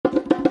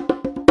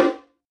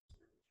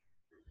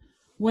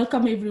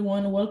Welcome,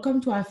 everyone. Welcome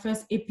to our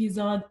first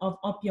episode of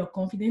Up Your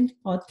Confidence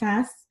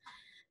podcast.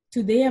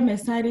 Today, I'm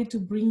excited to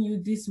bring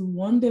you this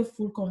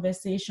wonderful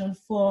conversation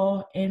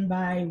for and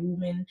by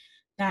women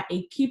that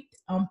equip,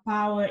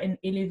 empower, and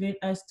elevate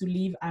us to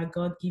live our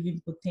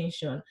God-given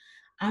potential.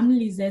 I'm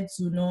Lizette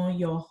Zuno,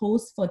 your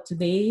host for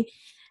today.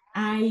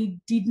 I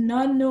did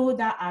not know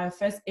that our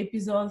first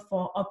episode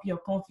for Up Your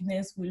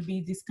Confidence will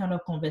be this kind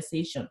of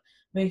conversation.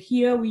 But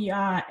here we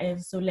are,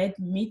 and so let's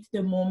meet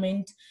the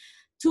moment.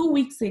 2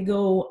 weeks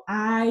ago,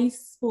 I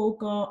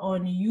spoke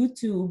on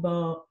YouTube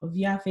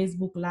via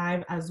Facebook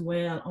Live as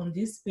well on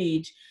this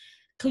page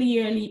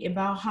clearly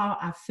about how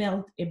I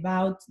felt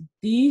about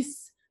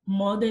this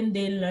modern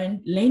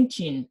day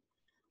lynching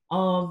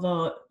of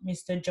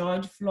Mr.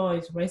 George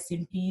Floyd, rest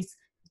in peace,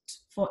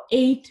 for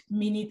 8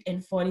 minutes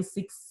and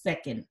 46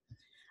 seconds.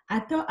 I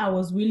thought I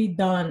was really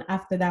done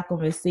after that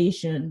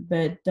conversation,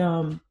 but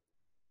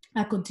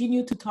I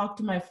continued to talk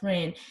to my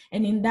friend.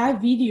 And in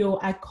that video,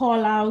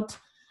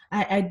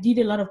 I did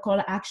a lot of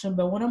call action,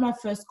 but one of my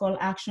first call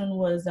action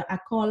was I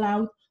call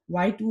out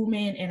white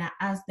women and I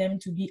asked them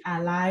to be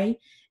ally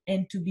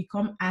and to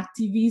become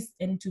activists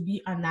and to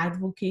be an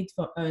advocate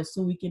for us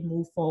so we can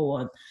move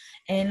forward.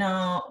 And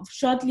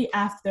shortly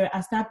after,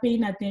 I started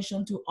paying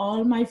attention to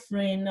all my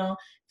friend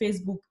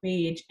Facebook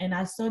page, and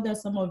I saw that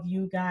some of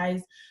you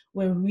guys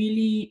were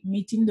really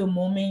meeting the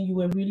moment. You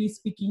were really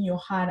speaking your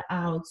heart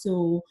out.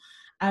 So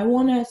I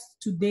want us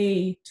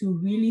today to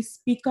really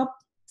speak up,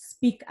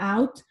 speak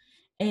out,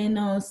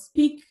 and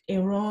speak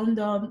around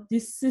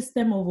this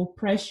system of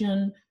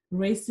oppression,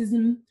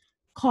 racism,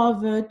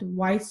 covert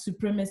white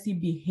supremacy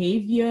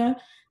behavior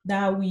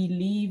that we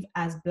live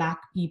as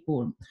Black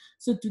people.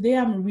 So today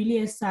I'm really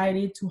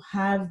excited to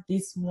have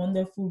this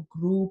wonderful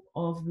group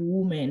of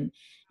women.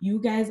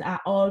 You guys are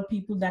all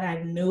people that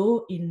I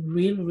know in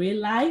real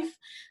life.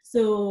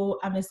 So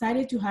I'm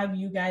excited to have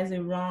you guys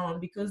around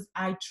because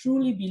I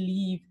truly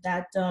believe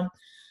that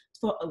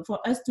for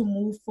us to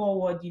move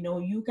forward,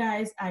 you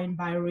guys are in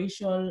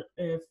biracial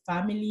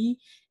family,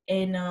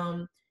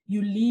 and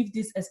you live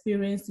this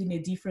experience in a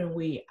different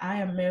way. I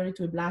am married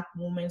to a Black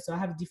woman, so I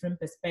have different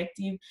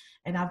perspective.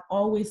 And I've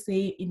always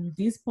say in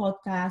this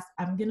podcast,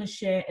 I'm going to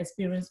share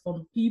experience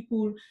from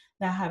people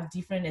that have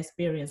different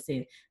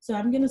experiences. So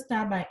I'm going to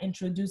start by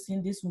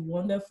introducing this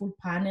wonderful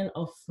panel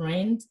of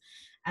friends.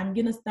 I'm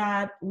going to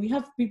start, we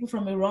have people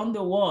from around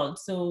the world.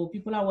 So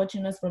people are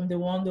watching us from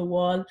around the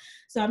world.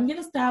 So I'm going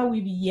to start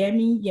with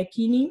Yemi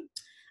Yakini.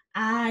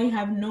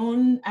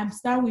 I'm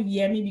start with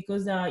Yemi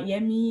because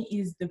Yemi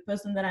is the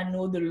person that I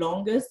know the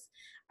longest.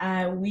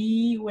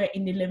 We were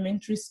in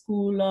elementary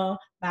school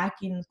back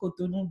in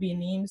Cotonou,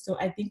 Benin. So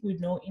I think we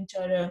know each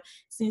other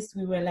since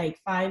we were like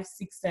 5,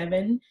 6,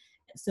 7.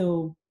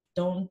 So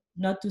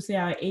not to say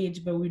our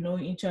age, but we know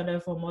each other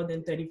for more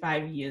than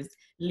 35 years,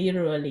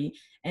 literally.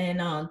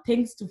 And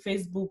thanks to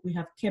Facebook, we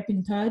have kept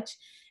in touch.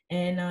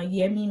 And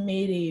Yemi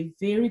made a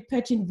very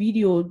touching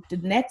video the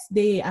next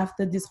day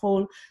after this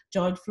whole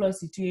George Floyd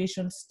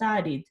situation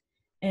started.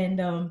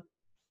 And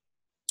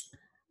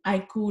I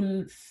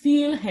could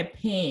feel her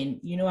pain,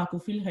 I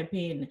could feel her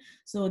pain.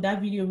 So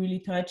that video really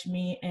touched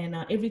me. And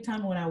every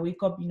time when I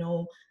wake up,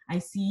 I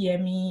see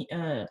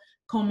Yemi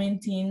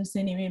commenting,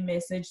 sending me a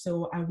message.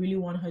 So I really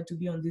want her to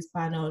be on this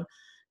panel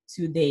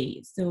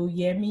today. So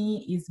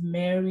Yemi is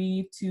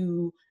married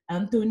to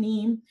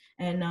Anthony,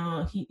 and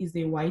he is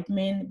a white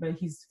man, but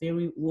he's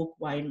very woke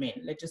white man.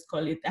 Let's just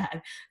call it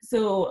that.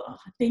 So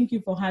thank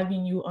you for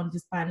having you on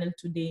this panel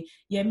today.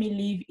 Yemi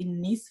lives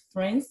in Nice,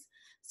 France.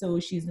 So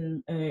she's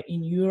in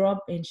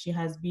Europe, and she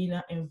has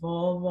been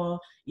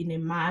involved in a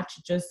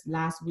march just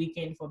last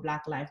weekend for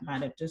Black Lives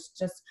Matter.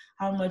 Just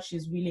how much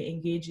she's really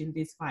engaged in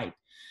this fight.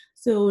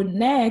 So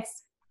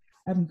next,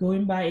 I'm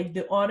going by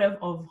the order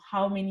of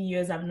how many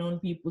years I've known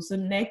people. So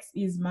next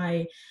is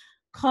my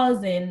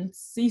cousin,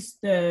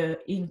 sister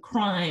in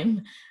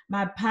crime,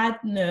 my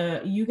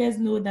partner. You guys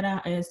know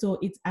that so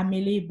it's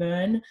Amelie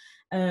Byrne.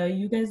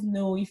 You guys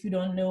know, if you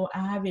don't know,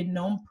 I have a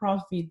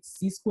non-profit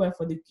C Square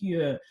for the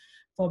Cure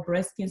for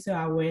breast cancer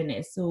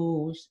awareness.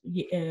 So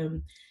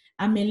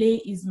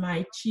Amelie is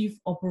my chief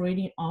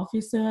operating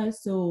officer.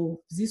 So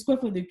Z Square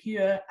for the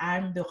Cure,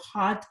 I'm the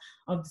heart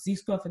of Z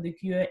Square for the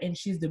Cure, and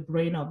she's the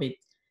brain of it.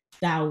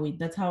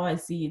 That's how I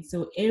see it.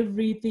 So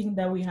everything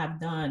that we have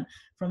done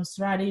from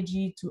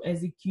strategy to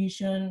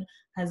execution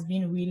has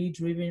been really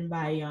driven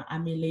by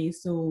Amelie.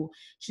 So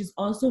she's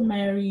also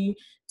married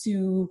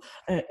to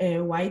a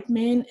white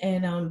man,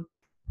 and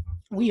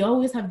we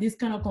always have this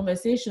kind of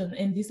conversation.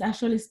 And this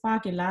actually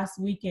sparked last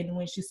weekend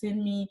when she sent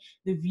me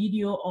the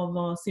video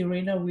of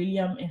Serena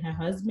William and her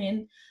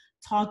husband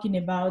talking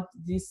about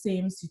this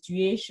same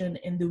situation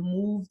and the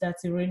move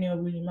that Serena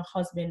William's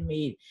husband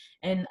made.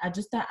 And I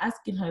just started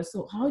asking her,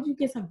 so how do you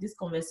guys have this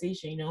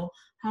conversation?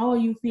 How are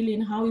you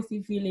feeling? How is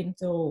he feeling?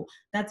 So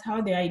that's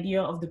how the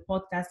idea of the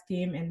podcast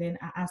came. And then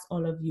I asked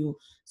all of you.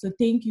 So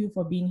thank you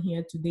for being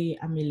here today,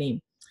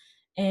 Amelie.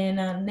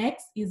 And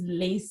next is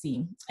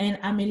Lacey. And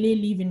Amelie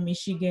live in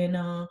Michigan,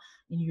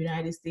 in the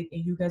United States.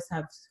 And you guys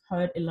have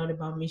heard a lot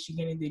about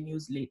Michigan in the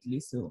news lately.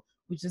 So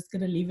we're just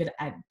gonna leave it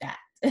at that.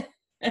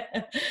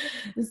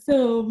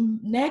 So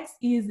next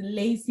is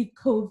Lacey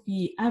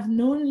Kofi. I've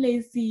known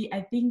Lacey,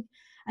 I think,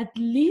 at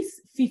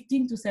least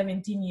 15 to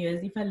 17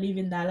 years. If I live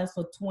in Dallas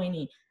for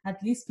 20,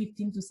 at least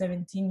 15 to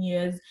 17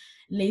 years.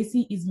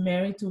 Lacey is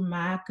married to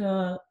Mark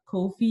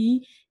Kofi.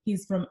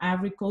 He's from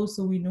Ivory Coast,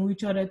 so we know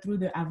each other through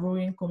the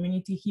Ivorian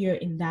community here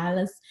in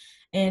Dallas.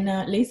 And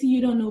Lacey, you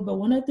don't know, but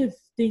one of the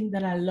things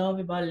that I love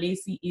about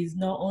Lacey is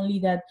not only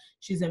that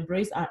she's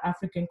embraced our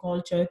African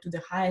culture to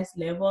the highest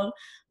level,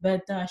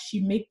 but she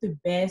make the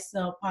best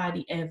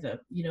party ever.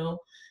 You know,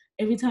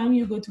 every time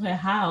you go to her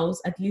house,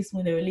 at least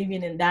when they were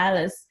living in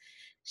Dallas,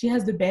 she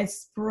has the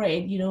best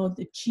spread. You know,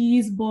 the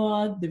cheese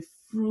board, the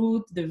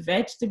fruit, the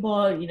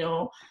vegetable. You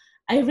know,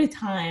 every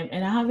time.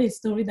 And I have a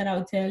story that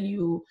I'll tell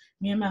you.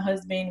 Me and my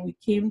husband, we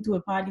came to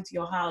a party to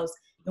your house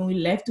and we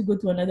left to go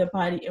to another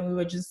party, and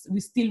we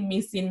still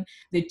missing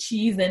the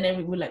cheese, and then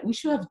we were like, we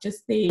should have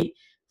just stayed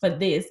for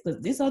this,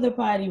 because this other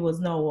party was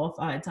not worth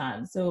our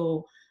time.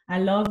 So I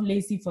love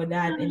Lacey for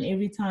that, and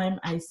every time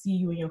I see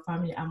you and your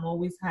family, I'm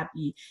always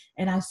happy.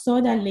 And I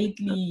saw that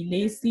lately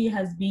Lacey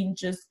has been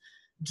just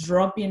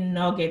dropping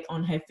nugget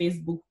on her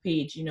Facebook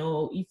page. You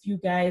know, if you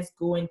guys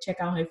go and check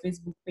out her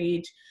Facebook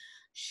page,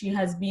 she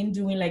has been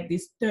doing like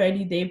this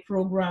 30-day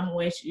program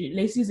where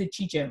Lacey is a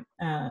teacher,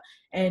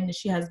 and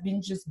she has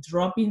been just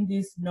dropping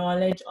this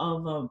knowledge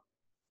of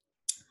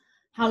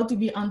how to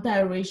be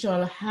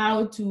anti-racial,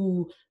 how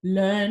to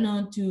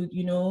learn to,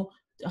 you know,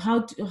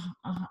 how to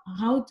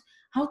how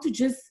how to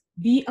just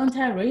be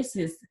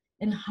anti-racist,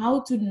 and how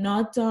to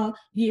not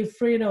be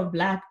afraid of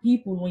Black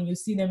people when you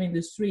see them in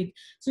the street.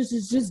 So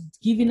she's just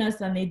giving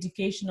us an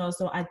educational.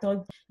 So I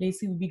thought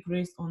Lacey would be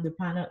great on the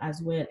panel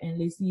as well. And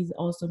Lacey is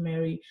also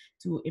married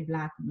to a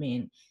Black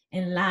man.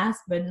 And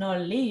last but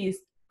not least,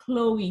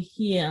 Chloe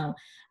here.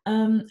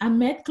 I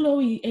met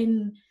Chloe,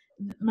 and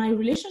my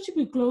relationship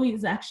with Chloe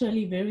is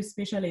actually very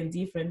special and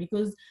different,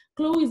 because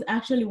Chloe is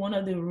actually one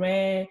of the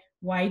rare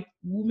white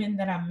women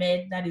that I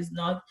met that is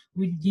not,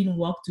 we didn't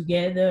work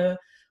together.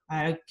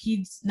 Our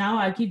kids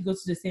go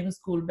to the same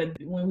school, but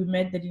when we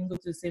met, they didn't go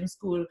to the same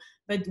school.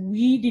 But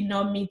we did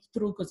not meet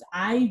through, because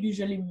I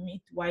usually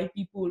meet white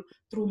people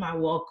through my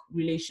work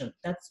relation.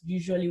 That's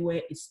usually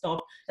where it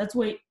stopped. That's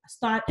where it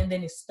start and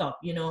then it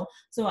stopped, you know.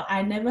 So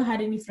I never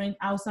had any friend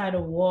outside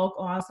of work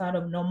or outside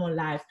of normal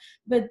life.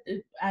 But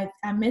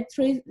I met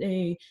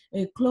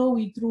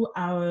Chloe through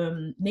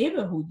our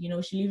neighborhood. You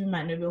know, she lived in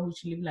my neighborhood.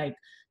 She lived like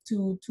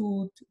two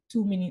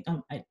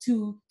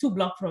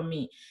block from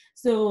me.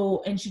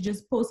 So, and she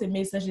just posted a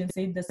message and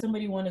said, does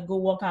somebody want to go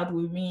work out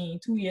with me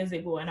 2 years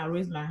ago? And I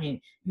raised my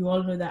hand. You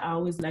all know that I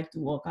always like to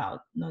work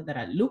out. Not that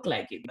I look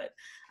like it, but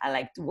I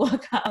like to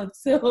work out.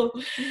 So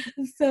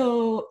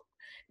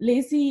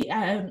Lacey,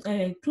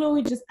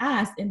 Chloe just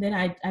asked, and then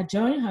I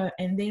joined her,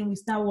 and then we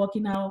start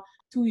working out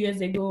 2 years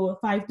ago,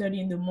 5:30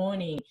 in the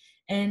morning.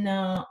 And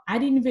I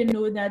didn't even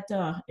know that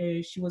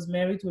she was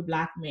married to a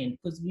Black man,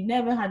 because we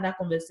never had that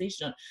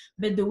conversation.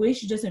 But the way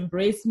she just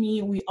embraced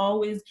me,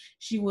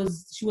 she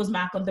was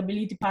my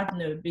accountability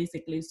partner,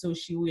 basically. So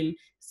she will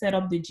set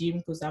up the gym,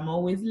 because I'm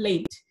always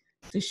late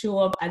to show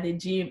up at the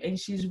gym, and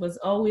she was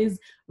always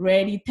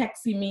ready,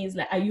 texting me, it's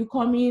like, are you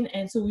coming?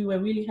 And so we were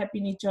really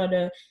helping each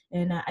other.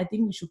 And I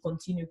think we should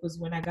continue, because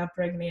when I got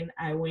pregnant,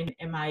 I went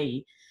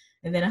MIA.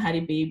 And then I had a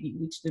baby,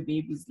 which the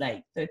baby is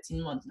like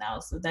 13 months now.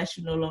 So that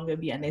should no longer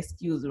be an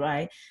excuse,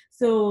 right?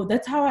 So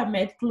that's how I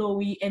met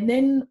Chloe. And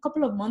then a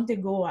couple of months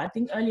ago, I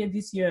think earlier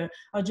this year,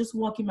 I was just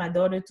walking my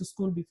daughter to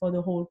school before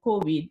the whole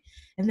COVID.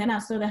 And then I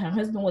saw that her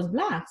husband was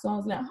Black. So I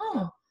was like,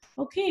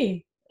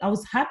 okay. I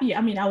was happy.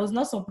 I mean, I was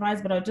not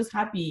surprised, but I was just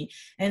happy.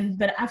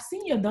 But I've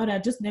seen your daughter, I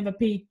just never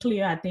paid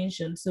clear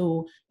attention.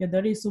 So your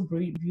daughter is so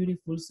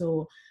beautiful.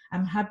 So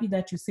I'm happy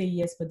that you say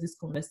yes for this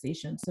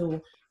conversation.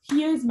 So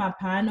here's my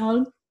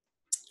panel.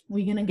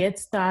 We're gonna get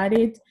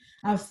started.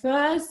 Our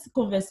first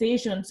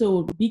conversation,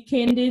 so be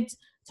candid,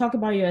 talk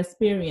about your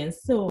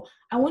experience. So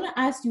I wanna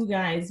ask you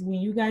guys, when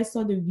you guys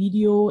saw the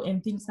video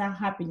and things are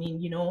happening,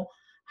 you know,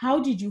 how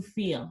did you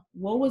feel?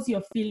 What was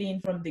your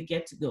feeling from the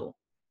get-go?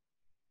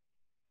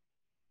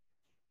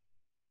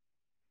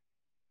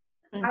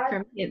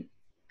 For me,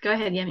 go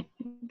ahead, Yemi.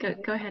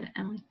 Go ahead,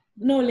 Emily.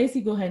 No,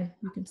 Lacey, go ahead.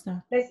 You can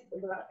start.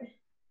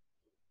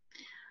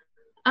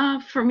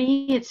 For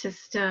me, it's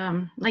just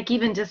like,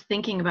 even just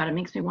thinking about it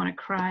makes me want to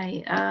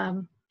cry.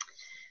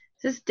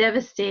 It's just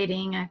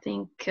devastating. I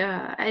think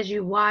as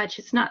you watch,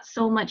 it's not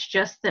so much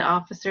just the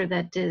officer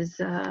that is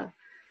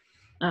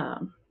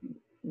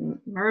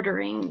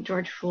murdering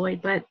George Floyd,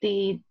 but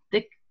the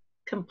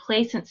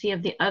complacency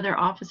of the other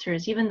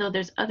officers, even though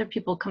there's other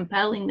people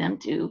compelling them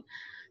to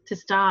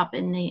stop,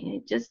 and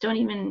they just don't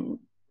even,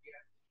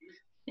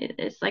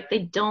 it's like they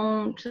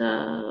don't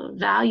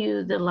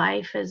value the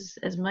life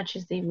as much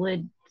as they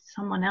would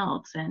someone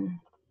else, and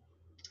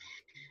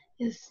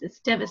it's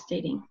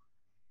devastating.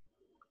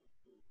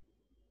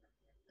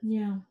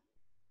 Yeah.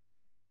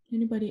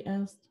 Anybody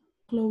else?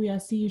 Chloe, I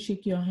see you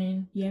shake your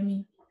hand.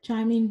 Yemi,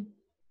 chime in.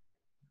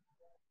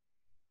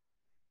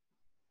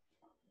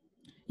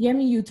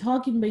 Yemi, you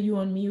talking, but you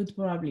on mute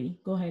probably.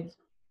 Go ahead.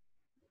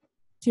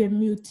 Tu es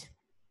mute.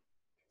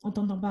 On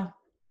t'entend pas.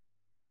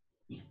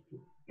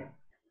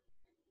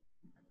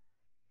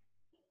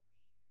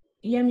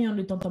 Yemi, on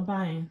ne t'entend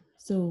pas, hein.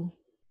 So,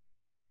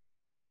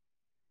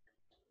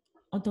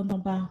 on t'entend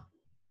pas.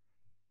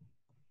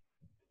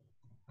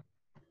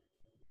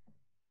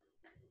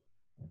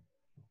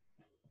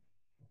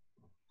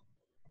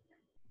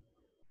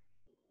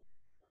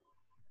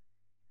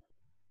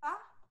 Ah?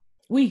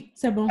 Oui,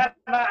 c'est bon. Ça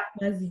va.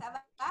 Vas-y. Ça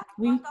va? Tu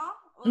Oui. m'entends?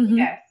 Ok.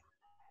 Mhm.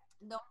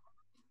 Donc,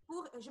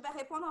 je vais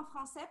répondre en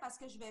français parce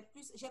que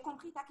j'ai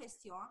compris ta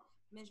question, hein,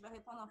 mais je vais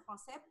répondre en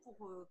français pour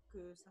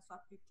que ça soit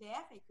plus clair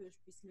et que je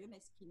puisse mieux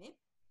m'exprimer.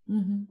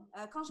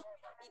 Quand j'ai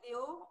vu la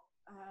vidéo,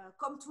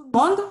 comme tout le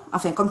monde,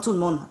 enfin comme tout le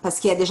monde, parce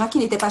qu'il y a des gens qui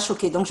n'étaient pas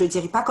choqués, donc je ne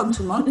dirais pas comme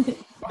tout le monde,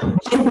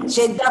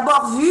 j'ai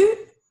d'abord vu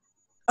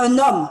un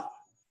homme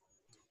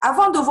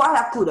avant de voir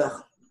la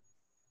couleur.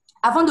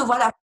 Avant de voir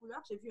la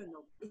couleur, j'ai vu un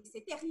homme. Et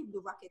c'est terrible de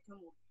voir quelqu'un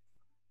mourir.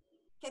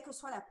 Quelle que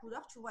soit la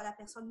couleur, tu vois la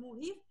personne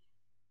mourir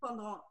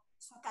pendant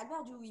son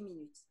calvaire dure 8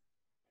 minutes.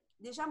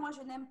 Déjà, moi,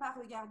 je n'aime pas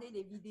regarder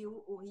les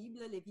vidéos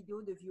horribles, les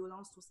vidéos de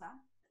violence, tout ça.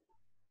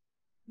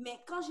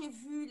 Mais quand j'ai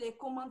vu les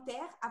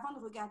commentaires, avant de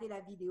regarder la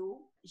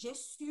vidéo, j'ai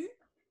su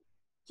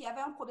qu'il y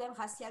avait un problème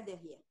racial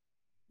derrière.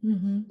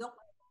 Donc,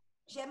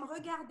 j'aime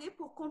regarder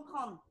pour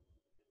comprendre,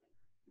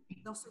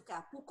 dans ce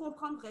cas, pour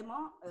comprendre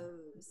vraiment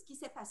ce qui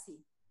s'est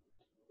passé.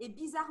 Et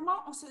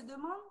bizarrement, on se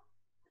demande,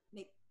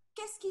 mais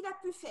qu'est-ce qu'il a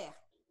pu faire?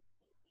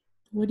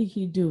 What did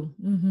he do?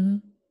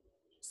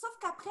 Sauf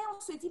qu'après, on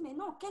se dit, mais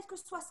non, quel que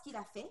soit ce qu'il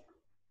a fait,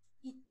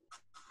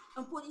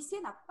 un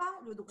policier n'a pas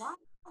le droit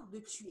de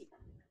tuer.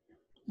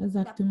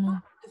 Exactement. Il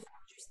n'a pas de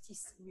faire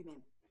justice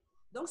lui-même.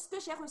 Donc, ce que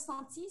j'ai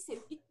ressenti, c'est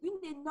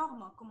une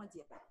énorme, comment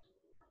dire,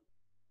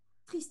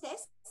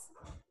 tristesse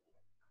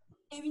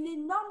et une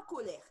énorme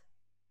colère.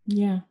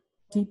 Yeah,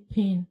 deep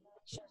pain.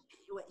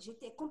 Ouais,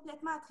 j'étais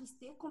complètement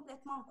attristée,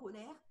 complètement en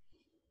colère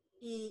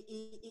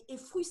et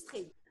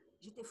frustrée.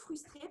 J'étais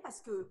frustrée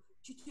parce que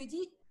tu te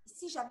dis,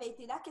 si j'avais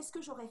été là, qu'est-ce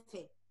que j'aurais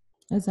fait?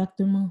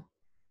 Exactement.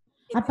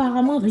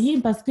 Apparemment,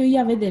 rien, parce qu'il y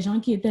avait des gens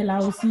qui étaient là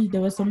aussi.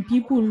 There were some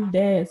people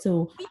there,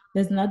 so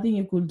there's nothing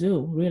you could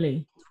do,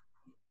 really.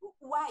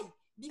 Why?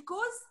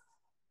 Because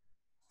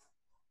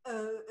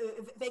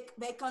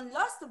they can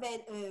lost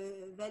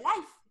their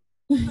life.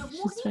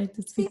 She's trying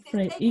to speak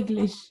French,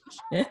 English.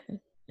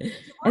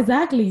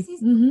 Exactly.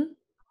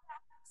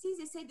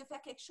 S'ils essayent de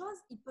faire quelque chose,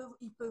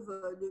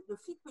 le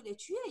flic peut les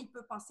tuer, il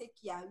peut penser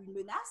qu'il y a une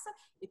menace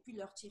et puis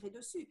leur tirer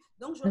dessus.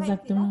 Donc, j'aurais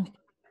été là,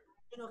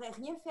 je n'aurais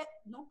rien fait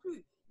non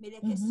plus. Mais les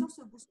questions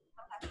se bousculent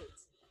dans ma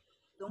tête.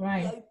 Donc,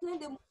 il y a eu plein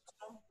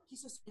d'émotions qui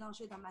se sont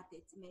mélangées dans ma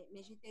tête.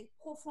 Mais j'étais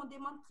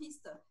profondément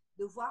triste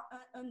de voir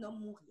un homme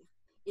mourir.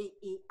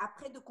 Et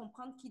après de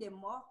comprendre qu'il est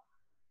mort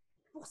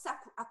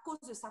à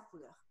cause de sa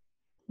couleur.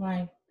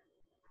 Right.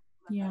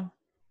 Yeah.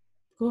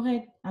 Go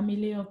ahead,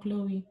 Amelie or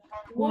Chloe.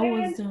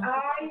 When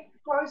I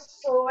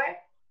first saw it,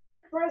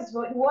 first of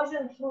all, it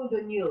wasn't through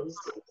the news.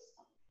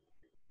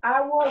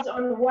 I was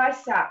on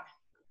WhatsApp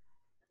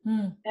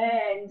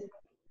and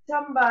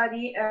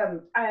somebody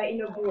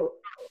in a group,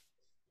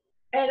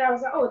 and I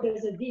was like, oh,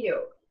 there's a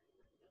video.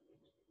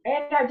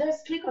 And I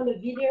just clicked on the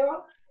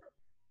video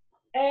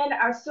and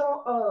I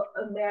saw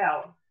a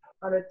male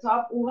on the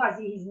top who has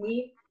his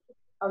knee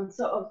on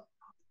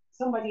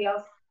somebody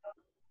else's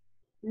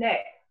neck.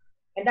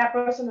 And that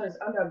person was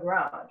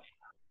underground.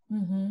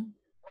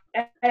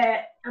 And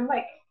I'm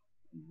like,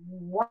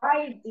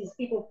 why these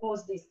people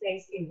post these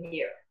things in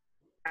here?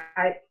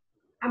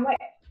 I'm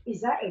like,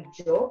 is that a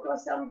joke or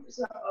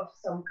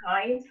some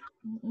kind?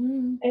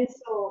 And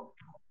so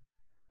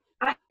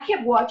I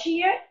kept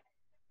watching it,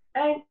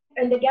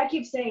 and the guy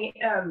keeps saying,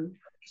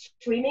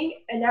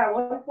 screaming, and at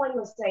one point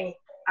was saying,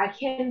 I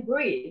can't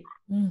breathe.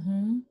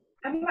 I'm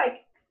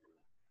like,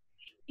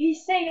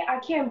 he's saying I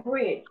can't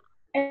breathe,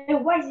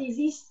 and why is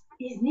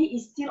his knee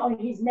is still on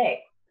his neck?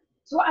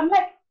 So I'm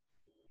like,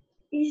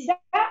 is that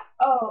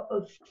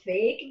a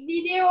fake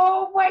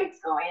video? What's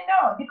going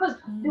on? Because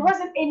there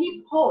wasn't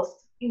any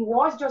post. It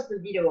was just a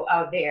video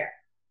out there.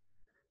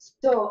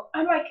 So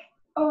I'm like,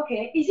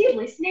 okay, is he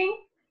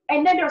listening?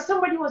 And then there's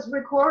somebody was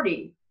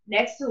recording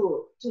next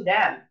to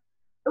them.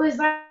 It was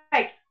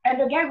like, and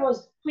the guy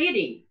was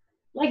pleading,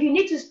 like, you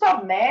need to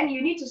stop, man.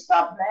 You need to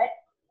stop, man.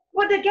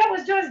 But the guy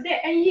was just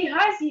there, and he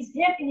has his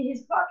hand in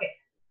his pocket.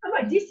 I'm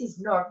like, this is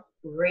not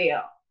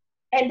real.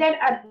 And then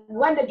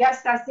when the guy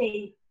starts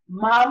saying,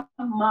 mom,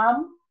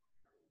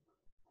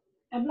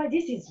 I'm like,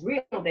 this is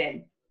real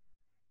then.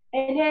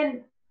 And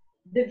then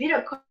the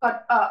video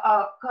cut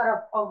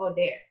up over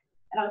there.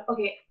 And I'm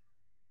okay.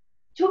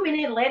 2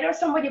 minutes later,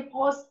 somebody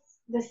posts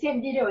the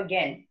same video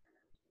again.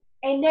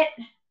 And then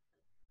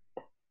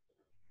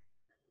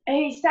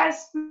he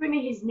starts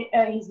screaming his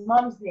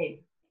mom's name.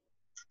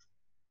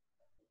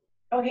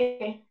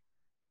 Okay.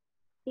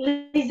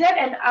 Lizette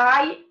and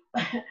I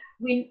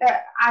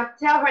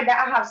tell her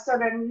that I have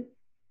certain,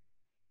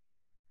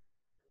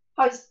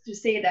 how to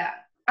say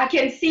that, I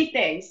can see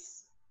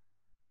things.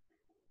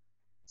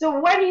 So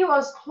when he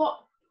was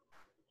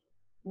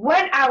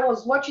when I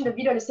was watching the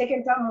video the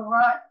second time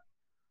around,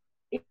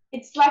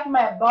 it's like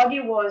my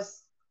body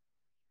was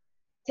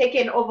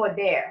taken over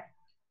there,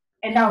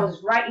 and I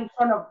was right in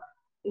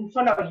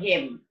front of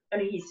him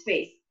and his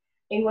face,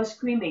 and he was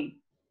screaming.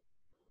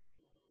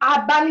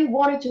 I badly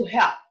wanted to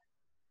help,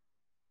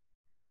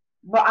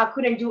 but I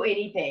couldn't do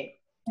anything.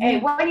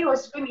 And when he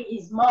was screaming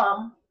his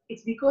mom,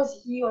 it's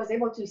because he was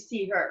able to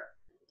see her,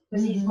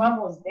 because his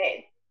mom was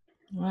dead.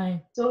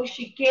 Right. So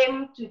she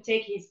came to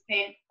take his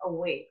pain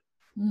away.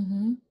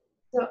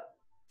 So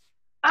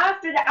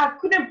after that, I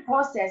couldn't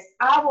process.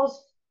 I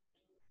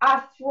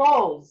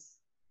froze.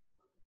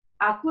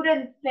 I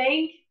couldn't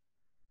think.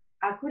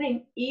 I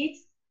couldn't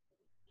eat.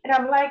 And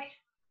I'm like,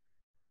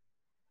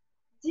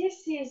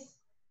 this is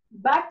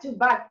back to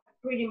back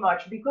pretty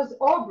much, because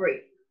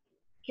Aubrey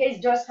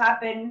case just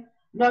happened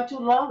not too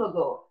long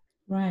ago.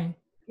 Right.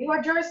 You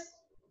were just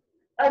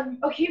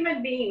a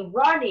human being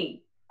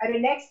running. And the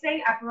next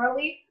thing,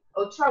 apparently,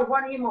 a truck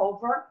run him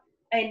over,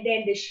 and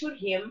then they shoot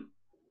him.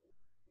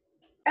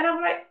 And I'm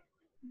like,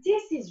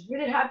 this is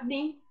really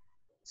happening.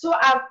 So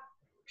I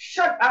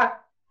shut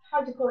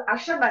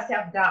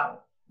myself down.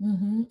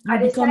 I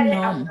decided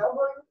I'm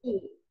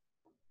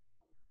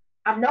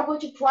not going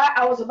to cry.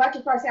 I was about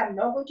to cry. I said, I'm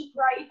not going to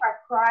cry. If I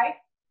cry,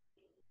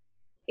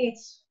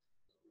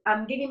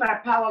 I'm giving my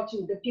power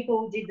to the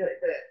people who did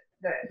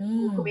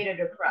who committed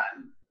the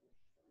crime.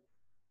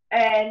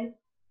 And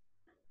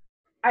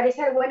I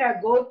decided when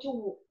I go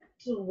to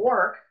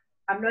work,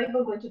 I'm not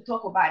even going to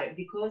talk about it,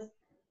 because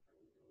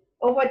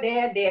over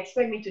there they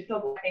expect me to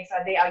talk about things,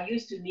 and they are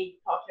used to me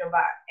talking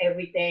about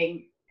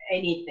everything,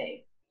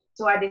 anything.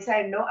 So I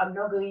decided, no, I'm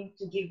not going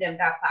to give them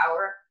that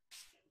power.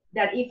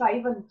 That if I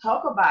even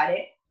talk about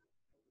it,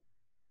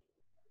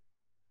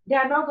 they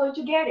are not going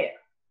to get it.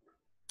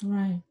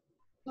 Right.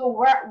 So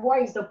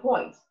what is the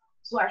point?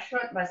 So I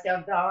shut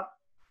myself down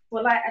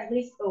for like at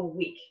least a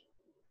week.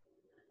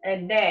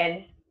 And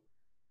then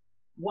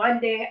one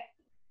day,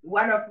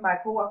 one of my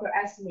coworkers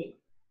asked me,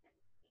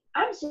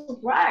 I'm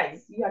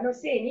surprised you are not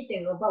saying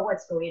anything about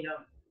what's going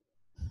on.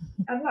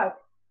 I'm like,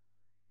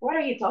 what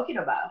are you talking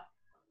about?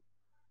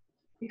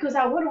 Because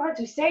I wouldn't want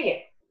to say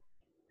it.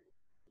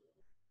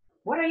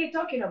 What are you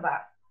talking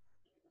about?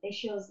 And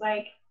she was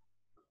like,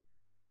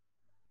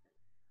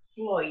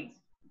 Floyd,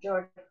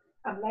 George.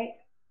 I'm like,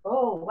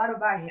 oh, what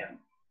about him?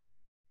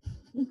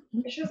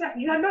 And she was like,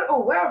 you are not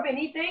aware of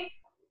anything?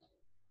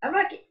 I'm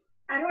like,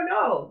 I don't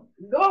know.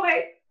 Go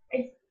ahead.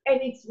 And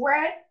it's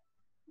where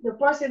the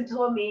person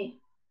told me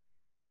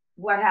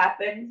what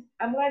happened.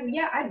 I'm like,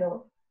 yeah, I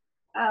know.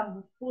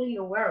 I'm fully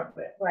aware of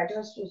it, but I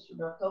just choose to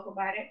not talk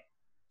about it.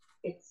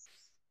 It's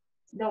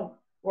no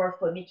worth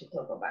for me to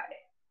talk about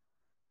it.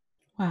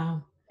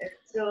 Wow. And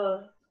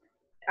so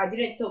I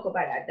didn't talk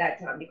about it at that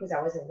time because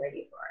I wasn't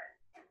ready for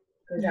it.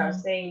 Because I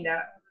was saying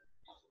that,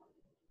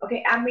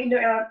 okay, I'm in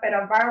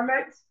an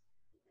environment.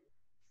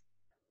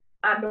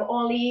 I'm the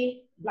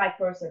only Black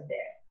person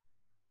there,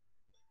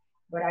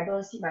 but I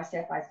don't see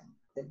myself as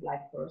the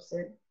Black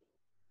person.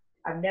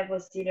 I've never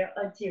seen it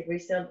until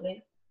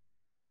recently.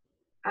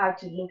 I had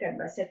to look at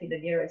myself in the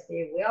mirror and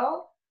say,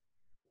 well,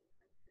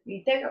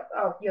 you think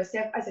of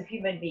yourself as a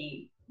human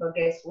being, but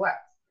guess what?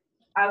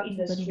 Out in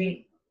the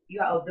street,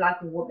 you are a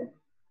Black woman.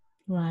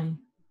 Right.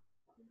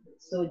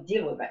 So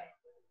deal with it.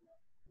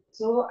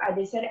 So I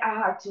decided I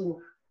had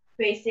to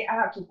face it. I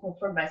had to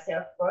confront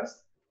myself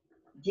first,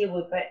 deal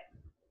with it,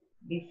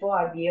 before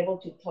I'd be able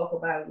to talk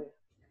about it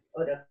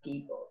with other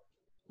people.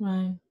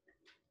 Right.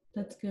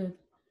 That's good.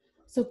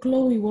 So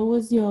Chloe, what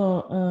was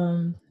your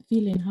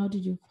feeling? How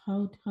did you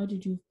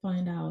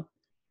find out,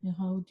 and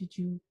how did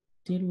you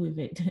deal with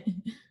it?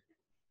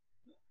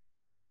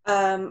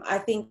 I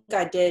think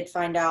I did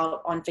find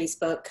out on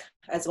Facebook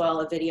as well,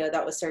 a video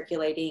that was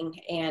circulating.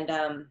 And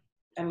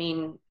I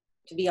mean,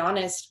 to be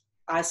honest,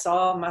 I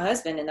saw my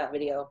husband in that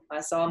video.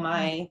 I saw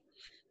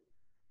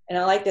and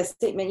I like the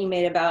statement you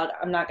made about,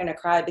 I'm not going to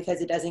cry because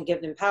it doesn't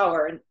give them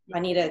power. And I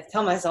need to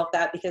tell myself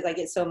that because I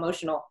get so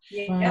emotional.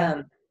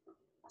 Yeah.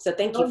 So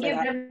thank you for that.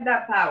 Don't give them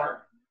that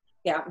power.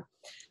 Yeah.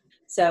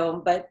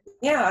 So, but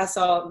yeah, I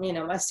saw,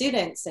 my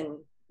students and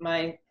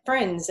my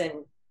friends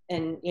and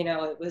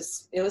it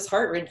was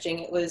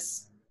heart-wrenching.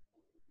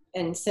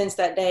 And since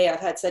that day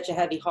I've had such a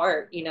heavy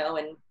heart,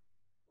 and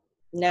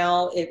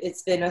now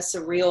it's been a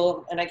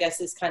surreal, and I guess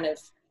this kind of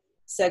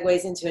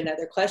segues into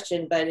another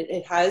question, but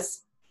it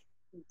has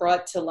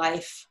brought to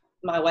life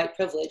my white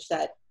privilege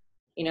that,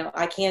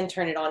 I can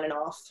turn it on and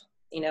off.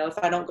 If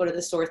I don't go to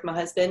the store with my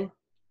husband,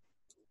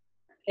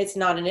 it's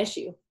not an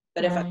issue.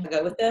 But if I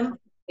go with them,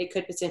 it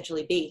could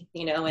potentially be,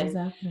 and,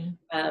 Exactly.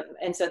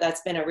 And so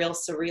that's been a real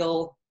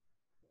surreal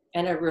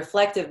and a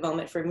reflective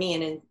moment for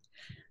me,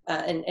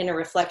 and a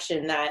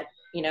reflection that,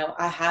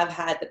 I have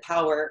had the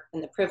power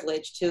and the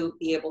privilege to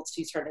be able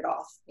to turn it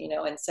off,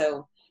 and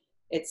so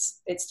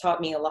it's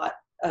taught me a lot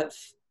of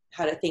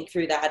how to think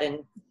through that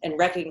and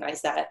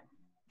recognize that.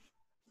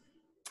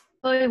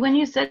 Well, when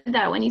you said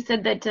that when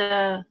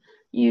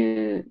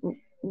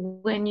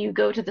you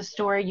go to the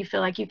store, you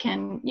feel like you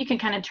can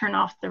kind of turn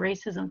off the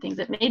racism things.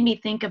 It made me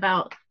think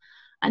about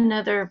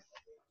another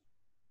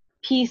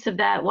piece of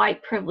that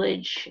white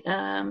privilege.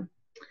 And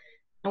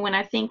when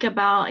I think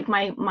about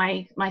like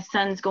my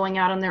sons going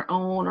out on their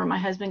own, or my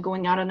husband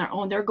going out on their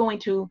own, they're going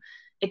to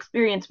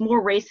experience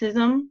more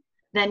racism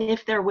than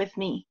if they're with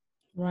me.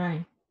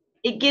 Right.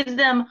 It gives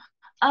them,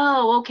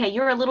 oh, okay,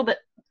 you're a little bit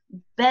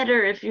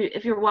better if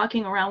you're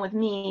walking around with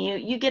me.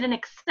 You get an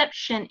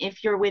exception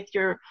if you're with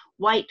your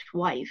white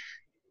wife,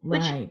 right.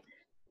 which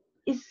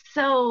is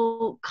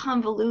so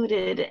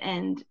convoluted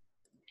and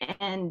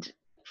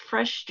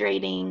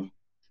frustrating,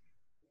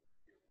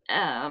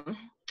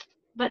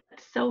 but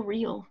so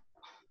real.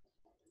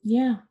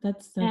 Yeah,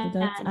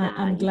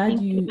 I'm glad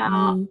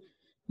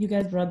you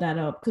guys brought that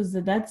up, because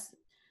that's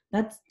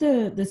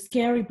the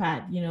scary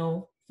part, you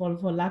know,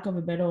 for lack of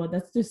a better word.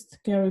 That's the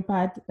scary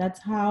part.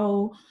 That's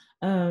how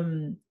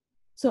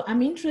so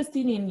I'm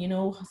interested in, you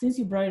know, since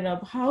you brought it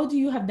up, how do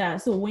you have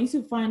that? So once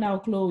you find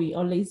out Chloe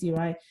or Lacey,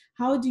 right,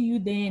 how do you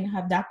then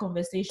have that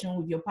conversation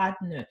with your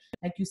partner?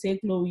 Like you say,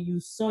 Chloe, you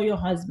saw your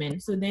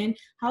husband. So then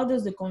how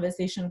does the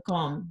conversation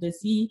come?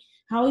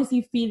 How is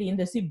he feeling?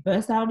 Does he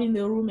burst out in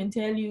the room and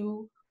tell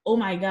you, oh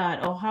my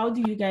God? Or how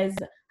do you guys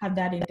have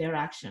that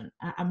interaction?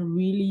 I'm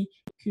really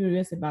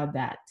curious about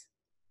that.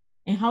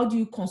 And how do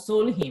you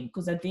console him?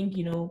 Because I think,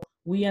 you know,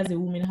 we as a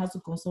woman have to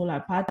console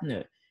our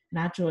partner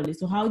naturally.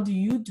 So how do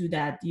you do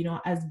that, you know,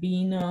 as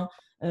being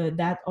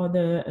that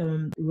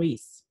other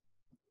race?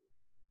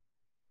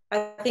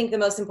 I think the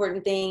most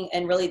important thing,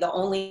 and really the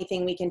only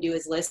thing we can do,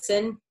 is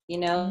listen, you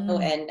know,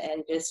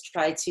 and just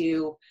try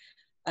to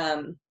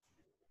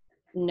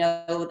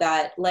know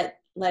that,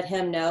 let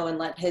him know and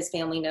let his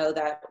family know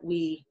that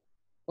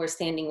we're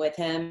standing with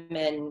him,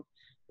 and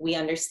we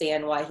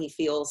understand why he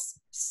feels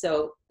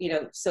so, you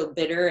know, so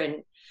bitter,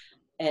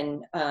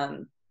 and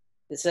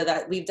so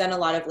that we've done a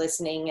lot of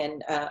listening,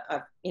 and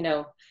you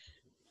know,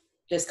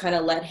 just kind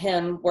of let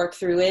him work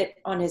through it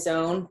on his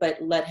own,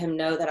 but let him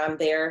know that I'm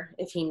there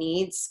if he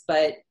needs.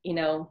 But, you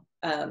know,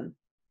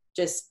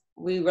 just,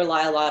 we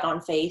rely a lot on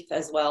faith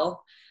as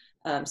well.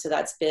 So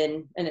that's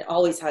been, and it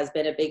always has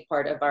been, a big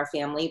part of our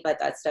family, but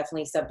that's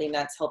definitely something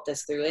that's helped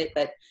us through it.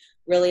 But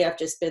really, I've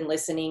just been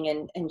listening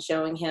and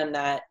showing him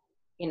that,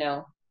 you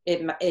know,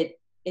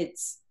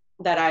 it's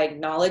that I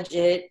acknowledge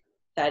it,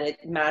 that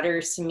it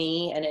matters to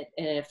me, and it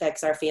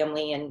affects our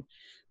family. And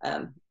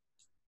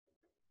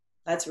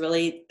that's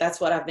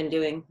what I've been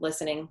doing,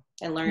 listening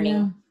and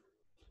learning,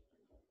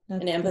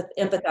 and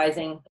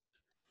empathizing.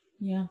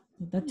 Yeah,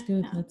 that's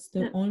good. That's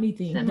the only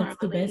thing. That's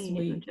the best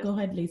way. Go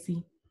ahead,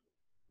 Lacey.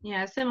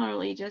 Yeah,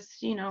 similarly,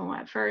 just, you know,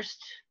 at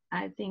first,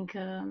 I think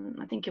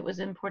it was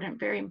important,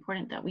 very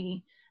important, that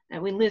we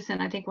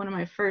listen. I think one of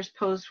my first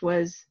posts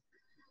was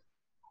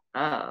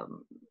that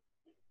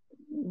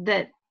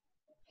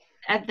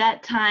at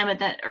that time, at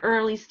that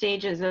early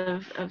stages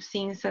of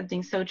seeing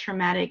something so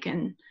traumatic,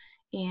 and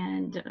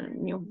you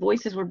know,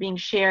 voices were being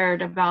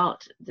shared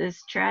about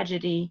this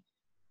tragedy.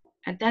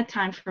 At that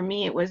time, for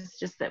me, it was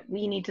just that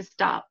we need to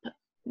stop.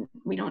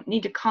 We don't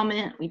need to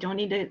comment. We don't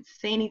need to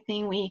say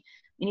anything. We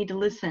need to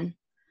listen.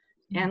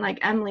 And like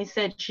Emily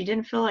said, she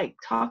didn't feel like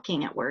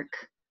talking at work.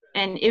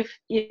 And if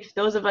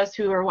those of us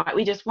who are white,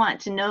 we just want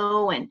to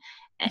know, and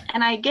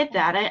I get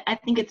that. I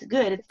think it's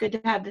good. It's good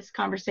to have this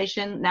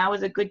conversation. Now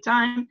is a good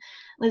time,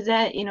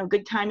 Lizette, you know,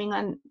 good timing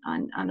on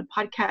a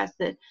podcast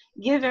that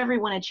give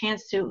everyone a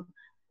chance to,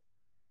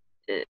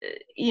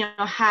 you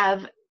know,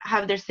 have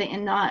their say,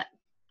 and not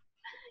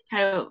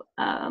kind of,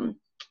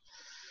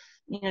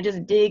 you know,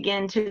 just dig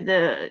into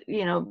the,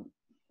 you know,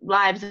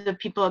 lives of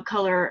people of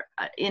color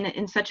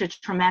in such a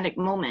traumatic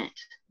moment.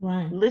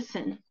 Right.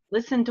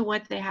 Listen to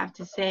what they have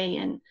to say,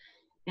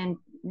 and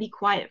be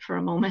quiet for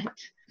a moment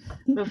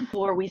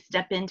before we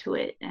step into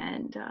it.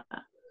 And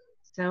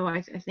so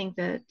I think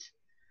that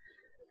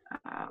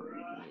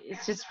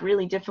it's just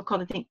really difficult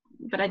to think,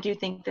 but I do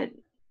think that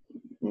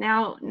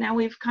now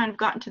we've kind of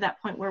gotten to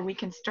that point where we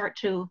can start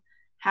to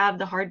have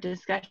the hard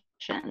discussions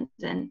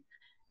and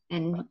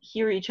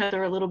hear each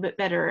other a little bit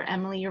better.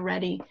 Emily, you're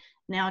ready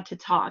now to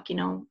talk. You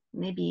know,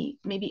 maybe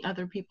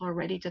other people are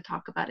ready to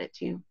talk about it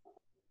too.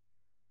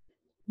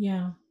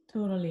 Yeah,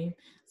 totally.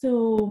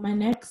 So my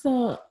next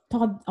thought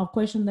or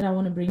question that I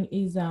want to bring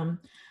is,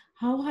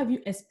 how have you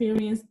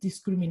experienced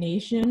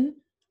discrimination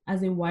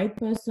as a white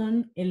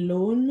person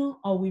alone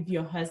or with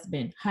your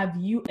husband? Have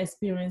you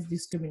experienced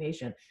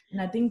discrimination?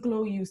 And I think,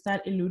 Chloe, you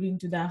start alluding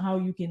to that, how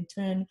you can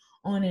turn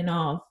on and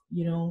off,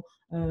 you know,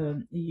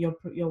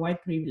 your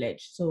white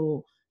privilege.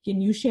 So can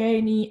you share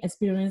any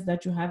experience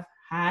that you have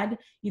had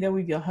either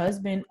with your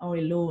husband or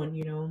alone,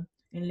 you know?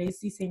 And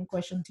Lacey, same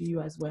question to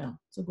you as well.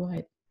 So go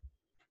ahead.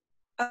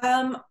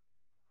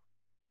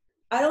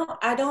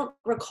 I don't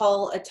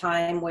recall a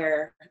time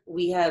where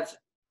we have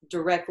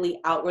directly,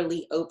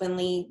 outwardly,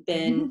 openly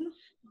been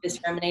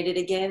discriminated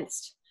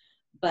against,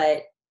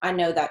 but I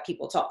know that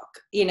people talk,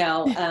 you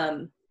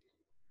know,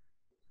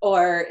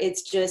 or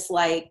it's just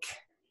like,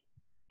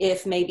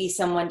 if maybe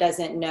someone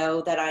doesn't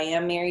know that I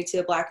am married to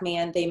a Black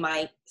man, they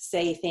might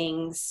say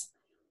things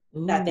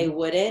that they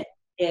wouldn't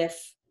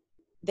if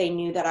they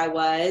knew that I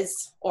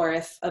was, or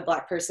if a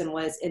Black person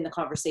was in the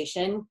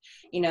conversation,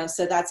 you know,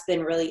 so that's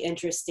been really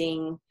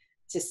interesting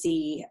to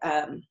see,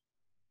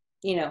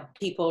 you know,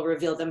 people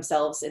reveal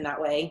themselves in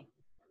that way.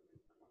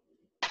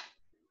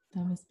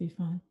 That must be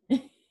fun.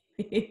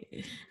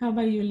 How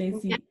about you,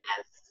 Lacey? Yes.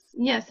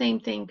 Yeah, same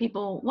thing.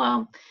 People,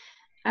 well,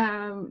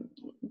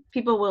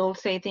 people will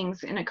say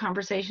things in a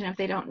conversation if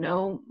they don't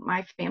know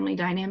my family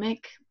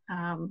dynamic.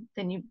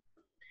 Then you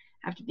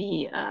have to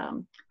be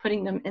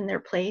putting them in their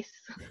place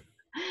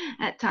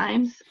at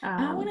times.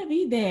 I want to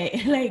be there.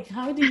 Like,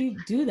 how do you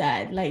do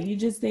that? Like, you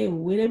just say,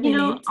 wait a minute. You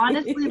know,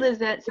 honestly,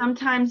 Lizette,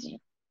 sometimes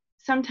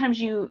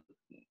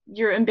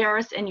you're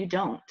embarrassed and you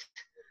don't.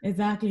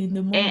 Exactly, in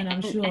the moment,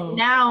 I'm sure. And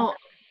now,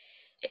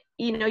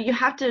 you know, you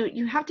have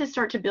to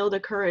start to build a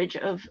courage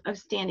of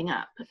standing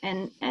up.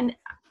 And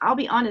I'll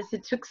be honest,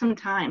 it took some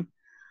time.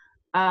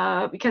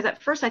 Because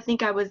at first I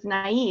think I was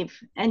naive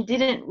and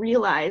didn't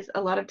realize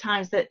a lot of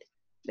times that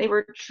they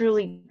were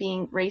truly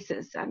being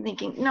racist. I'm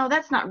thinking, no,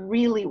 that's not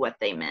really what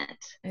they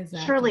meant.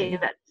 Exactly.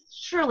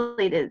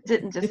 Surely they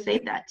didn't just say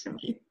that to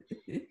me.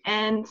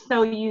 And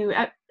so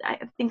I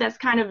think that's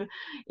kind of,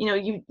 you know,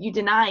 you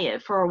deny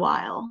it for a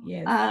while.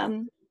 Yes.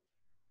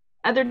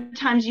 Other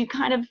times you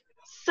kind of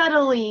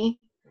subtly,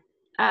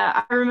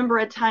 I remember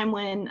a time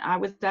when I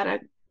was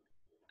at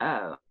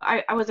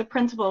I was a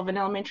principal of an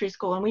elementary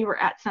school, and we were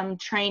at some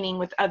training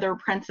with other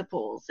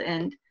principals,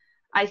 and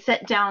I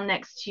sat down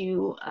next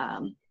to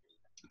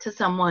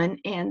someone,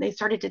 and they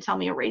started to tell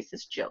me a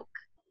racist joke.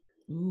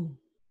 Ooh.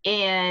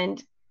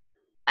 And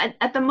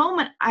at the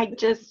moment,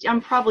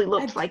 I'm probably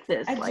looked like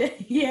this.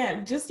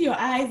 Just your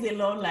eyes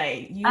alone,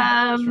 like you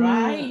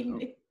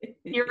tried.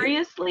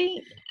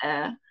 Seriously.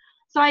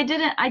 So I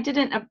didn't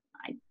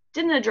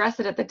address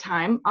it at the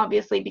time,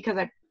 obviously, because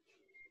it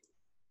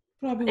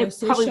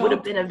probably would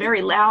have been a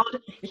very loud,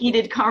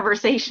 heated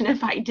conversation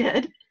if I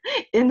did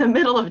in the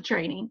middle of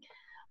training.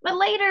 But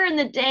later in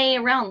the day,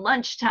 around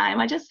lunchtime,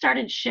 I just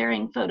started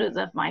sharing photos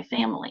of my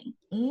family.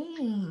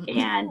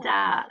 And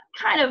I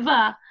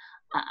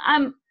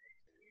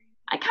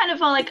kind of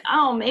felt like,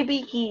 oh,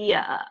 maybe he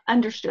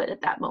understood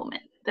at that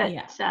moment that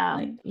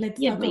let's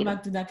not go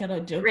back to that kind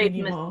of joke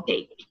anymore.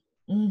 Mistake.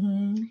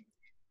 Mm-hmm.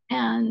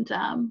 And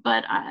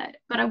but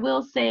I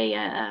will say,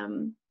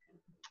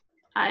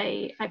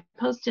 I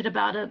posted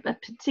about a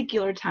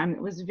particular time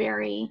that was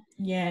very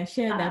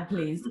share that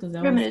please, because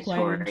that was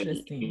quite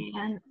interesting.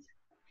 And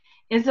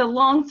it's a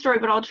long story,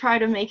 but I'll try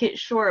to make it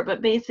short.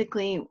 But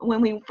basically, when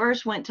we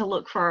first went to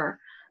look for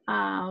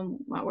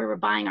we were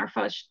buying our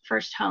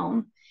first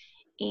home,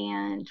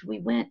 and we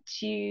went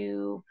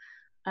to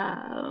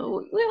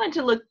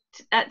look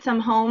at some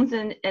homes,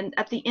 and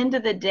at the end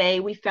of the day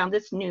we found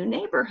this new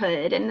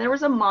neighborhood, and there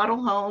was a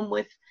model home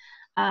with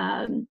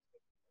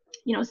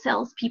you know,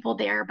 salespeople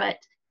there, but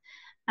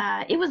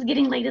it was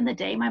getting late in the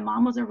day. My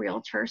mom was a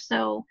realtor,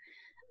 so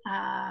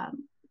my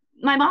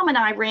mom and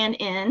I ran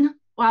in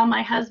while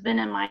my husband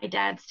and my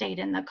dad stayed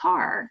in the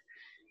car.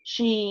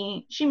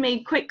 She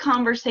made quick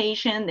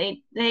conversation.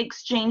 They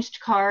exchanged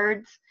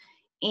cards,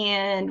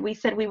 and we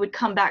said we would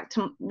come back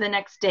to the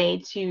next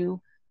day to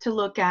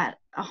look at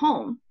a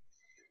home.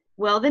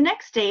 Well, the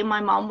next day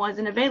my mom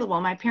wasn't available.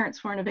 My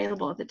parents weren't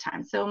available at the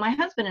time, so my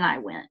husband and I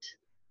went.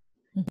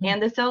 Mm-hmm.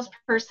 And the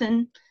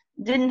salesperson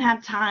didn't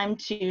have time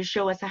to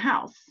show us a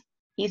house.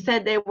 He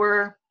said they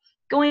were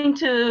going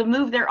to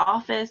move their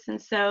office,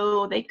 and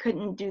so they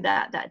couldn't do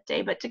that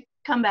day, but to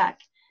come back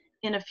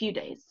in a few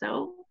days.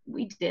 So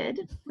we did.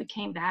 We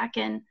came back,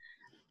 and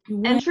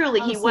truly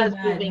he was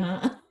moving.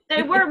 Huh?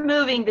 They were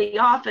moving the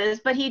office,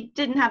 but he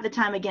didn't have the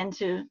time again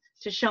to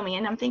show me.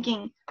 And I'm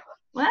thinking,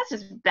 well, that's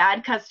just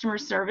bad customer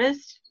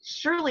service.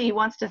 Surely he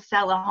wants to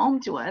sell a home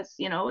to us.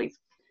 You know, he's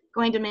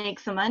going to make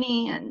some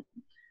money, and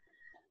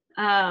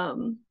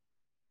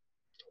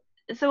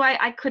so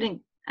I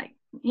couldn't.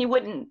 He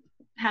wouldn't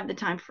have the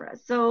time for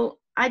us. So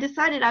I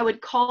decided I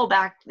would call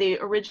back the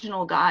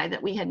original guy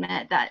that we had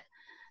met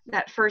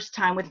that first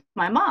time with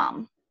my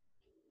mom.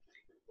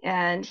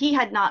 And he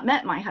had not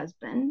met my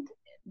husband,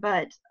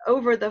 but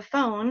over the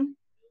phone,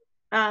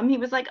 he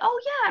was like, "Oh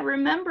yeah, I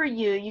remember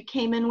you. You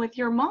came in with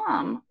your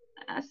mom."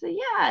 I said,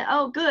 "Yeah,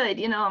 oh good."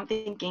 You know, I'm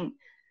thinking,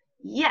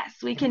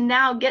 yes, we can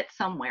now get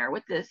somewhere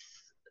with this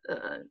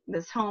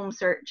home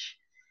search.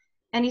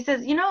 And he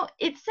says, "You know,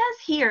 it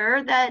says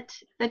here that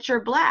you're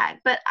Black,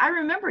 but I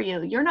remember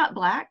you. You're not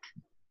Black."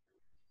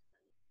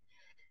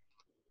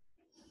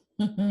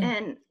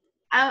 And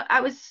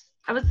I was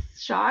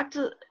shocked,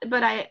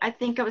 but I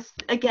think I was,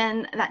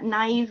 again, that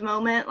naive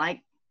moment,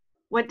 like,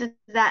 what does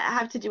that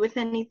have to do with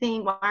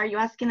anything? Why are you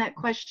asking that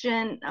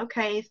question?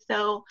 Okay,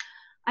 so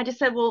I just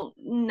said, well,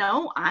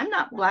 no, I'm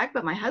not Black,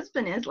 but my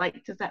husband is.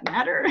 Like, does that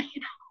matter?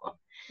 You know?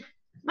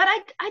 But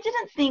I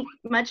didn't think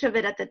much of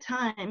it at the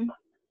time.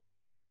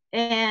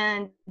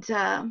 And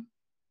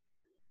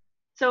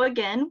so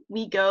again,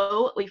 we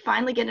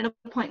finally get an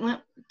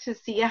appointment to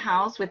see a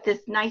house with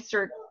this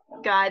nicer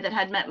guy that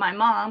had met my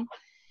mom,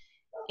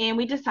 and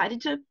we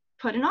decided to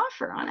put an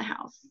offer on a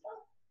house.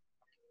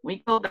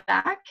 We go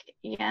back,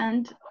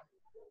 and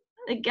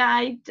the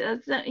guy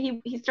doesn't,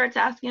 he starts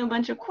asking a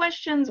bunch of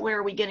questions. Where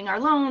are we getting our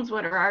loans?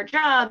 What are our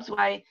jobs?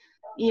 Why,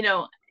 you know,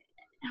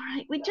 all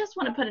right, we just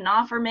want to put an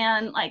offer,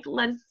 man. Like,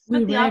 let's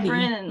put the offer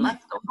in and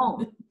let's go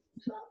home.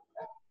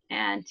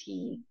 And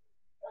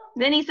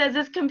then he says,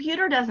 this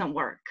computer doesn't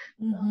work.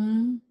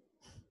 Mm-hmm.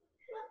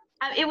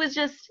 It was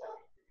just,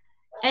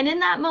 and in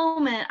that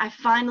moment,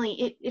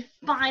 it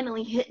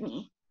finally hit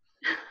me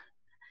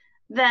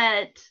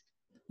that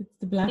it's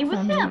the Black it was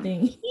family him.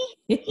 thing.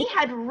 He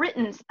had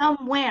written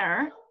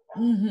somewhere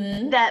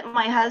mm-hmm. that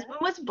my husband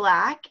was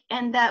Black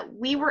and that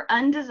we were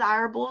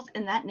undesirables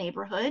in that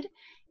neighborhood,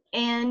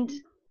 and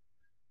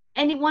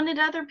he wanted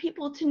other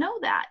people to know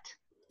that,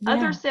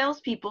 other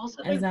salespeople,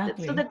 so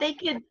that they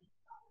could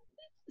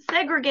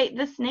segregate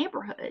this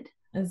neighborhood.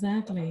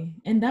 Exactly.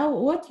 And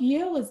what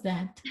year was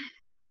that?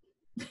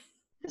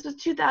 This was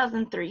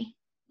 2003.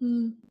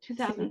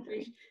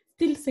 2003.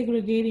 Still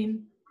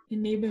segregating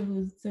in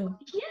neighborhoods. So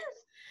yes.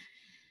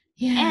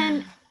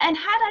 Yeah. And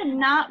had I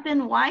not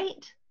been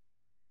white,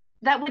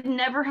 that would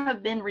never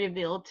have been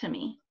revealed to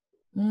me.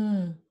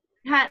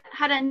 Had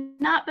I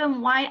not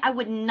been white, I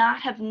would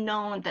not have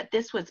known that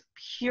this was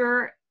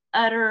pure,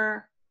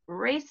 utter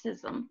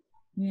racism.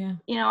 Yeah.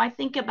 You know, I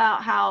think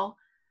about how,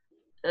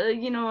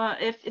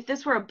 if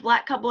this were a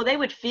Black couple, they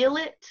would feel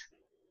it,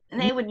 and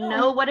they would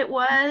know what it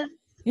was,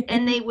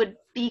 and they would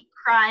be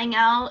crying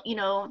out, you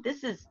know,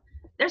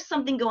 there's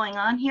something going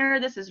on here.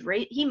 This is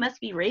he must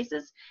be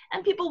racist,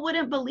 and people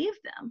wouldn't believe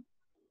them.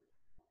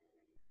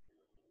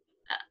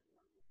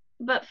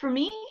 But for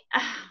me,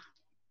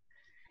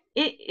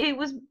 it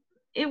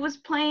was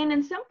plain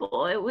and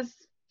simple. I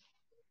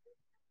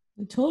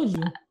told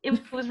you.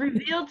 It was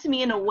revealed to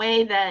me in a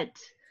way that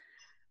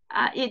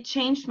it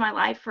changed my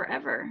life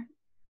forever.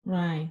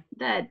 Right.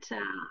 That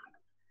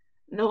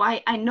though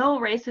I know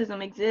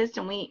racism exists,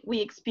 and we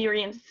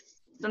experience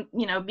some,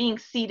 you know, being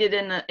seated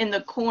in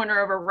the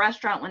corner of a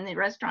restaurant when the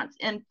restaurant's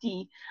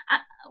empty.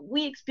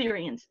 We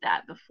experienced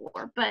that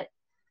before, but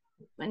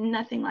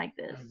nothing like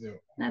this.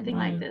 Nothing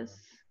like this.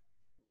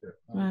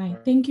 Right.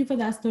 Thank you for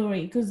that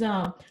story. Because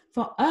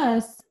for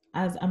us,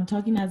 as I'm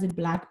talking as a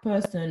Black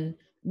person,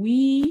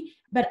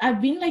 but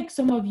I've been like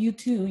some of you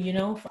too, you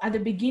know, at the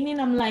beginning,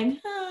 I'm like,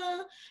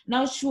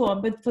 not sure.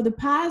 But for the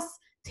past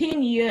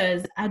 10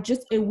 years, I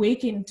just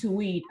awakened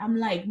to it. I'm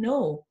like,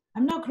 no,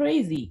 I'm not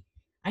crazy.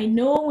 I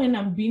know when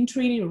I'm being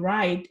treated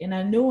right, and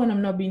I know when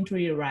I'm not being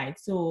treated right.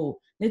 So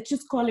let's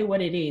just call it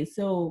what it is.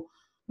 So,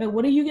 but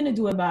what are you going to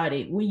do about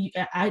it?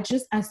 I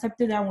just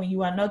accepted that when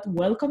you are not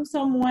welcome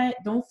somewhere,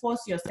 don't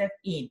force yourself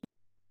in,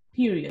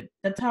 period.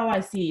 That's how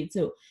I see it.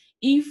 So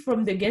if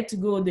from the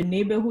get-go, the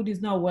neighborhood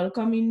is not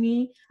welcoming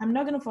me, I'm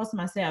not going to force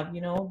myself,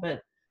 you know,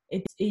 but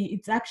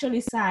it's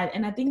actually sad.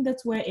 And I think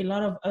that's where a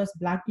lot of us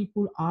Black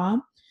people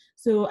are.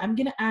 So I'm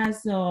going to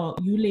ask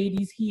you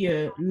ladies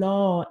here,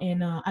 Law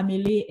and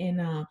Amelie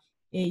and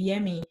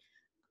Yemi,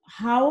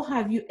 how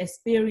have you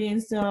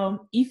experienced,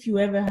 if you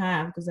ever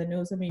have, because I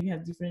know some of you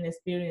have different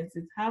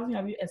experiences, how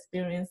have you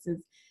experienced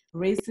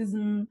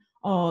racism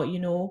or, you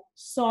know,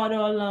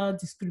 subtle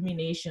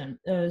discrimination?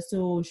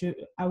 So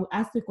I will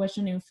ask the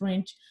question in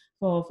French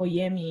for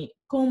Yemi.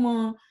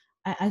 Comment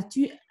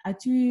as-tu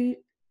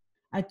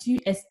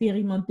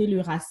expérimenté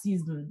le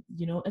racisme?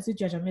 You know, est-ce que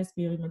tu as jamais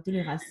expérimenté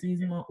le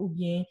racisme, ou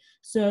bien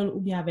seul, ou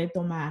bien avec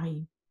ton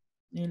mari?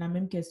 Et la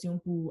même question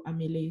pour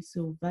Amélie.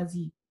 So,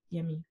 vas-y,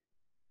 Yemi.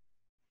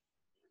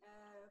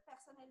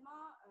 Personnellement,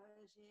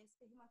 j'ai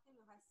expérimenté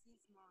le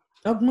racisme.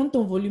 Augmente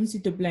ton volume,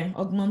 s'il te plaît.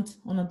 Augmente,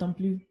 on n'entend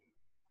plus.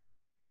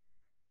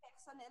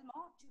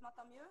 Personnellement, tu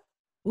m'entends mieux?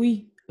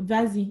 Oui,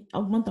 vas-y,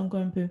 augmente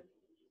encore un peu.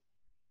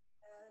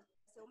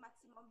 C'est au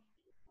maximum.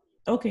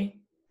 OK.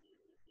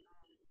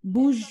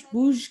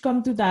 Bouge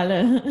comme tout à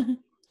l'heure. Je ne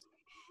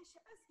sais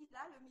pas s'il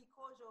a le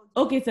micro aujourd'hui.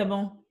 OK, c'est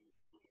bon.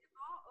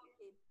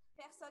 OK.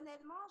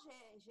 Personnellement,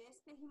 j'ai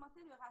expérimenté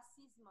le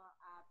racisme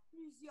à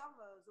plusieurs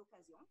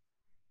occasions.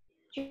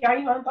 Tu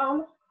arrives à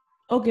entendre?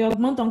 OK,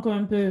 augmente encore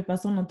un peu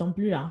parce qu'on n'entend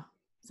plus là.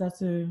 Ça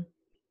se...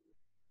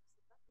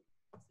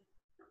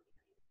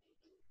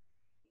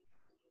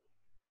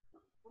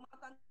 Vous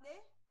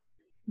m'entendez?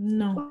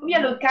 Non. Ou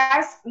bien le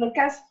casque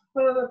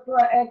peut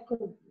être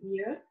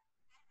mieux. Le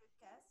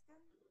casque.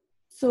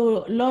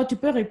 So, là, tu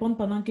peux répondre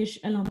pendant qu'elle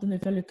est en train de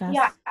faire le casque.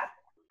 Yeah.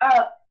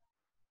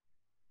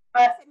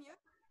 C'est mieux?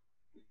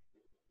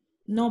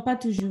 Non, pas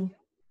toujours.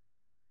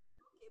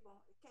 OK, bon.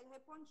 Qu'elle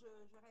réponde, je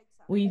règle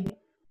ça. Oui.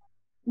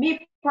 Me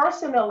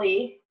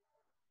personally,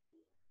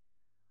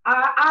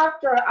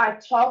 after I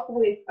talked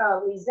with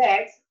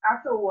Lizette,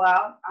 after a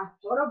while, I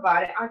thought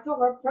about it. I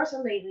told her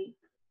personally,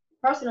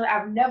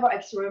 I've never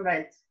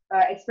experienced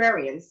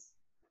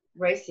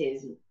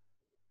racism.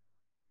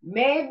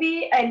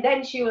 Maybe, and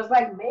then she was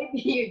like, maybe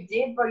you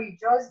did, but you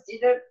just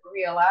didn't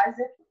realize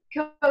it.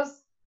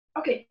 Because,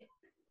 okay,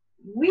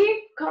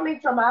 we coming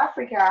from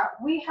Africa,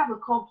 we have a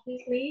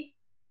completely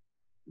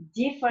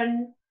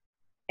different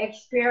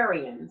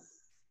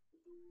experience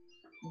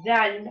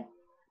than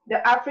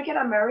the African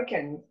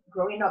American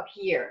growing up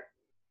here.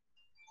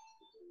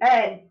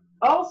 And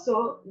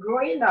also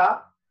growing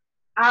up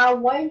I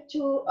went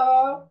to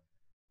a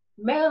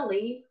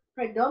mainly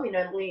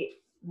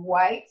predominantly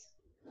white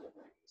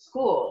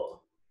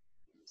school.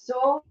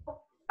 So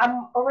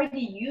I'm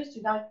already used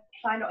to that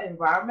kind of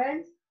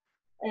environment.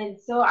 And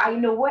so I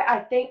know where I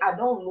think I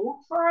don't look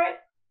for it.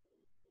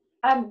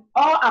 I'm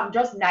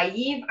just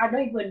naive. I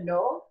don't even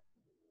know.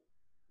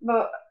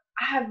 But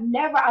I have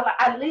never,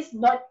 at least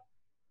not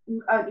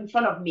in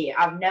front of me.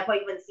 I've never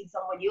even seen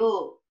somebody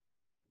who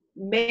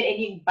made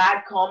any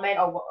bad comment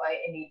or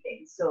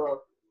anything.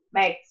 So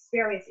my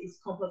experience is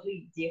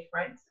completely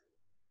different.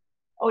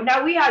 Oh,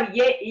 now we have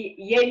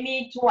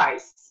Yemi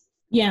twice.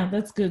 Yeah,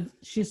 that's good.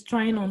 She's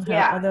trying on her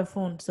other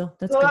phone, so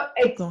that's so good.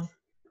 Keep going.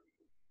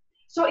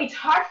 So it's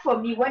hard for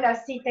me when I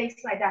see things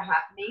like that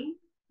happening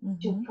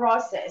to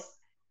process.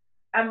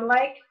 I'm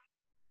like,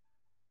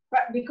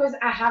 but because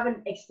I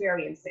haven't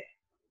experienced it.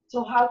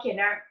 So how can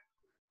I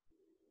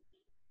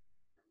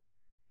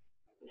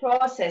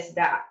process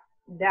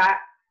that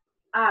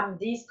I'm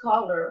this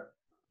color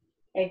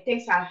and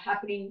things are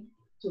happening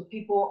to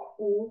people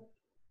who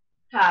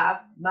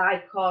have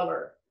my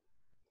color?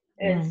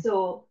 And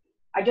so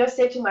I just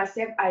said to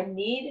myself, I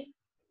need,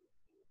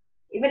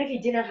 even if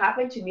it didn't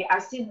happen to me, I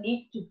still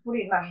need to put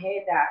in my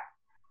head that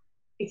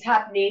it's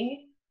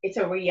happening, it's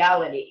a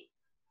reality,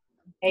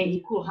 and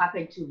it could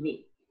happen to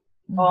me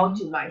or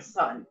to my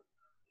son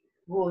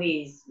who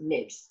is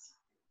mixed,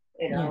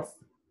 you know. Yes.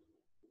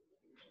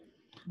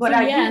 But so,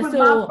 I do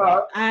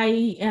remember.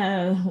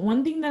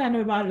 One thing that I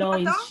know about Law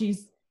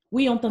is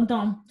oui, on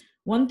t'entend.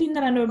 One thing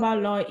that I know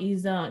about Law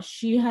is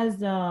she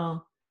has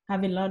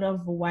have a lot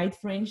of white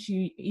friends.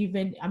 She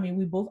even, I mean,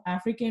 we both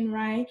African,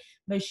 right?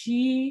 But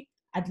she,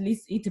 at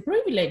least it's a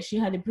privilege. She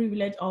had the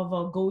privilege of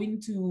going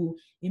to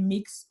a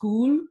mixed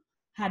school,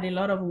 had a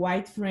lot of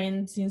white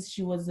friends since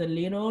she was a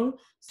little.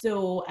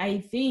 So I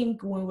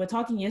think when we were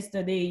talking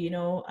yesterday, you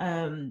know,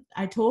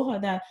 I told her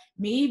that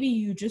maybe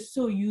you're just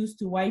so used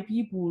to white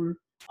people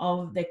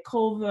of the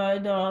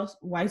covert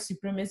white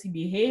supremacy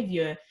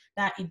behavior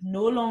that it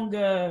no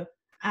longer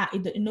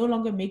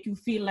make you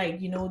feel like,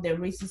 you know, they're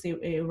racist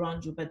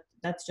around you. But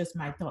that's just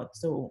my thought.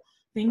 So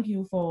thank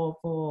you for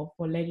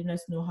letting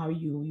us know how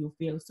you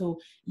feel. So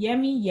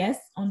Yemi, yes,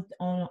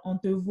 on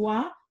te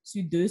voit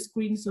sur deux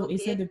screens, so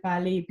essaie de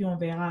parler et puis on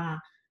verra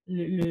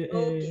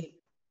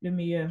le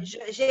meilleur.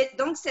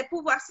 Donc c'est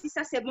pour voir si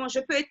ça c'est bon. Je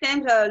peux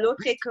éteindre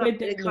l'autre écran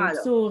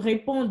alors. So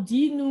réponds,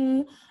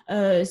 dis-nous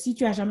si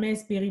tu as jamais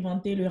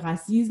expérimenté le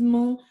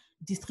racisme,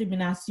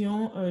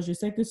 discrimination. Je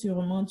sais que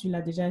sûrement tu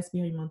l'as déjà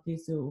expérimenté.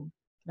 So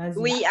vas-y.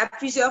 Oui, à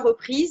plusieurs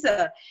reprises.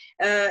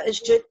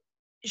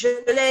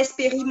 Je l'ai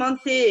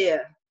expérimenté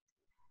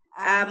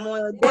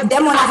dès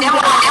mon arrivée.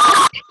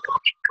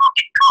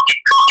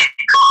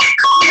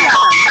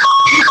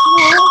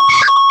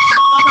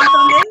 Vous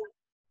m'entendez?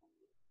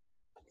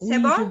 C'est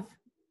bon?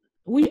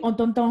 Oui, on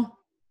t'entend.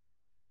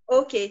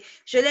 Ok,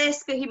 je l'ai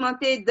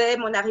expérimenté dès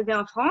mon arrivée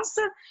en France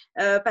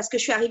parce que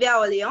je suis arrivée à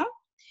Orléans.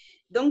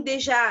 Donc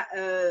déjà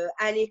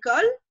à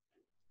l'école,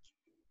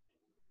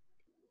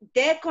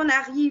 dès qu'on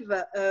arrive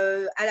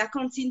à la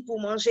cantine pour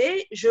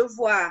manger, je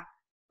vois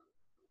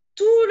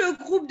tout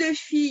le groupe de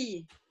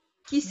filles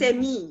qui s'est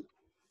mis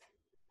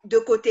de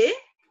côté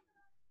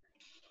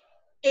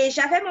et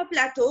j'avais mon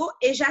plateau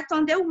et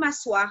j'attendais où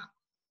m'asseoir.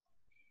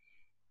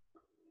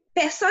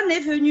 Personne n'est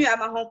venu à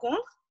ma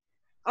rencontre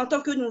en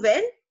tant que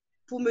nouvelle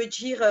pour me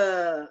dire,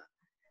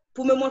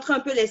 pour me montrer un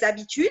peu les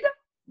habitudes.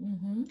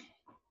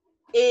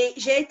 Et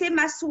j'ai été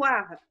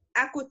m'asseoir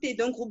à côté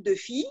d'un groupe de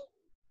filles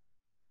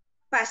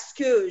parce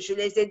que je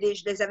les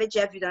avais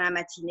déjà vues dans la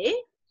matinée.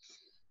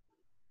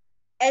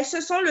 Elles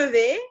se sont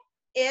levées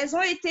et elles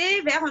ont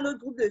été vers un autre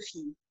groupe de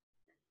filles.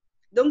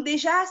 Donc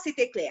déjà,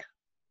 c'était clair.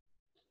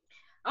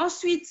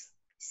 Ensuite,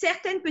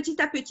 certaines petit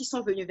à petit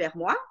sont venues vers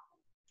moi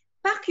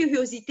par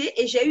curiosité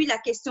et j'ai eu la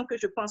question que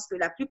je pense que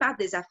la plupart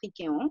des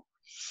Africains ont.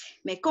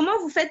 Mais comment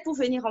vous faites pour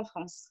venir en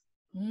France?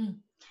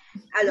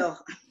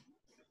 Alors,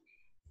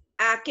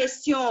 à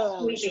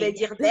question, je vais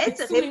dire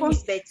bête,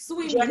 réponse bête.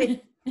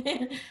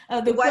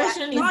 The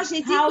question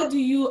is, how do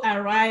you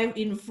arrive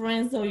in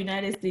France or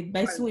United States?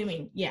 By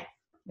swimming, yeah.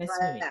 By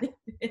swimming.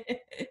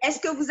 Est-ce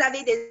que vous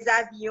avez des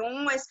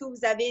avions? Est-ce que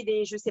vous avez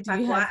des, je sais pas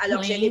quoi?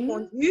 Alors, j'ai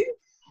répondu.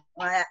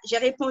 Voilà, j'ai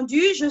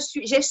répondu,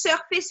 j'ai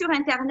surfé sur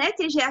Internet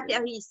et j'ai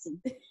atterri ici.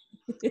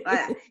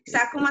 Voilà, ça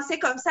a commencé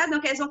comme ça,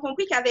 donc elles ont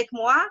compris qu'avec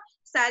moi,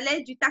 ça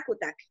allait du tac au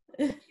tac.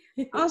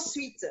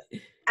 Ensuite,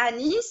 à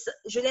Nice,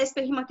 je l'ai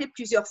expérimenté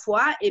plusieurs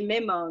fois et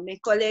même mes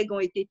collègues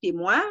ont été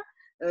témoins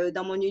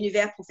dans mon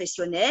univers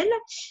professionnel.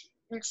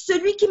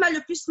 Celui qui m'a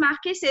le plus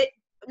marqué, c'est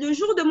le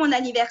jour de mon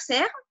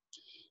anniversaire.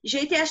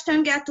 J'ai été acheter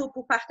un gâteau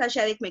pour partager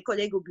avec mes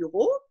collègues au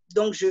bureau.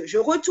 Donc, je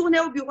retournais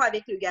au bureau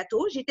avec le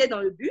gâteau. J'étais dans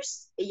le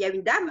bus et il y a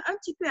une dame un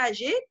petit peu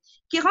âgée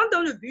qui rentre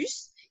dans le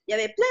bus. Il y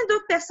avait plein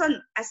d'autres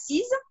personnes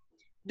assises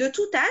de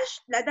tout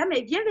âge. La dame,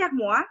 elle vient vers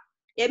moi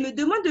et elle me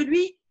demande de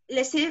lui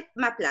laisser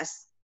ma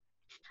place.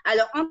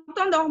 Alors, en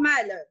temps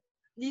normal,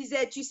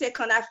 disait, tu sais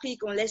qu'en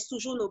Afrique, on laisse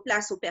toujours nos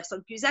places aux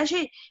personnes plus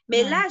âgées.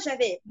 Mais là,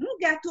 j'avais mon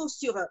gâteau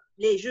sur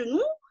les genoux.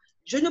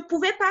 Je ne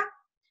pouvais pas.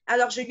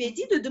 Alors, je lui ai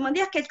dit de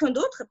demander à quelqu'un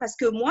d'autre parce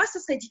que moi, ce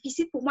serait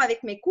difficile pour moi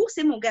avec mes courses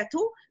et mon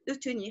gâteau de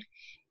tenir.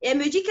 Et elle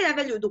me dit qu'elle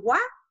avait le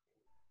droit,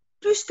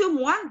 plus que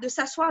moi, de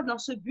s'asseoir dans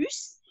ce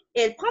bus.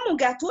 Et elle prend mon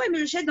gâteau et me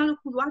le jette dans le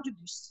couloir du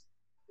bus.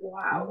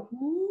 Wow.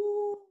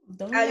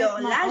 Alors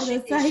là,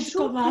 j'étais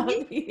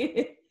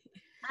choquée.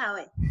 Ah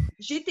ouais,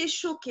 j'étais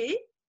choquée.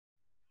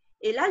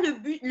 Et là,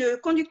 le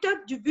conducteur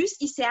du bus,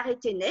 il s'est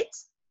arrêté net.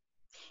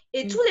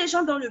 Et tous les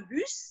gens dans le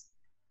bus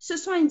se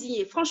sont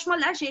indignés. Franchement,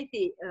 là, j'ai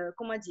été,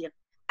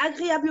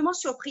 agréablement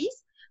surprise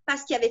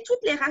parce qu'il y avait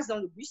toutes les races dans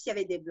le bus. Il y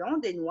avait des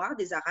blancs, des noirs,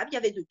 des arabes, il y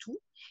avait de tout.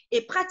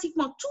 Et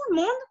pratiquement tout le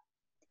monde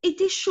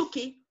était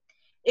choqué.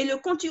 Et le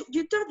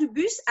conducteur du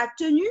bus a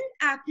tenu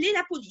à appeler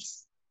la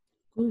police.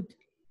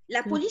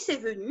 La police est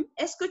venue.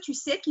 Est-ce que tu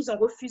sais qu'ils ont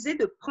refusé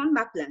de prendre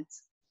ma plainte?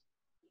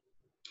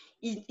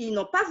 Ils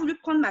n'ont pas voulu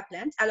prendre ma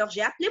plainte. Alors,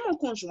 j'ai appelé mon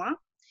conjoint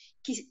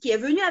qui est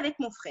venu avec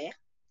mon frère.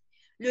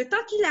 Le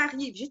temps qu'il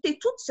arrive, j'étais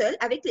toute seule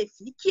avec les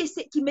filles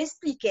qui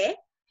m'expliquaient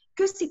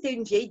que c'était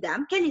une vieille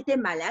dame, qu'elle était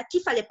malade, qu'il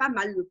ne fallait pas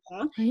mal le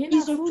prendre.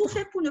 Ils ont tout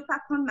fait pour ne pas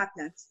prendre ma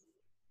plainte.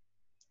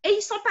 Et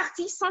ils sont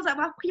partis sans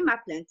avoir pris ma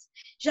plainte.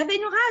 J'avais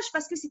une rage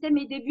parce que c'était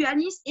mes débuts à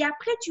Nice. Et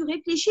après, tu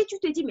réfléchis, tu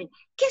te dis, mais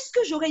qu'est-ce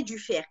que j'aurais dû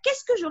faire?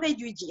 Qu'est-ce que j'aurais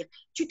dû dire?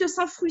 Tu te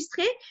sens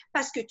frustré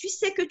parce que tu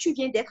sais que tu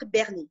viens d'être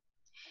berné.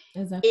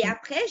 Exactement. Et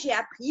après, j'ai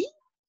appris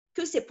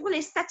que c'est pour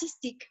les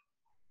statistiques.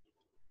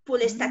 Pour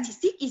les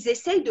statistiques, ils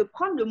essayent de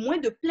prendre le moins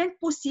de plaintes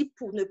possible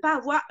pour ne pas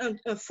avoir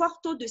un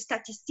fort taux de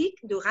statistiques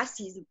de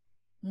racisme.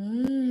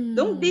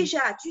 Donc déjà,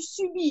 tu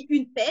subis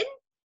une peine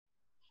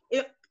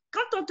et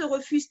quand on te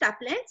refuse ta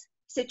plainte,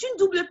 c'est une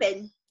double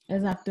peine.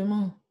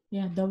 Exactement.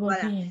 Yeah, double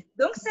pain.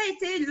 Donc ça a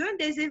été l'un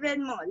des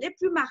événements les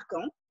plus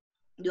marquants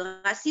de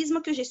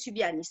racisme que j'ai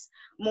subi à Nice.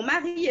 Mon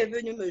mari est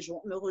venu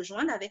me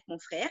rejoindre avec mon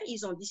frère.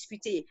 Ils ont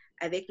discuté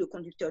avec le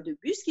conducteur de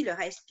bus qui leur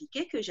a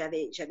expliqué que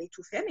j'avais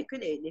tout fait, mais que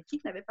les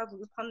flics n'avaient pas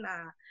voulu prendre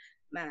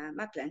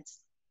ma plainte.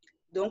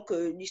 Donc,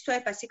 l'histoire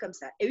est passée comme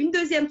ça. Et une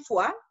deuxième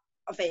fois,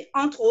 enfin,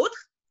 entre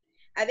autres,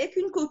 avec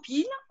une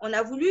copine, on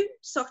a voulu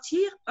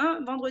sortir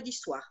un vendredi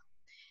soir.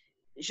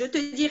 Je te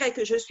dirais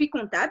que je suis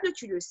comptable,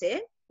 tu le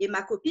sais, et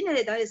ma copine, elle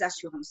est dans les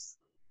assurances.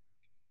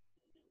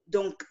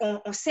 Donc,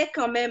 on sait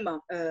quand même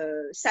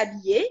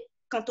s'habiller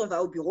quand on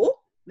va au bureau,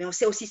 mais on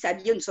sait aussi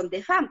s'habiller, nous sommes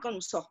des femmes. Quand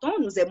nous sortons,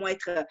 nous aimons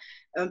être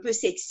un peu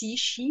sexy,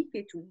 chic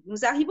et tout.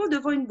 Nous arrivons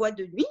devant une boîte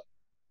de nuit.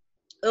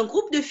 Un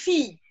groupe de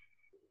filles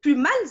plus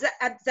mal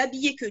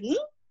habillées que nous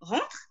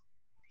rentre.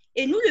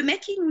 Et nous, le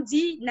mec, il nous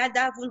dit,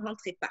 nada, vous ne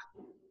rentrez pas.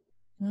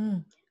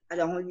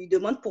 Alors, on lui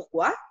demande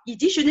pourquoi. Il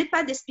dit, je n'ai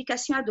pas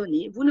d'explication à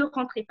donner, vous ne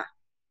rentrez pas.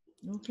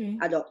 Okay.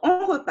 Alors,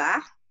 on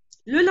repart.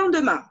 Le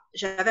lendemain,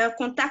 j'avais un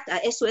contact à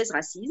SOS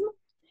Racisme.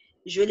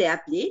 Je l'ai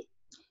appelé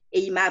et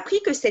il m'a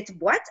appris que cette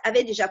boîte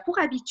avait déjà pour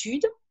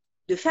habitude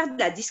de faire de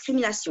la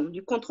discrimination,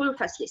 du contrôle au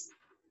faciès.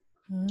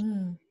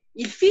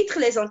 Il filtre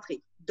les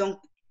entrées. Donc,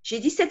 j'ai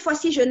dit, cette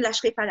fois-ci, je ne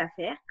lâcherai pas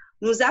l'affaire.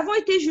 Nous avons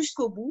été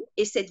jusqu'au bout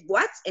et cette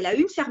boîte, elle a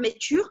eu une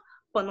fermeture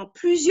pendant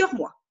plusieurs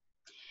mois.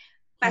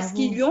 Parce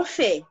qu'ils y ont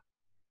fait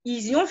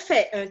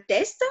un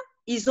test,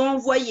 ils ont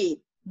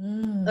envoyé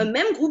un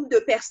même groupe de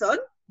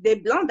personnes, des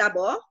blancs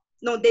d'abord,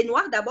 non, des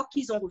noirs d'abord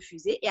qu'ils ont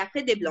refusé et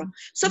après des blancs.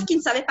 Sauf qu'ils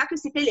ne savaient pas que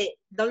c'était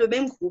dans le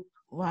même groupe.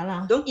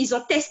 Voilà. Donc, ils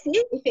ont testé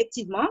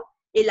effectivement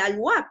et la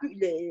loi a pu,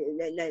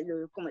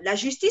 la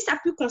justice a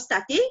pu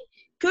constater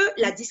que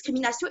la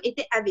discrimination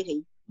était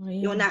avérée.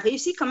 Oui. Et on a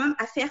réussi quand même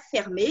à faire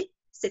fermer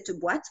cette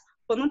boîte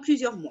pendant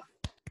plusieurs mois.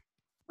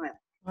 Voilà.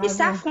 Et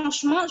ça,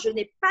 franchement, je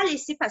n'ai pas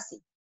laissé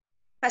passer.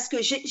 Parce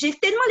que j'ai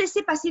tellement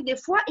laissé passer des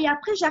fois et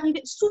après,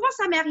 souvent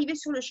ça m'est arrivé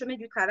sur le chemin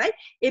du travail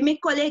et mes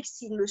collègues,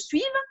 s'ils me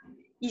suivent,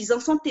 ils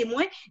en sont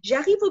témoins.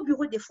 J'arrive au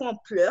bureau des fois en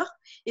pleurs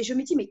et je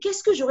me dis, mais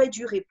qu'est-ce que j'aurais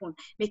dû répondre?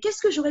 Mais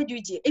qu'est-ce que j'aurais dû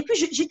dire? Et puis,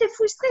 j'étais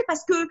frustrée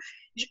parce que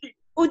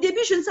au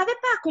début, je ne savais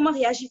pas comment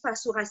réagir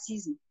face au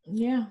racisme.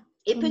 Yeah.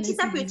 Et petit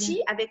à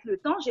petit, avec le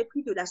temps, j'ai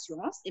pris de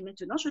l'assurance et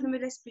maintenant, je ne me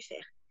laisse plus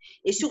faire.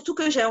 Et surtout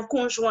que j'ai un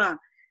conjoint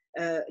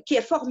qui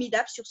est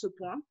formidable sur ce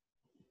point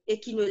et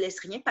qui ne laisse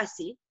rien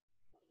passer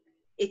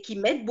et qui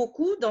m'aide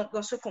beaucoup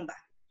dans ce combat.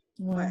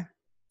 Ouais,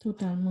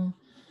 totalement.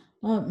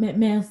 Oh,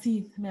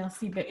 merci.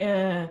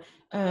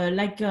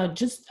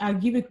 Just I'll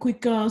give a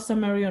quick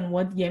summary on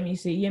what Yemi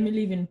said. Yemi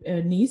live in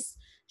Nice.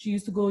 She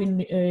used to go in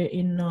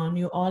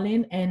New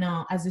Orleans, and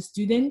as a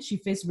student, she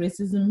faced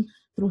racism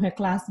through her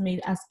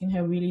classmate asking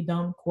her really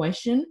dumb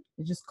question.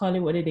 They just call it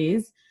what it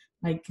is,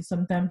 like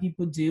sometimes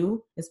people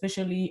do,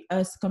 especially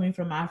us coming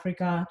from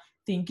Africa,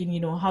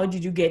 thinking, how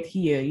did you get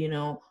here?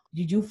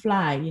 Did you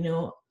fly?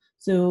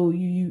 So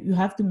you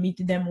have to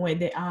meet them where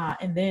they are.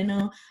 And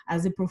then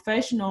as a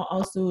professional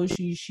also,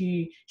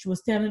 she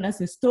was telling us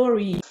a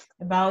story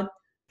about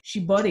she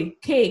bought a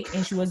cake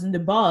and she was in the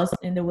bus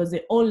and there was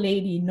an old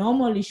lady.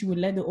 Normally she would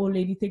let the old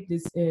lady take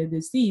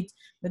the seat,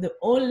 but the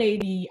old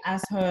lady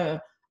asked her,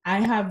 I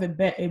have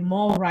a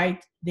more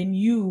right than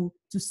you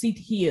to sit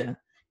here.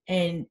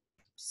 And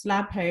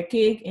slapped her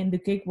cake, and the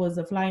cake was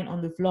flying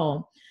on the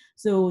floor.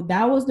 So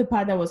that was the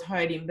part that was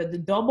hurting. But the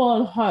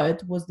double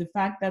hurt was the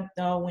fact that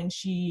when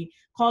she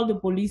called the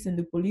police and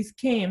the police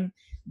came,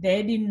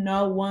 they did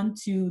not want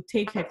to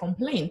take her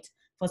complaint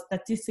for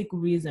statistical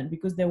reason,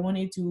 because they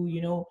wanted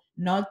to,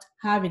 not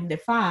have in the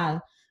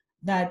file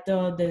that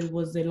there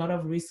was a lot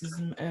of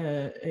racism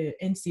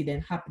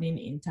incident happening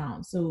in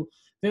town. So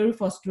very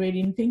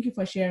frustrating. Thank you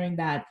for sharing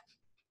that.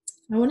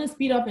 I want to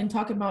speed up and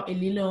talk about a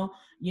little,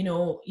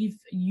 if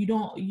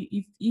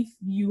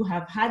you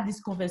have had this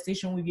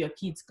conversation with your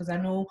kids, because I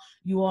know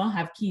you all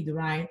have kids,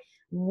 right?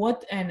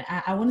 And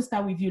I want to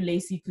start with you,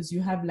 Lacey, because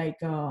you have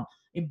like a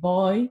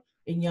boy,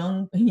 a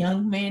young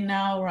man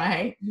now,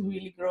 right?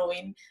 Really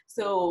growing.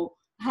 So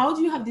how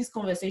do you have this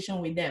conversation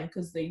with them?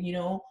 Because they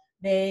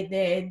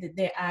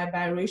are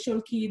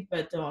biracial kids,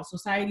 but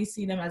society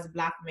see them as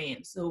Black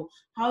men. So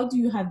how do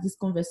you have this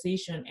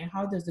conversation, and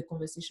how does the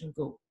conversation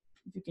go?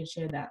 If you can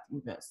share that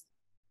with us.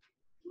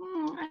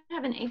 I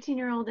have an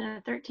 18-year-old and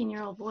a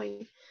 13-year-old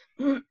boy.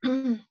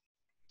 And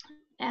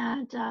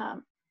I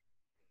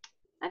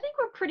think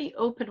we're pretty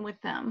open with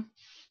them.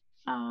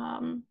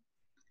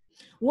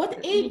 What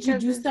age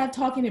did you start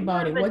talking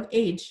about it? What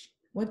age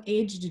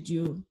did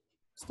you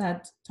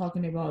start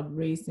talking about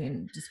race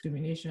and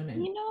discrimination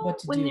and what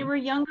to do? When they were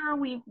younger,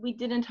 we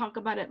didn't talk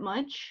about it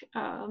much.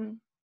 I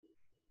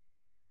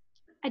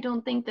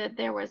don't think that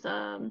there was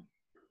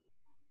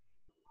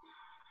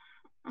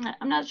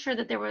I'm not sure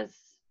that there was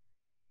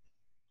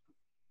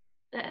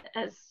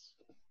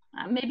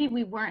maybe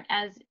we weren't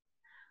as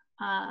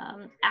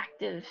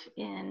active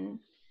in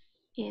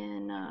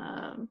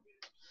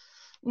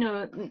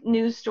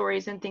news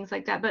stories and things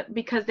like that, but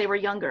because they were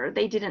younger,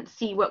 they didn't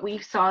see what we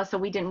saw, so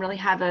we didn't really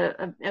have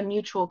a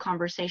mutual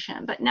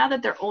conversation. But now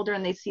that they're older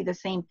and they see the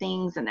same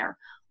things, and they're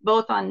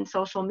both on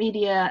social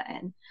media,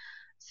 and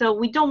so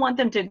we don't want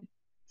them to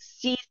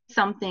see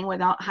something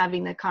without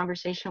having the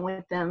conversation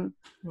with them.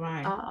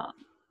 Right.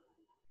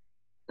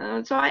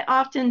 So I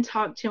often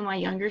talk to my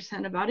younger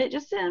son about it,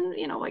 just in,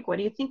 like, what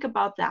do you think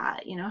about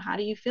that? How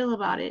do you feel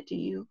about it? Do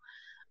you,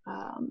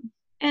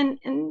 and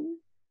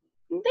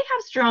they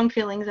have strong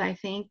feelings, I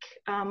think.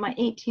 My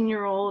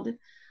 18-year-old,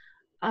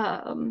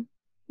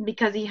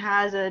 because he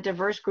has a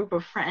diverse group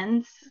of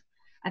friends,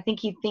 I think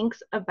he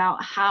thinks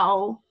about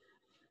how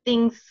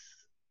things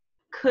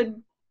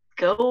could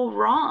go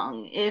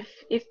wrong if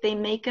they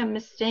make a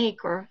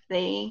mistake, or if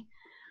they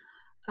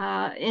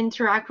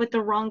interact with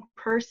the wrong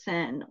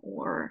person,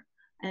 or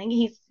I think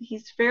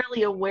he's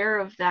fairly aware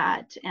of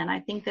that, and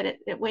I think that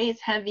it weighs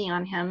heavy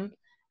on him,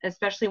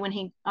 especially when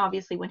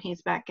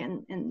he's back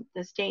in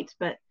the States.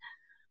 But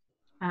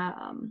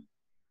I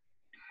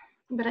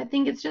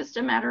think it's just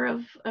a matter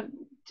of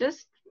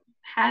just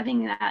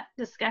having that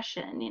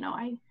discussion.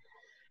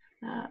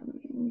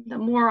 The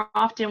more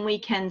often we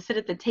can sit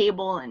at the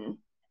table and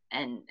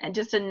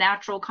just a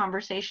natural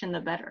conversation,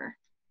 the better.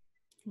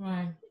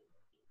 Right.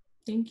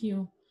 Thank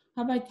you.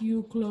 How about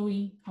you,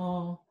 Chloe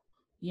or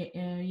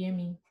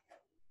Yemi?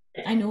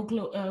 I know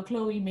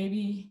Chloe,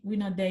 maybe we're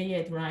not there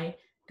yet, right?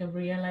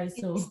 Gabriella is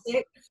so...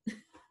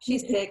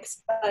 She's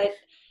 6,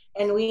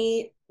 and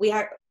we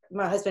had,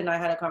 my husband and I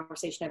had a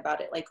conversation about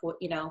it, like,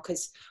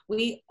 because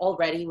we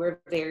already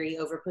were very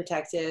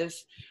overprotective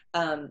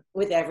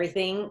with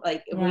everything.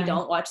 Like, right. We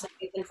don't watch the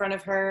news in front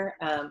of her.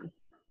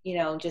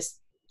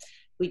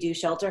 We do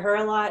shelter her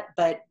a lot,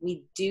 but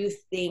we do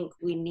think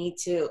we need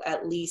to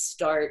at least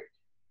start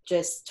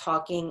just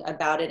talking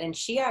about it. And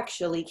she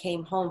actually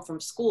came home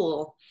from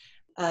school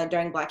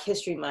during Black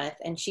History Month,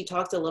 and she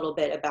talked a little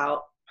bit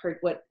about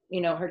what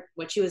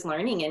she was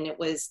learning, and it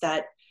was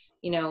that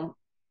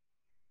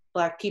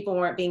Black people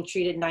weren't being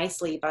treated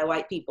nicely by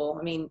white people.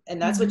 I mean,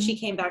 and that's what she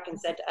came back and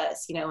said to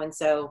us, and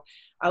so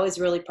I was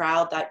really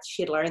proud that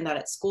she had learned that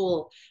at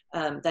school,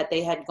 that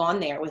they had gone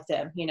there with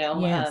them,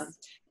 Yes.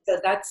 So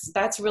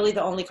that's really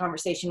the only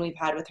conversation we've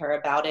had with her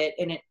about it.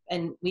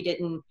 And we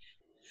didn't,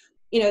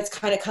 it's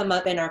kind of come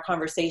up in our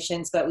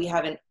conversations, but we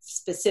haven't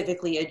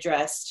specifically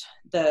addressed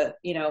the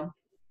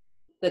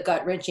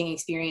gut-wrenching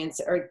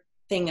experience or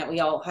thing that we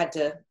all had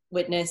to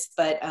witness.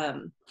 But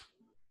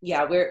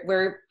yeah,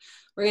 we're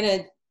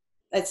gonna,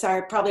 it's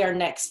probably our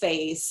next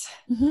phase.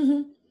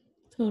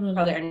 Totally.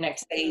 Probably our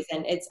next phase.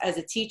 And it's, as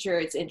a teacher,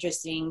 it's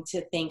interesting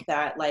to think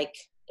that, like,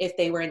 if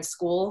they were in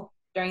school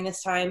during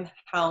this time,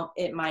 how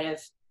it might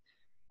have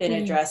been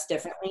addressed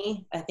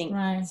differently. I think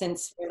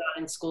since we're not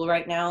in school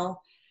right now,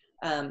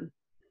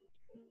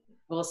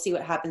 we'll see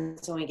what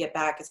happens when we get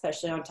back,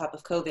 especially on top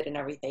of COVID and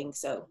everything.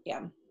 So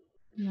yeah.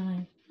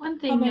 Right. One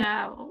thing,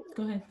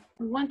 go ahead.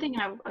 One thing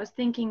I was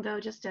thinking, though,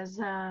 just as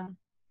an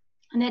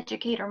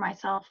educator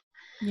myself.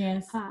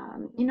 Yes.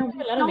 We don't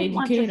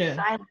want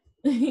to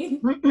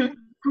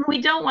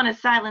we don't want to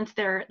silence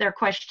their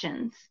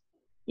questions.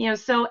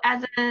 So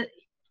as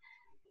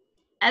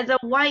a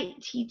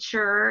white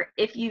teacher,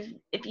 if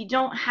you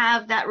don't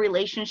have that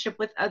relationship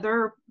with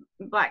other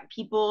Black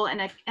people,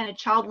 and a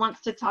child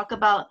wants to talk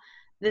about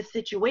this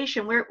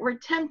situation, we're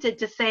tempted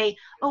to say,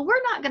 oh,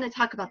 we're not going to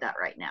talk about that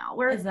right now.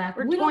 We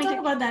don't talk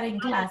about that in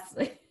class.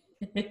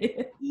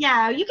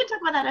 Yeah, you can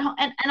talk about that at home,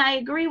 and I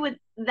agree with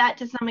that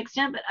to some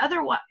extent,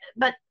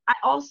 but I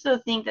also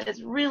think that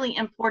it's really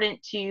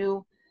important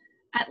to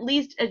at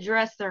least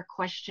address their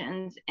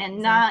questions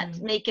and not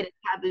make it a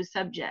taboo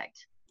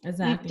subject.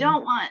 Exactly. You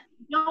don't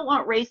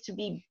want race to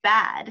be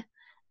bad,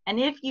 and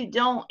if you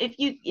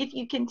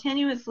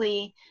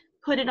continuously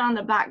put it on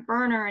the back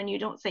burner and you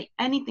don't say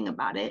anything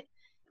about it,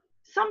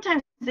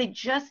 sometimes they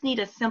just need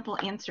a simple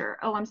answer.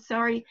 Oh, I'm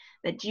sorry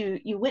that you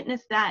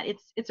witnessed that.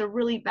 It's a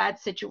really bad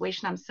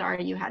situation. I'm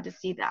sorry you had to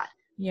see that.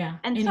 Yeah,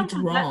 and it's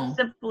wrong. That's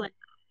simple.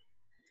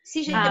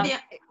 Si j'ai bien,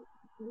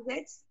 vous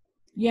êtes?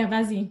 Yeah,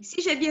 vas-y.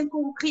 Si j'ai bien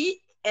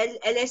compris,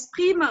 elle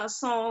exprime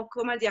son,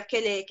 comment dire,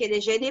 qu'elle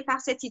est gênée par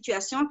cette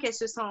situation, qu'elle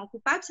se sent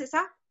coupable, c'est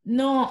ça?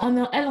 Non,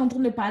 elle est en train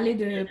de parler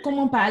de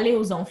comment parler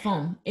aux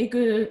enfants et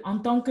que en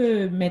tant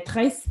que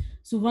maîtresse,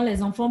 souvent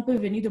les enfants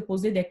peuvent venir te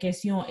poser des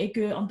questions et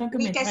que en tant que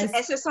maîtresse,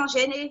 elle se sent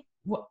gênée.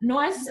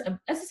 Non, elle se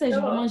sent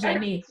vraiment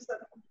gênée.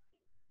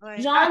 Ouais.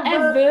 Genre,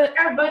 elle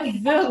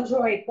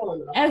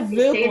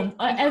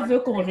veut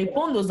qu'on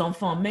réponde aux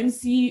enfants, même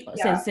si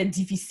c'est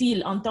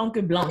difficile en tant que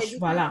blanche.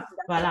 Voilà,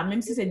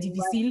 même si c'est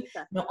difficile,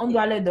 mais on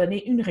doit leur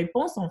donner une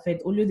réponse en fait,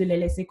 au lieu de les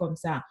laisser comme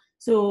ça.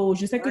 So,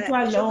 je sais que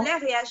toi, je voulais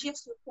réagir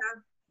sur ça.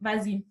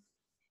 Vas-y.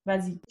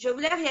 Je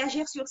voulais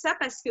réagir sur ça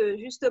parce que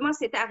justement,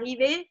 c'est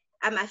arrivé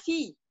à ma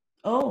fille.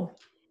 Oh.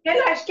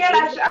 Quel âge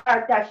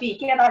a ta fille?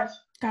 Quel âge?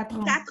 4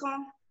 ans. 4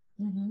 ans.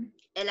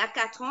 Elle a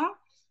 4 ans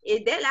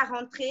et dès la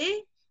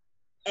rentrée,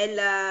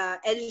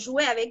 elle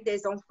jouait avec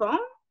des enfants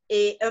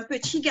et un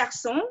petit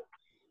garçon,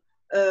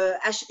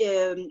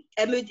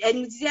 elle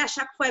nous disait à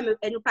chaque fois,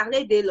 elle nous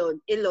parlait d'Elon.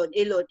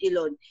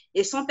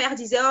 Et son père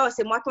disait, oh,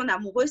 c'est moi ton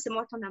amoureux, c'est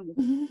moi ton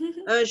amoureux.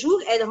 Un jour,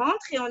 elle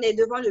rentre et on est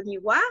devant le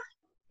miroir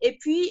et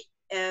puis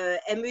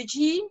elle me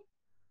dit,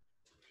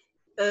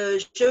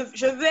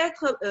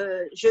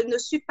 je ne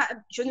suis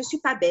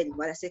pas belle.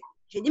 Voilà,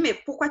 j'ai dit, mais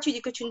pourquoi tu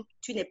dis que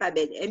tu n'es pas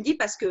belle? Elle me dit,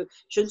 parce que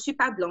je ne suis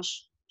pas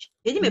blanche.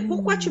 J'ai dit, mais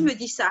pourquoi tu me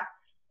dis ça?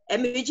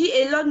 Elle me dit,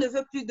 Elon ne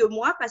veut plus de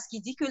moi parce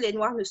qu'il dit que les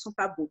Noirs ne sont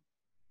pas beaux.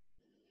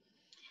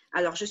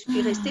 Alors, je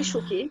suis restée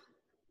choquée.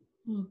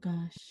 Oh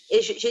gosh.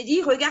 Et j'ai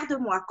dit,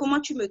 regarde-moi, comment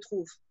tu me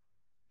trouves?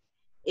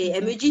 Et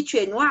elle me dit, tu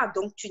es noire,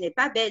 donc tu n'es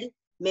pas belle.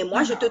 Mais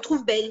moi, je te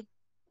trouve belle.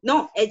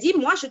 Non, elle dit,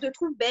 moi, je te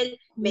trouve belle.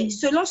 Mais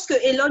selon ce que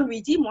Elon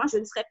lui dit, moi, je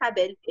ne serai pas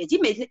belle. Elle dit,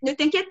 mais ne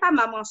t'inquiète pas,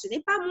 maman, ce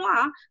n'est pas moi.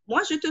 Hein.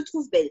 Moi, je te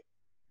trouve belle.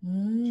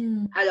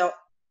 Alors,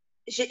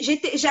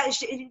 j'étais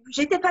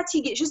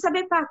fatiguée. Je ne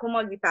savais pas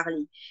comment lui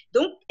parler.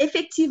 Donc,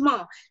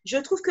 effectivement, je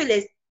trouve que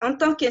en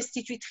tant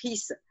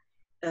qu'institutrice,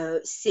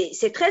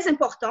 c'est très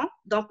important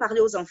d'en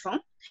parler aux enfants.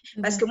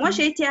 Parce que moi,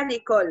 j'ai été à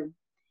l'école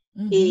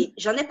et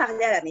j'en ai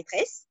parlé à la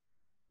maîtresse.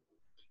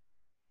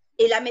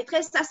 Et la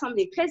maîtresse a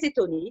semblé très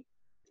étonnée.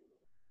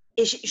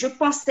 Et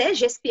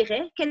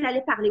j'espérais qu'elle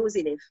allait parler aux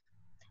élèves.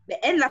 Mais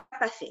elle ne l'a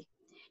pas fait.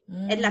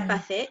 Elle ne l'a pas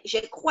fait.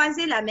 J'ai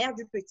croisé la mère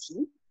du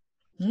petit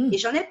et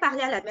j'en ai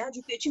parlé à la mère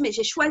du petit, mais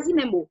j'ai choisi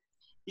mes mots.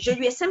 Je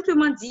lui ai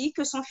simplement dit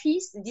que son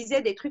fils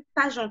disait des trucs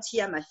pas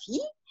gentils à ma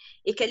fille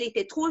et qu'elle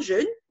était trop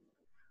jeune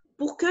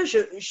pour que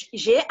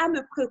j'ai à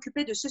me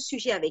préoccuper de ce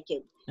sujet avec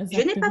elle.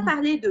 Exactement. Je n'ai pas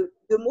parlé de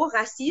mots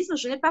racisme,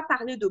 je n'ai pas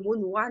parlé de mots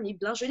noirs ni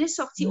blancs, je n'ai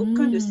sorti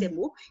aucun de ces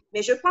mots,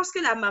 mais je pense que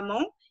la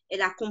maman,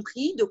 elle a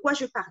compris de quoi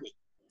je parlais.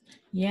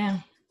 Yeah.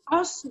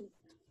 Ensuite,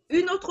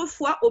 une autre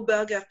fois au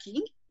Burger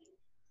King,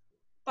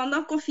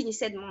 pendant qu'on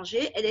finissait de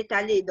manger, elle est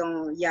allée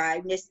il y a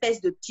une espèce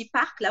de petit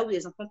parc là où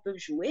les enfants peuvent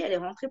jouer. Elle est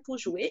rentrée pour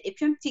jouer et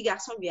puis un petit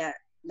garçon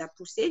l'a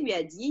poussée, lui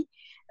a dit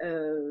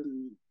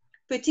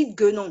petite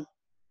guenon.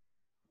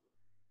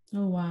 Oh,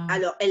 wow.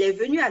 Alors, elle est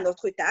venue à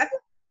notre table.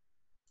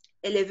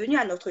 Et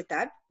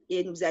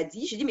elle nous a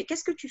dit, j'ai dit, mais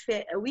qu'est-ce que tu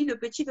fais? Oui, le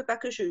petit ne veut pas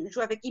que je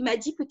joue avec. Il m'a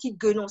dit petite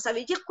guenon. Ça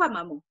veut dire quoi,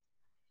 maman?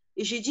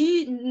 Et j'ai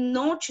dit,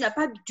 non, tu n'as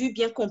pas dû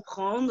bien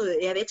comprendre.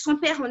 Et avec son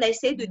père, on a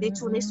essayé de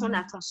détourner son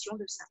attention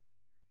de ça.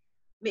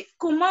 Mais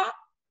comment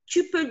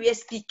tu peux lui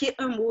expliquer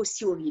un mot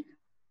aussi horrible?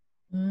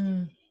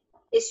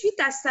 Et suite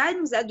à ça,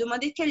 elle nous a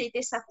demandé quelle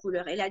était sa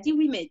couleur. Elle a dit,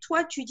 oui, mais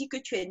toi, tu dis que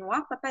tu es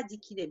noir, papa dit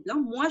qu'il est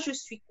blanc. Moi, je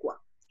suis quoi?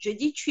 Je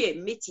dis, tu es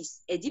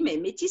métisse. Elle dit, mais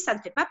métisse, ça ne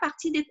fait pas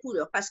partie des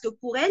couleurs. Parce que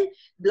pour elle,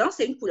 blanc,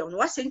 c'est une couleur,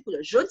 noir, c'est une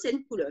couleur, jaune, c'est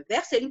une couleur,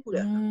 vert, c'est une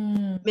couleur.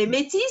 Mais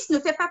métisse ne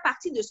fait pas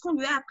partie de ce qu'on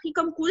lui a appris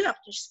comme couleur.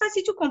 Je ne sais pas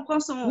si tu comprends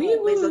son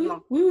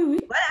raisonnement. Oui.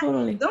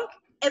 Voilà. Donc,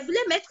 elle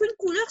voulait mettre une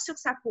couleur sur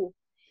sa peau.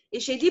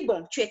 Et j'ai dit,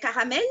 bon, tu es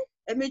caramel?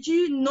 Elle me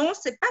dit, non,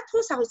 c'est pas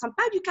trop, ça ressemble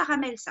pas à du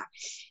caramel, ça.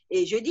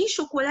 Et je dis,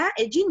 chocolat?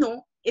 Elle dit,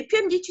 non. Et puis,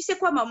 elle me dit, tu sais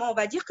quoi, maman, on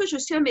va dire que je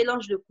suis un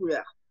mélange de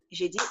couleurs.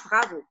 J'ai dit,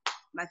 bravo,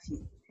 ma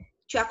fille.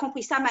 Tu as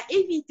compris, ça m'a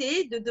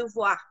évité de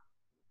devoir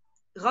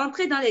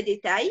rentrer dans les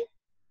détails,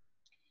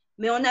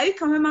 mais on a eu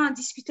quand même à en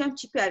discuter un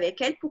petit peu avec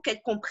elle pour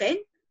qu'elle comprenne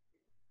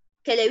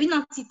qu'elle est une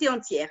entité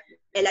entière.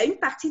 Elle a une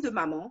partie de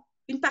maman,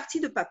 une partie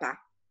de papa.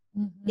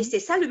 Et c'est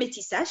ça le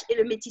métissage. Et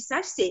le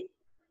métissage,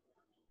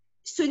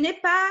 ce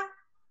n'est pas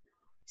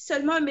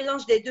seulement un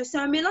mélange des deux, c'est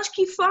un mélange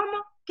qui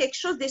forme quelque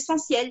chose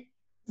d'essentiel.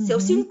 C'est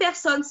aussi une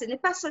personne, ce n'est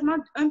pas seulement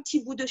un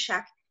petit bout de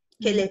chaque,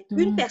 qu'elle est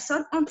une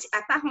personne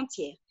à part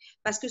entière.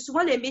 Parce que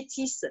souvent, les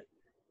métisses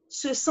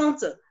se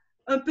sentent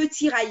un peu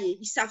tiraillés.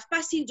 Ils ne savent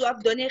pas s'ils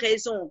doivent donner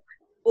raison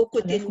au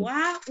côté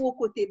noir ou au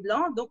côté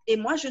blanc. Donc, et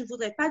moi, je ne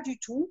voudrais pas du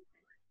tout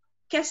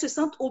qu'elles se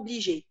sentent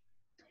obligées.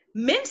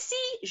 Même si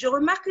je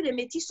remarque que les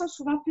métis sont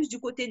souvent plus du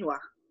côté noir.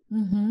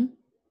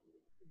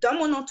 Dans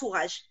mon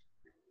entourage,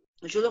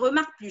 je le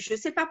remarque plus. Je ne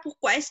sais pas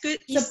pourquoi. Est-ce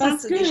qu'ils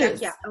sentent déjà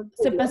qu'il y a un problème?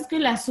 C'est parce que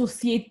la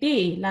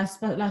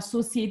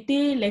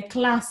société, les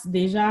classes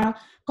déjà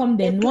comme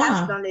des noirs.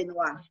 Classes dans les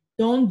noirs.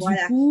 Donc,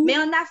 voilà. Du coup... Mais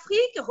en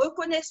Afrique,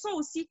 reconnaissons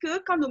aussi que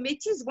quand nos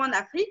métis vont en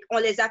Afrique, on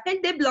les appelle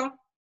des blancs.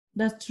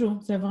 That's true,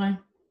 c'est vrai.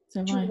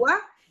 Tu vois?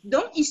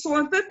 Donc, ils sont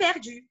un peu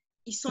perdus.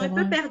 Ils sont un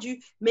peu perdus.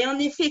 Mais en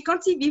effet,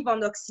 quand ils vivent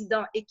en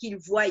Occident et qu'ils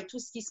voient tout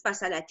ce qui se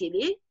passe à la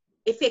télé,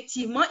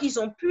 effectivement, ils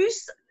ont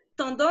plus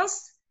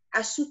tendance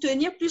à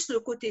soutenir plus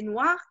le côté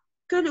noir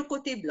que le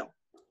côté blanc.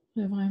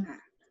 C'est vrai.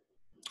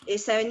 Et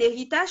c'est un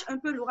héritage un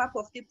peu lourd à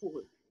porter pour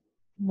eux.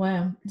 Ouais.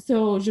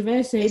 So, je vais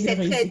essayer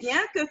de réussir.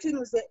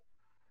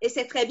 Et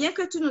c'est très bien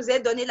que tu nous aies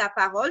donné la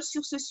parole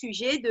sur ce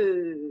sujet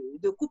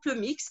de couple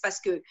mixte parce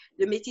que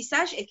le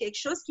métissage est quelque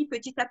chose qui,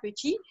 petit à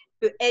petit,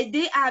 peut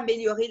aider à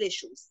améliorer les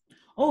choses.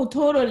 Oh,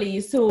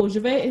 totally. So,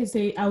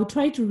 I'll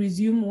try to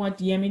resume what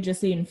Yemi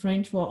just said in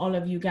French for all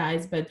of you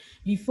guys. But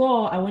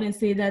before, I want to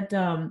say that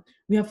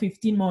we have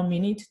 15 more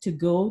minutes to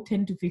go,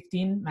 10 to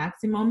 15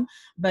 maximum.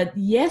 But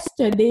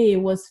yesterday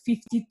was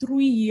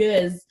 53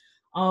 years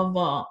of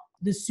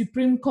the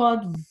Supreme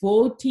Court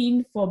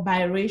voting for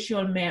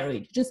biracial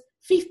marriage. Just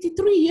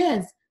 53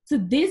 years. So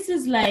this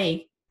is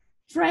like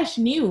fresh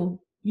new,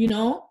 you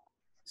know?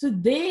 So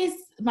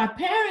my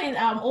parents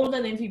are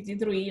older than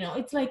 53, you know,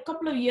 it's like a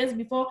couple of years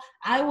before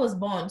I was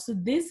born. So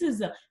this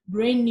is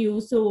brand new.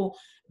 So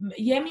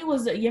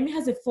Yemi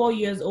has a 4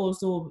 years old,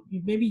 so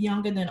maybe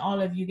younger than all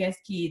of you guys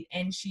kids.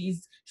 And she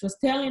was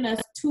telling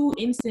us 2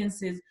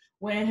 instances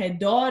where her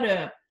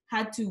daughter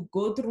had to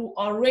go through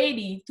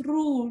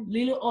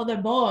little other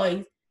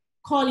boys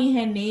calling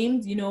her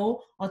names, you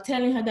know, or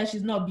telling her that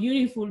she's not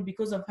beautiful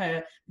because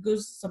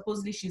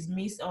supposedly she's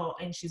Miss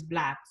and she's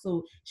black.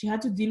 So she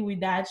had to deal with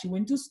that. She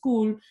went to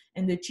school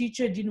and the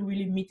teacher didn't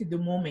really meet at the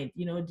moment.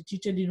 You know, the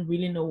teacher didn't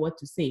really know what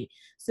to say.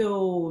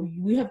 So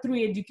we have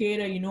 3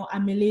 educators, you know,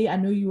 Amelie, I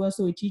know you are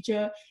also a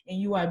teacher and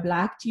you are a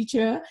black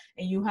teacher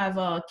and you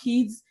have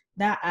kids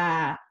that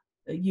are,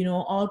 you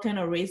know, all kind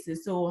of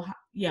races. So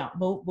yeah,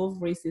 both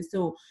races.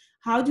 So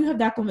how do you have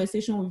that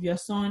conversation with your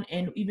son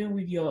and even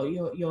with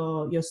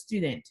your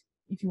student?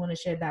 If you want to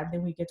share that,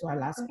 then we get to our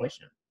last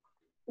question.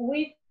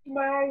 With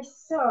my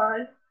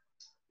son,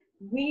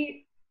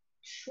 we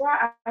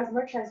try as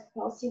much as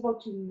possible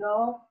to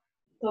not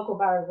talk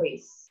about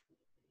race.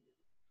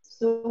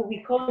 So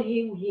we call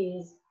him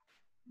his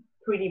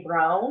pretty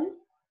brown.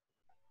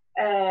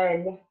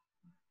 And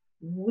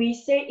we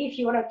say, if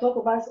you want to talk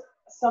about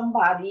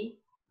somebody,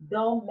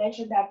 don't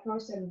mention that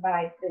person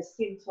by the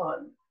skin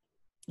tone.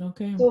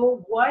 Okay.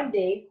 So one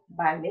day,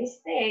 by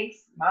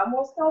mistakes, Mom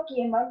was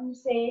talking and Mom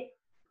said,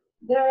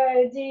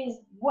 there's this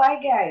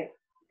white guy.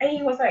 And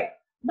he was like,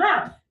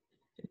 Mom,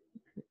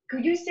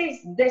 could you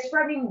say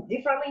describing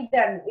differently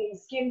than in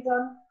skin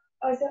tone?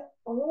 I said,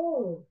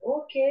 oh,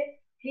 okay.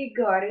 He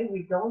got it.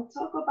 We don't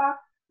talk about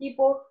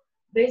people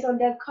based on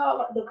the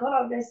color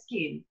of their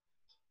skin.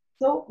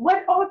 So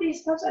when all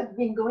these stuff have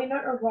been going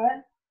on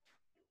around,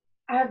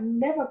 I've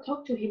never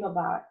talked to him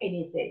about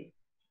anything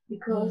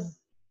because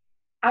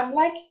I'm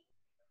like,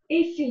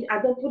 if I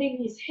don't put in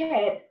his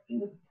head, he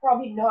would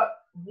probably not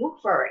look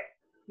for it,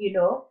 you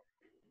know.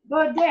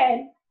 But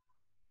then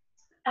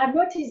I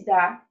noticed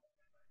that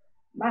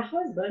my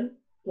husband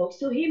talks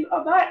to him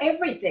about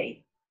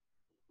everything.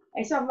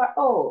 And so I'm like,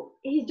 oh,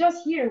 he's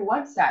just hearing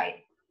one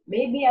side.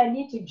 Maybe I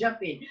need to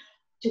jump in.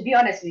 To be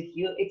honest with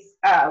you, it's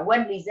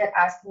when Lizette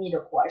asked me the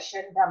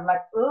question, I'm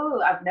like,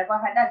 oh, I've never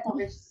had that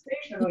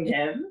conversation with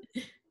him.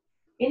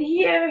 And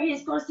here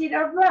he's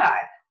considered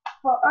black.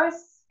 For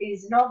us,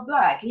 he's not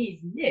black, he's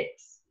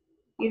mixed.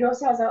 You know,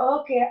 so I was like,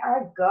 okay, I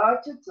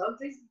got to talk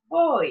to this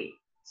boy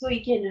so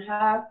he can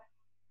have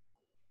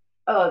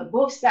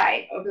both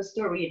sides of the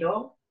story, you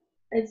know.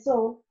 And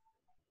so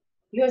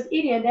he was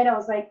eating, and then I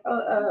was like,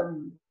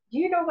 do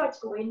you know what's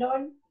going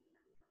on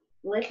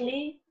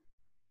lately?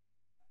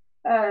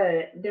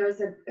 There's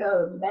a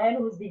man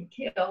who's been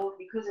killed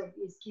because of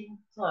his skin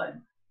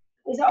tone.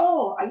 He said,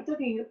 oh, are you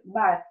talking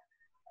about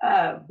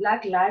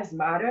Black Lives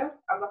Matter?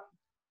 I'm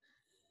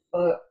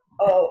like,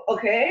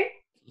 okay.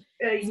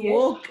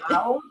 Yes.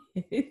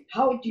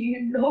 How do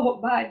you know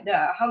about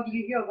that? How do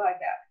you hear about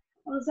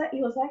that?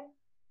 He was like,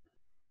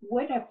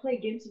 when I play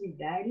games with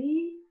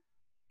Daddy,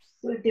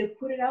 so they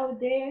put it out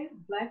there,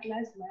 Black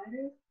Lives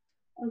Matter.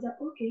 I was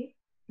like, okay.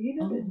 Do you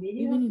know the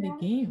meaning even of in that?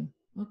 the game.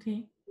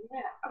 Okay.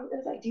 Yeah, I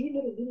was like, do you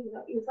know the meaning of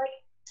that? He was like,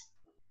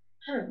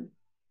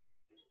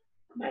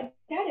 my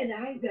dad and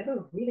I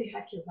never really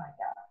had to about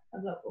that.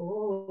 I'm like,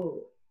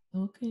 oh.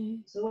 Okay.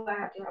 So I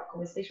have to have a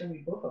conversation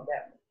with both of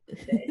them.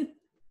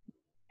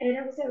 And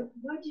I was like,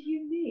 what do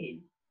you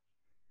mean?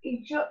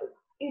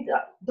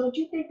 Don't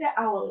you think that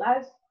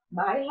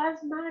my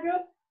lives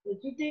matter?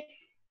 Don't you think?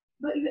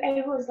 And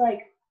it was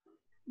like,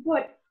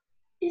 but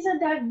isn't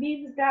that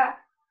means that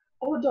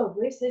all the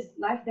races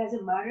life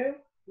doesn't matter?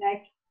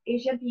 Like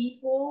Asian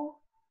people,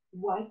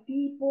 white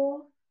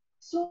people.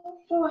 So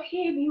for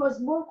him, he was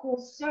more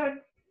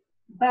concerned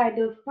by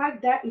the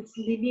fact that it's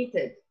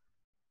limited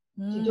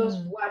to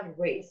just one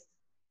race,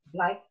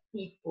 black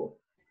people.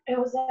 And I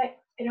was like,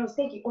 and I was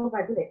thinking, oh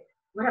my goodness,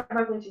 what am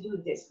I going to do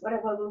with this? What am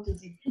I going to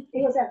do?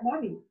 He was like,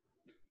 Mommy,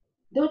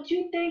 don't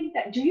you think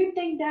that, do you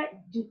think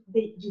that, do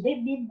they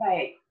mean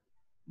by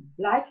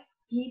black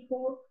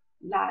people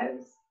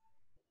lives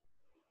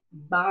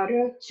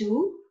matter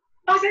too?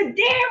 I said,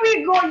 there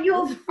we go,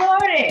 you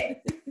got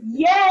it.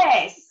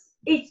 Yes,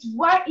 it's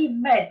what it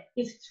meant.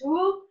 It's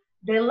true,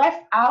 they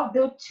left out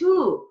the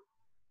two,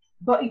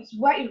 but it's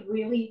what it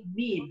really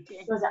means.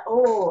 Okay. It was like,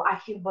 oh, I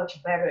feel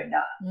much better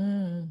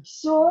now.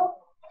 So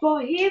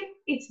for him,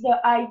 it's the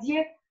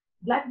idea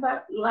Black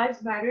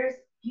Lives Matters.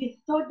 He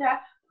thought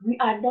that we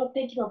are not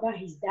thinking about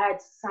his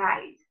dad's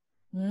side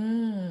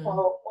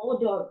or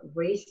other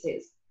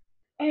races.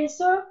 And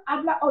so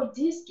I'm like, oh,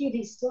 this kid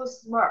is so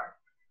smart.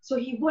 So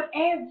he want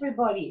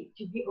everybody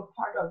to be a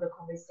part of the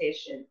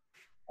conversation.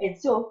 And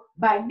so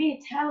by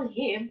me telling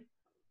him,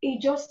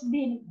 it just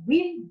means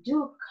we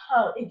do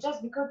count. It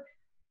just because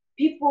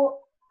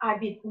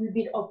we've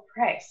been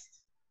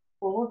oppressed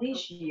all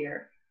this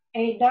year,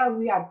 and now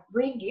we are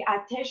bringing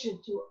attention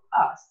to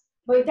us.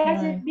 But it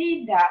doesn't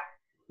mean that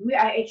we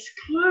are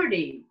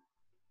excluding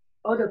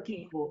other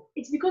people.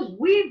 It's because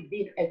we've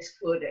been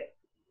excluded.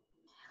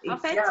 En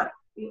fait,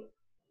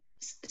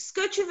 ce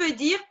que tu veux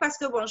dire, parce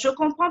que bon, je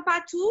comprends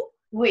pas tout.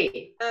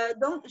 Oui.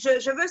 Donc,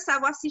 je veux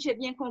savoir si j'ai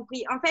bien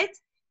compris. En fait,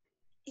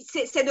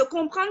 c'est de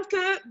comprendre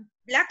que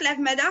Black Lives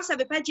Matter, ça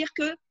veut pas dire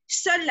que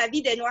seule la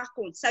vie des Noirs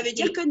compte. Ça veut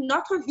dire que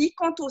notre vie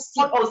compte aussi.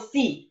 Compte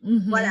aussi.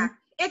 Voilà.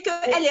 Et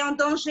qu'elle est en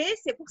danger.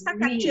 C'est pour ça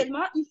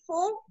qu'actuellement, il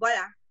faut,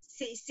 voilà,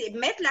 c'est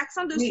mettre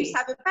l'accent dessus.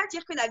 Ça veut pas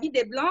dire que la vie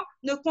des Blancs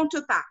ne compte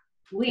pas.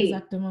 Oui.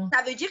 Exactement.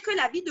 Ça veut dire que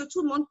la vie de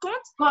tout le monde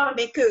compte,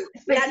 mais que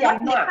la loi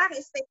n'est pas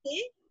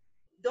respectée.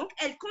 Donc,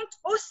 elle compte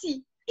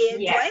aussi. Et elle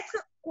doit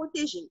être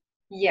protégée.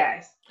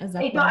 Yes.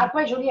 Exactement. Et donc,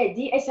 après, je lui ai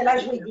dit, et c'est là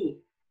que je lui ai dit,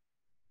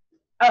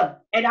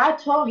 and I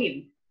told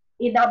him,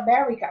 in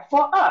America,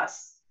 for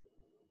us,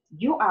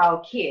 you are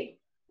a kid.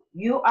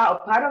 You are a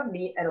part of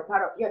me and a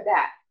part of your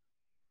dad.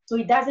 So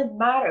it doesn't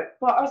matter.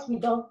 For us, we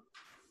don't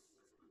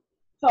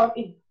talk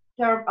in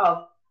terms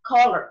of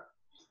color.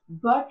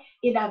 But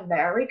in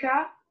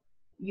America,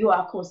 you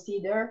are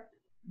considered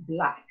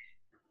Black.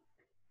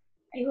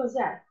 He was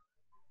there.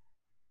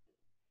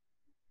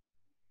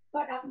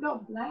 But I'm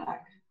not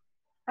Black.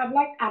 I'm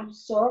like, I'm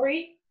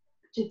sorry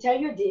to tell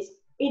you this.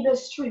 In the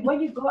street, when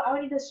you go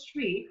out in the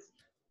street,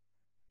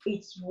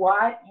 it's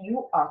what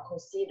you are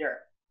considered.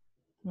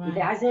 Right. It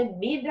doesn't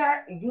mean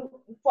that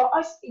for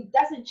us, it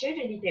doesn't change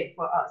anything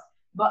for us.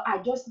 But I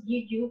just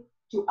need you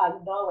to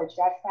acknowledge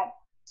that fact.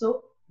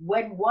 So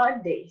when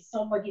one day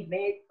somebody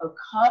made a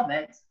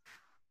comment,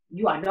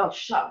 you are not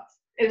shocked.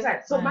 It was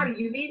like, so Mary,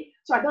 you mean?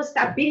 So I don't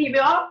start beating me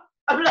up?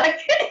 I'm like,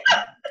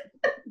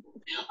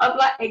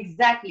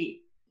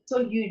 exactly. So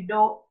you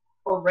know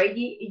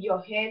already in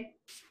your head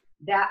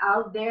that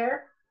out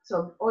there,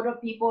 some other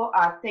people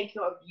are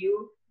thinking of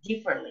you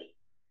differently.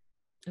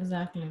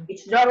 Exactly.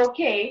 It's not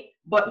okay,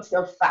 but it's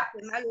a fact.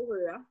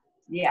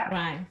 Yeah.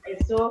 Right.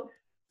 And so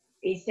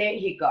he said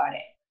he got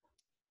it.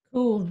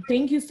 Cool.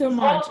 Thank you so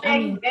much. I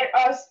mean, get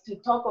us to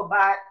talk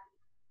about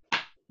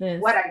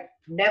what I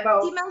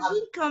never.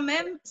 T'imagines quand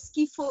même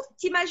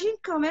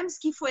ce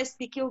qu'il faut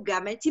expliquer aux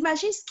gamins.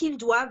 T'imagines ce qu'ils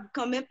doivent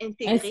quand même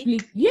intégrer.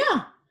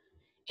 Yeah.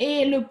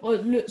 Et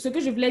ce que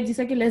je voulais dire,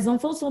 c'est que les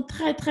enfants sont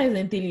très, très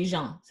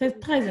intelligents. C'est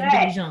très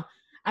intelligent.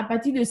 À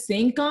partir de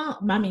 5 ans,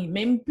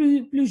 même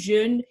plus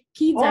jeunes,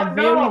 kids are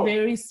very,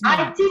 very smart.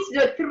 I teach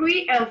the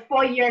 3 and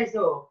 4 years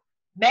old.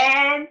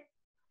 Man,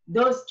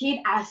 those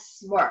kids are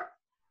smart.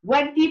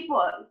 When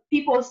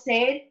people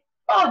say,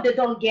 oh, they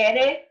don't get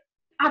it,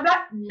 I'm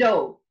like,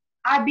 no.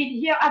 I've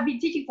been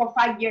teaching for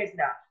 5 years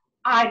now.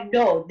 I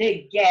know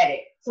they get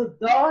it. So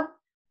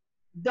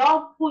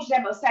don't push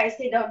them aside and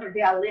say, no,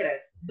 they are little.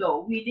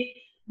 No, we need,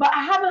 but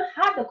I haven't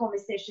had the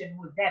conversation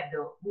with them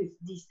though, with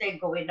this thing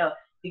going on,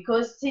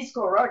 because since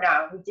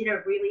Corona, we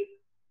didn't really,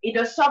 in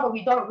the summer,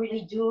 we don't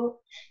really do,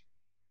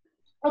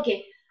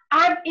 okay,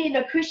 I'm in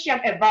a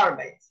Christian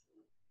environment.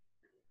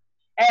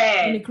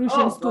 And, in a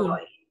Christian school.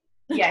 Boy.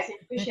 Yes, in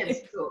Christian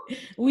school.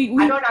 we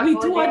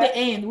toward the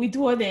end.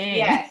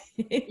 Yes,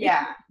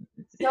 yeah.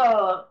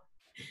 So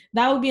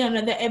that will be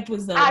another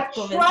episode. I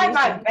try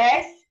my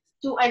best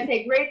to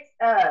integrate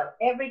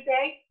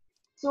everything.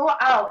 So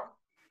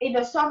in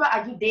the summer,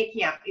 I do day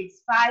camp.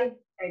 It's 5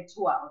 and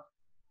 12.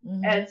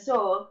 Mm-hmm. And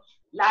so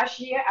last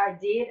year, I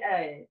did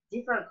a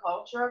different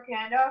culture,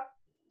 kind of.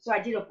 So I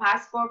did a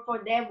passport for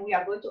them. We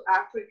are going to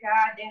Africa.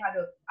 They had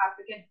an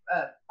African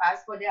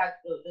passport. They had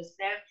the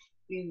stamp.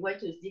 We went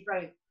to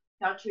different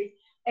countries.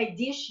 And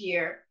this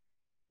year,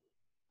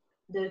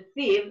 the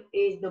theme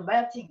is the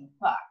melting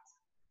pot.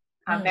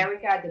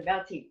 America, the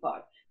melting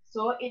pot.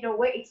 So in a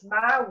way, it's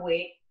my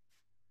way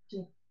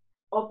to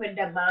open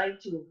the mind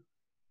to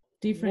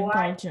different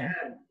culture.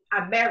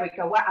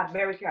 America, what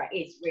America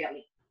is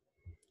really.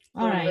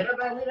 So little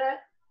by little,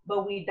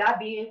 but without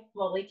being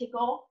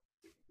political.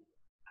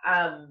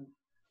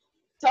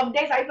 Some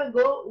days I even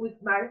go with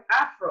my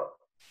afro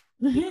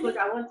because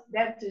I want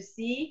them to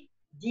see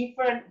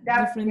different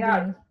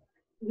things.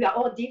 We are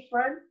all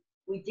different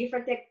with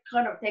different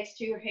kind of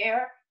texture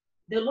hair.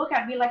 They look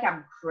at me like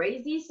I'm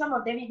crazy. Some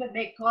of them even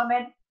make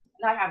comment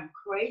like I'm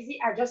crazy.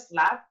 I just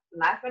laugh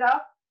it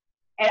off.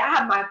 And I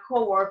have my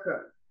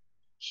coworker.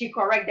 She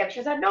correct them.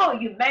 She said, "No,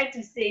 you meant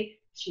to say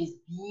she's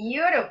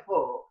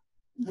beautiful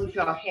with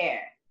your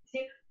hair."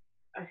 See,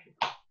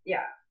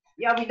 yeah.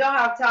 We don't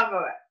have time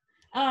for it.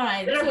 All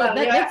right, so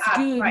that's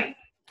good. Right.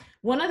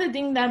 One other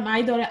thing that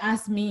my daughter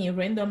asked me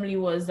randomly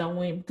was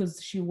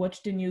because she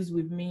watched the news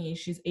with me.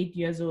 She's 8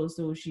 years old,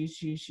 so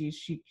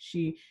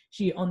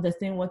she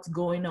understands what's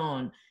going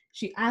on.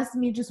 She asked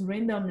me just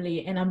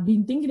randomly, and I've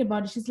been thinking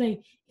about it. She's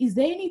like, "Is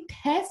there any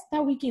test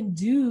that we can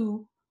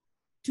do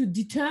to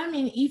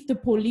determine if the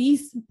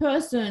police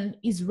person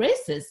is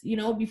racist? You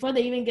know, before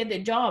they even get the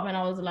job?" And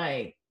I was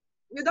like,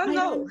 "You don't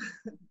know."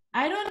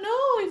 I don't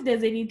know if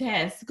there's any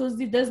test because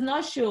it does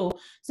not show.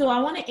 So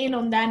I want to end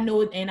on that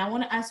note, and I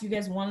want to ask you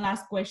guys one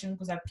last question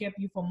because I've kept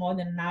you for more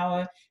than an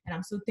hour, and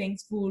I'm so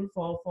thankful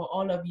for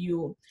all of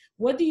you.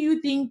 What do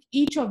you think,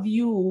 each of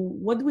you,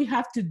 what do we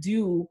have to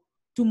do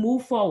to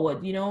move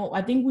forward? You know,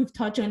 I think we've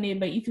touched on it,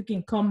 but if you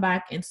can come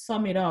back and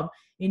sum it up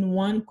in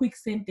one quick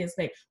sentence,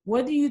 like,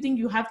 what do you think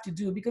you have to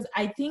do? Because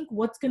I think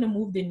what's going to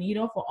move the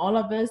needle for all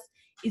of us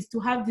is to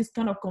have this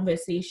kind of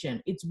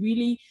conversation. It's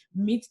really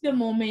meet the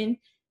moment.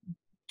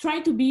 Try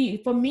to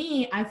be, for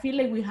me, I feel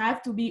like we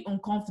have to be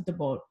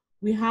uncomfortable.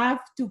 We have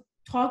to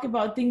talk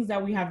about things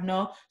that we have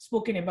not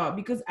spoken about,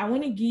 because I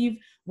want to give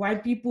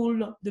white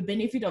people the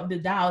benefit of the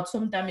doubt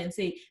sometimes and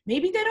say,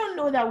 maybe they don't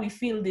know that we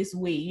feel this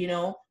way, you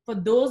know, for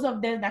those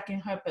of them that can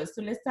help us.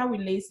 So let's start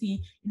with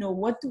Lacey. You know,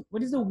 what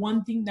is the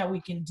one thing that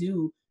we can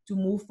do to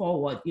move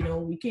forward? You know,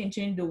 we can't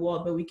change the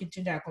world, but we can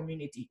change our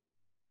community.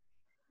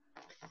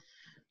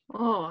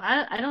 Oh,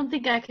 I don't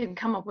think I can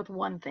come up with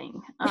one thing.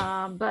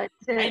 But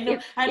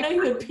I know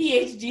you're a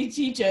PhD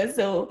teacher,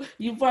 so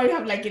you probably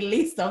have like a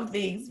list of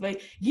things.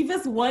 But give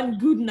us one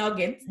good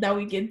nugget that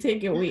we can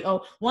take away,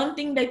 or one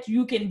thing that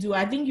you can do.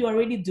 I think you're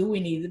already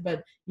doing it,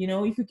 but you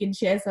know, if you can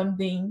share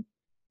something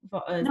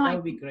for us, that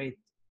would be great.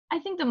 I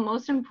think the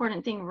most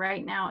important thing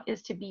right now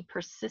is to be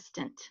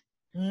persistent.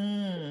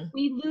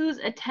 We lose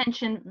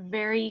attention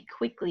very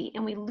quickly,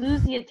 and we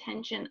lose the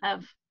attention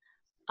of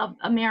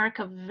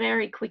America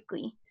very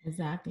quickly.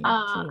 Exactly.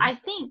 I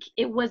think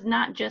it was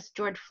not just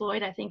George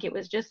Floyd. I think it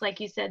was just like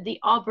you said, the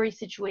Aubrey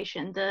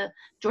situation, the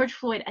George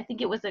Floyd. I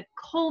think it was a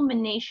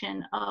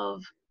culmination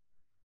of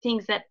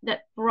things that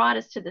brought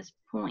us to this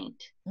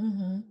point.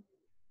 Mm-hmm.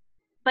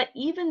 But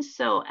even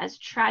so, as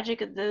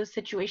tragic as those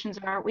situations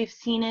are, we've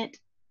seen it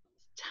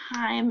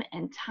time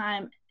and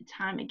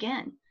time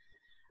again.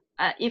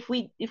 If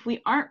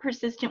we aren't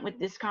persistent with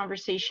this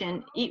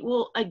conversation, it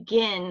will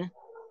again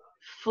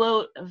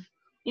float of,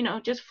 you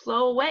know, just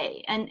flow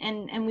away,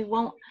 and we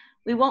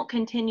won't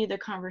continue the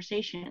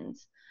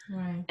conversations,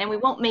 right? And we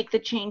won't make the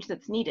change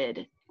that's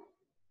needed.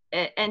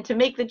 And to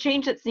make the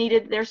change that's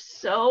needed, there's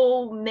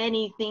so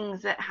many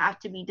things that have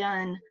to be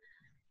done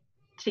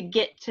to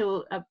get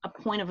to a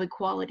point of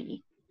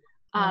equality.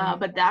 Right.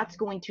 But that's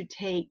going to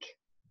take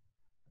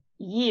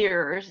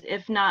years,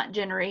 if not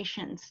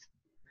generations.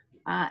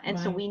 And right.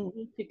 So we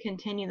need to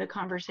continue the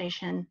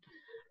conversation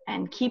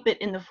and keep it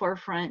in the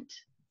forefront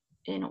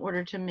in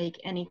order to make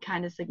any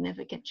kind of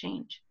significant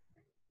change.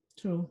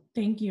 True.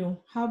 Thank you.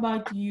 How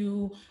about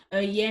you,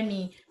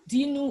 Yemi?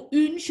 Dis-nous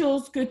une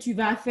chose que tu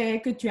vas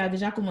faire, que tu as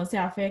déjà commencé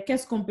à faire.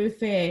 Qu'est-ce qu'on peut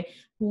faire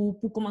pour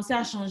commencer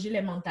à changer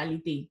les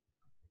mentalités?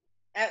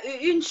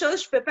 Une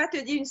chose, je peux pas te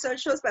dire une seule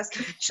chose parce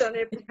que j'en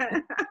ai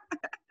plein.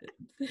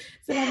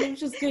 C'est la même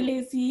chose que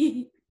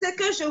Lacey. Ce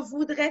que je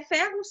voudrais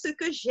faire ou ce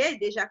que j'ai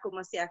déjà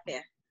commencé à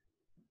faire?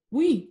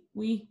 Oui,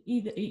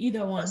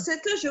 either one. Ce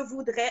que je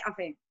voudrais,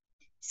 enfin,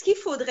 ce qu'il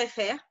faudrait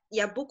faire, il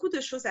y a beaucoup de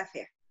choses à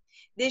faire.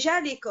 Déjà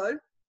à l'école,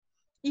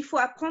 il faut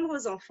apprendre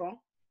aux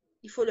enfants,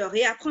 il faut leur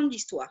réapprendre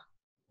l'histoire.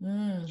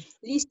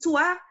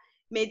 L'histoire,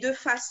 mais de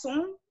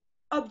façon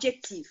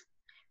objective,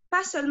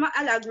 pas seulement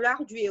à la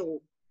gloire du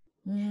héros.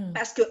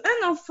 Parce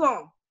qu'un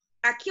enfant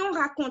à qui on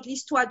raconte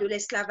l'histoire de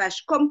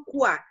l'esclavage, comme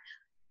quoi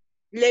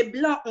les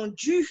Blancs ont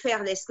dû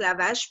faire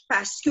l'esclavage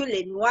parce que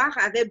les Noirs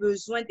avaient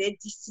besoin d'être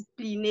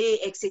disciplinés,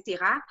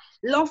 etc.,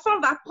 l'enfant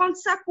va prendre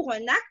ça pour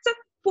un acte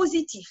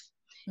positif.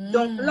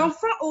 Donc,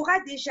 l'enfant aura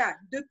déjà,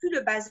 depuis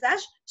le bas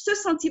âge, ce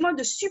sentiment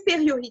de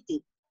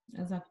supériorité.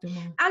 Exactement.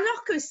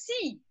 Alors que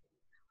si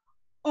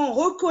on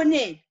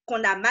reconnaît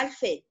qu'on a mal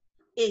fait,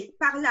 et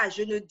par là,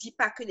 je ne dis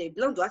pas que les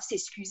Blancs doivent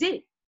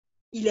s'excuser,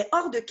 il est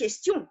hors de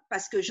question,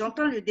 parce que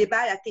j'entends le débat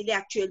à la télé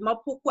actuellement,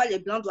 pourquoi les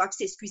Blancs doivent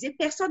s'excuser.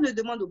 Personne ne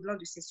demande aux Blancs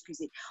de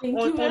s'excuser.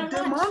 On demande...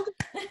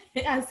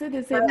 Personne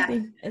ne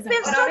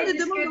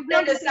demande aux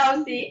Blancs de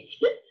s'excuser.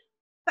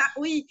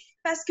 Oui,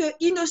 parce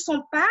qu'ils ne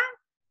sont pas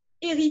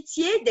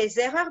héritiers des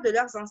erreurs de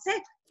leurs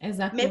ancêtres.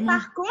 Exactement. Mais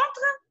par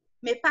contre,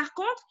 Mais par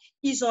contre,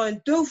 ils ont un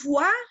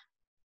devoir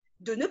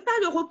de ne pas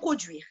le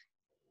reproduire.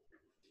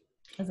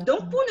 Exactement.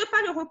 Donc, pour ne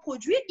pas le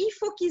reproduire, il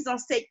faut qu'ils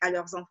enseignent à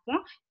leurs enfants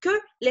que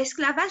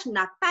l'esclavage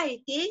n'a pas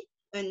été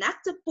un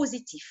acte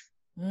positif.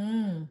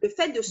 Le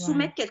fait de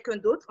soumettre quelqu'un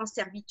d'autre en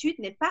servitude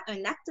n'est pas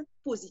un acte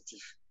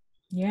positif.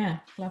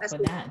 Yeah, clap for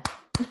that.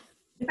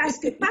 Parce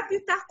que pas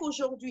plus tard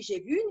qu'aujourd'hui, j'ai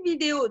vu une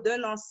vidéo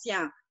d'un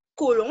ancien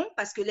colon,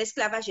 parce que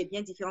l'esclavage est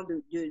bien différent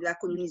de la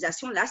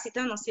colonisation. Là, c'est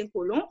un ancien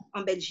colon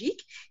en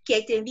Belgique qui a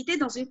été invité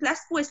dans une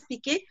classe pour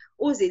expliquer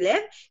aux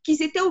élèves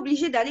qu'ils étaient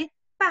obligés d'aller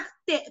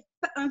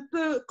un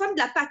peu comme de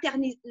la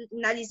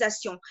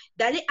paternalisation,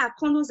 d'aller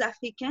apprendre aux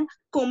Africains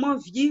comment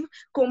vivre,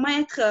 comment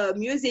être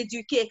mieux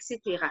éduqués,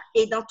 etc.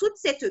 Et dans toute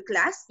cette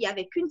classe, il n'y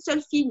avait qu'une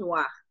seule fille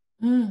noire.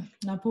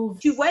 La pauvre.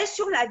 Tu voyais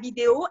sur la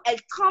vidéo,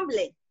 elle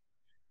tremblait.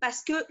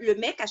 Parce que le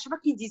mec, à chaque fois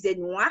qu'il disait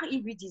noir,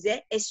 il lui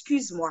disait «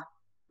 excuse-moi ».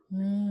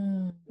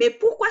 Mais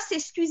pourquoi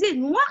s'excuser?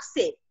 Noir,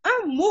 c'est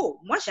un mot.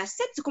 Moi,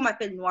 j'accepte ce qu'on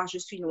m'appelle noir, je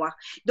suis noir.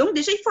 Donc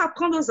déjà, il faut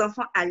apprendre aux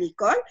enfants à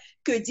l'école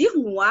que dire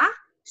noir,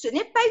 ce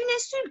n'est pas une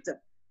insulte.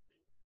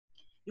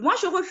 Moi,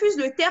 je refuse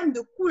le terme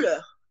de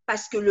couleur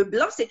parce que le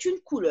blanc, c'est une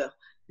couleur.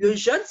 Le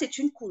jaune, c'est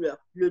une couleur.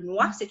 Le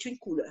noir, c'est une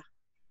couleur.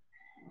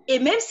 Et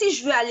même si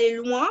je veux aller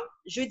loin,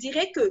 je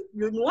dirais que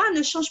le noir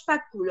ne change pas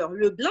de couleur.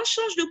 Le blanc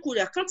change de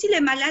couleur. Quand il est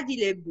malade,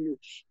 il est bleu.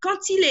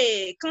 Quand il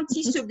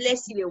se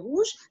blesse, il est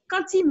rouge.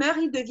 Quand il meurt,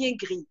 il devient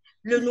gris.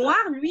 Le noir,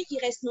 lui, il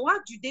reste noir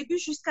du début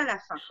jusqu'à la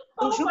fin.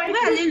 Donc, je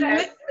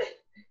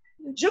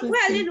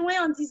pourrais aller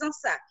loin en disant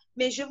ça.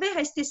 Mais je vais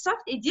rester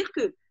soft et dire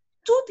que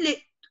toutes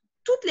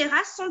les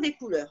races sont des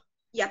couleurs.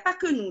 Il n'y a pas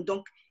que nous.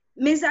 Donc,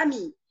 mes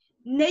amis,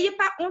 n'ayez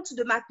pas honte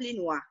de m'appeler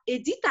noir. Et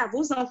dites à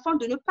vos enfants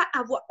de ne pas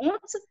avoir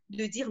honte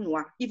de dire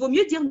noir. Il vaut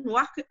mieux dire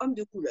noir que homme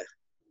de couleur.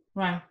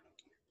 Ouais,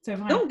 c'est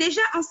vrai. Donc,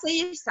 déjà,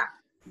 enseignez ça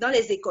dans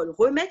les écoles.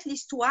 Remettre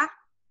l'histoire.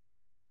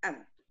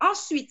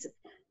 Ensuite,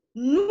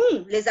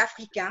 nous, les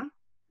Africains,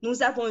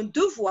 nous avons un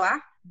devoir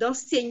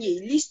d'enseigner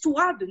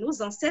l'histoire de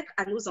nos ancêtres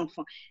à nos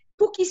enfants.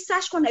 Pour qu'ils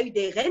sachent qu'on a eu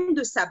des reines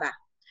de Saba.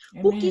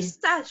 Amen. Pour qu'ils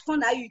sachent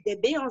qu'on a eu des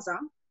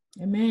Béanzans.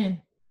 Amen.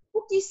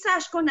 Pour qu'ils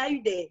sachent qu'on a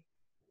eu des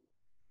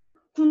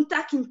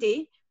Kunta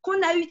Kinte,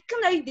 qu'on a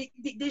eu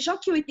des gens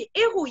qui ont été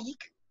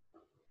héroïques,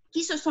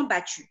 qui se sont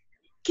battus,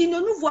 qui ne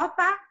nous voient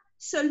pas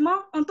seulement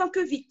en tant que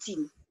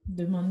victimes.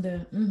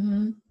 Demandeur.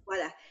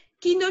 Voilà.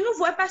 Qui ne nous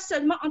voient pas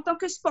seulement en tant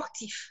que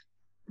sportifs.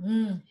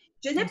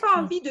 Je n'ai pas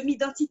envie de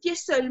m'identifier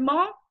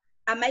seulement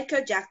à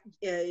Michael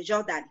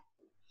Jordan.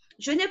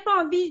 Je n'ai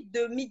pas envie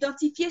de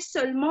m'identifier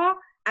seulement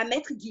à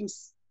Maître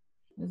Gims.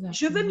 Exactement.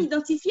 Je veux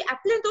m'identifier à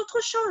plein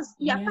d'autres choses.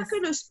 Il n'y a pas que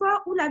le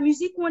sport ou la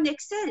musique où on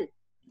excelle.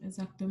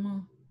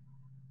 Exactement.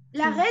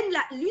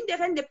 L'une des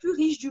reines les plus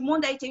riches du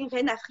monde a été une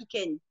reine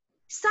africaine.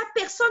 Ça,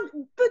 personne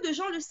ou peu de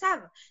gens le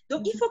savent.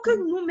 Donc, il faut que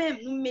nous-mêmes,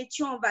 nous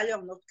mettions en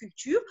valeur notre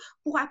culture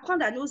pour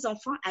apprendre à nos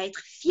enfants à être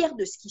fiers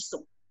de ce qu'ils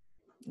sont.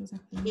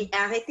 Exactement. Et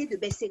arrêter de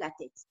baisser la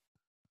tête.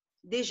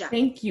 Déjà.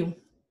 Thank you.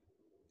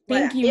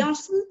 Voilà. Thank you. Et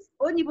ensuite,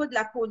 au niveau de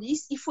la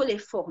police, il faut les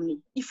former.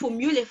 Il faut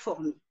mieux les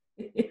former.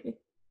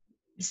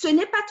 Ce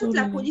n'est pas toute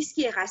la police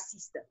qui est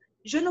raciste.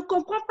 Je ne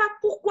comprends pas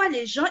pourquoi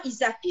les gens,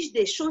 ils affichent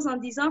des choses en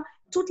disant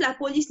toute la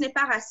police n'est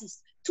pas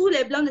raciste. Tous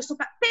les blancs ne sont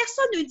pas...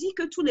 Personne ne dit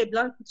que tous les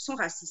blancs sont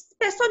racistes.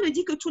 Personne ne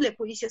dit que tous les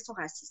policiers sont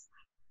racistes.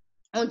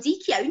 On dit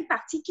qu'il y a une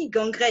partie qui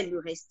gangrène le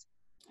reste.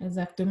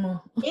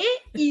 Exactement. Et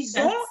ils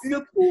ont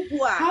le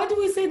pouvoir. How do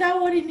we say that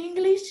word in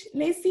English,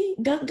 Lacey?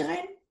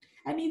 Gangrène?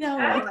 I need that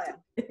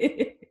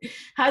word.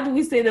 How do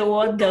we say the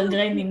word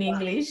gangrène in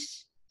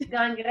English?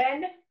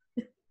 Gangrène.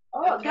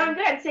 Oh,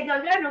 gangrène, c'est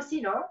gangrène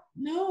aussi, non?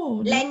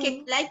 No.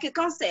 Like a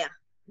cancer.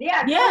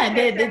 Yeah,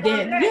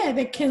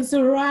 they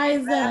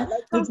cancerize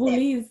the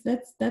police.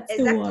 That's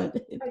the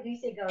word.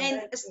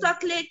 And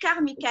Stockley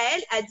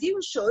Carmichael a dit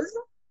une chose.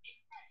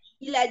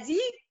 Il a dit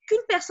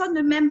qu'une personne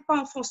ne m'aime pas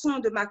en fonction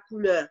de ma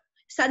couleur.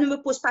 Ça ne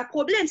me pose pas de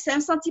problème. C'est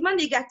un sentiment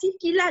négatif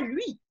qu'il a,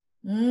 lui.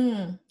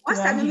 Moi,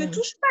 ça ne me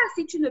touche pas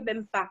si tu ne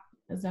m'aimes pas.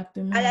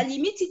 Exactement. À la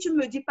limite, si tu ne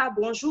me dis pas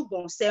bonjour,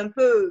 bon, c'est un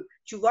peu,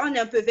 tu vois, on est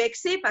un peu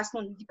vexé parce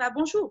qu'on ne dit pas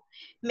bonjour.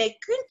 Mais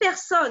qu'une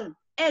personne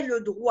ait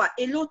le droit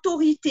et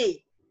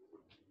l'autorité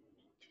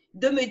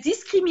de me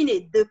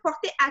discriminer, de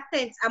porter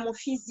atteinte à mon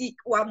physique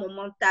ou à mon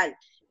mental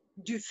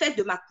du fait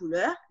de ma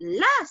couleur,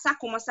 là, ça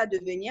commence à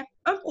devenir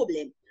un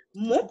problème.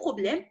 Mon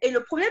problème et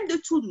le problème de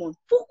tout le monde.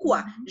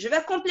 Pourquoi? Je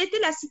vais compléter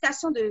la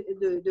citation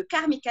de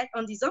Carmichael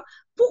en disant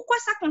pourquoi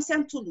ça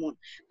concerne tout le monde.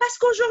 Parce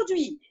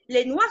qu'aujourd'hui,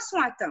 les Noirs sont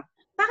atteints.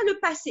 Par le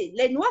passé,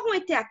 les Noirs ont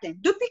été atteints.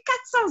 Depuis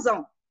 400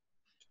 ans,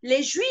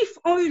 les Juifs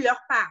ont eu leur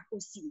part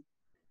aussi.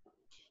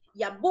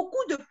 Il y a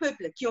beaucoup de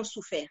peuples qui ont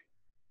souffert.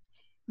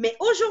 Mais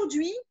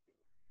aujourd'hui,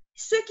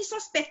 ceux qui sont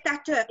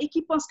spectateurs et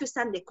qui pensent que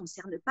ça ne les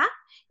concerne pas,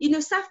 ils ne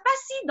savent pas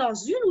si dans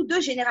une ou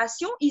deux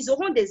générations, ils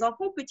auront des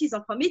enfants ou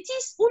petits-enfants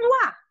métis ou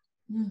noirs.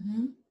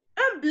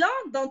 Un blanc,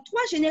 dans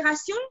 3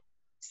 générations,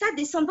 sa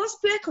descendance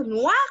peut être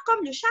noire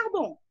comme le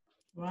charbon.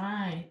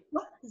 Right.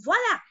 Donc,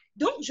 voilà.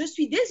 Donc, je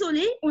suis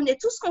désolée, on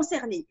est tous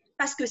concernés.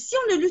 Parce que si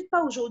on ne lutte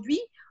pas aujourd'hui,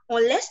 on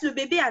laisse le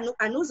bébé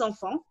à nos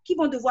enfants qui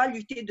vont devoir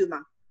lutter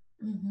demain.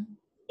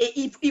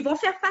 Et ils vont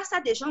faire face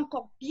à des gens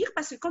encore pires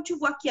parce que quand tu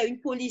vois qu'il y a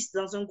une police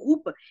dans un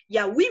groupe, il y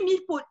a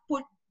 8000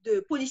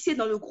 policiers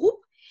dans le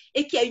groupe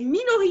et qu'il y a une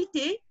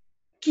minorité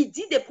qui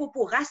dit des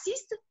propos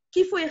racistes,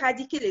 qu'il faut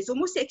éradiquer les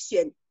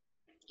homosexuels,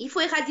 il faut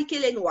éradiquer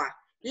les Noirs,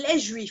 les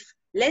Juifs,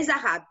 les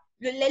Arabes,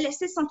 les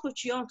laisser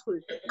s'entretuer entre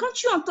eux. Quand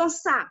tu entends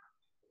ça,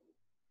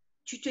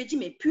 tu te dis,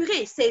 mais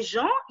purée, ces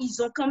gens,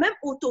 ils ont quand même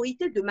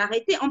autorité de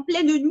m'arrêter en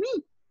pleine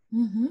nuit.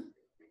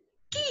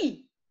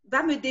 Qui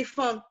va me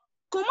défendre?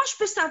 Comment je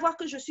peux savoir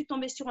que je suis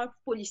tombée sur un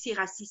policier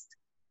raciste?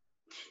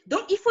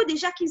 Donc, il faut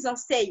déjà qu'ils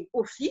enseignent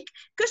aux flics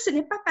que ce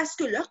n'est pas parce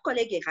que leur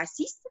collègue est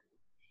raciste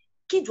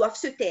qu'ils doivent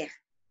se taire.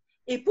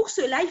 Et pour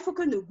cela, il faut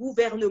que nos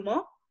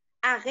gouvernements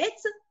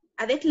arrêtent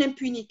avec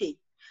l'impunité.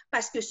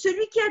 Parce que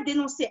celui qui a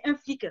dénoncé un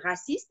flic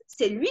raciste,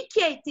 c'est lui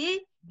qui a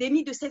été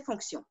démis de ses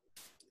fonctions.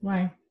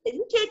 Ouais. C'est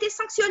lui qui a été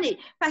sanctionné.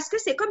 Parce que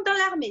c'est comme dans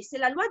l'armée, c'est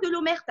la loi de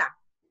l'omerta.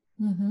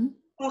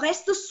 On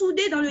reste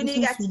soudés dans le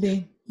négatif.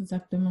 Soudés,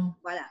 exactement.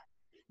 Voilà.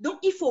 Donc,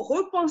 il faut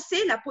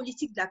repenser la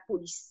politique de la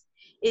police.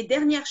 Et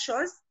dernière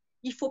chose,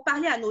 il faut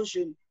parler à nos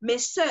jeunes. Mes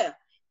sœurs,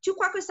 tu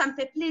crois que ça me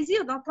fait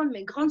plaisir d'entendre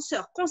mes grandes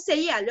sœurs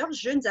conseiller à leurs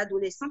jeunes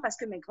adolescents, parce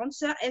que mes grandes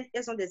sœurs,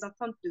 elles ont des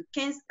enfants de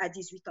 15 à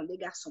 18 ans, des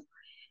garçons.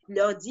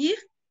 Leur dire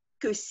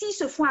que s'ils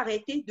se font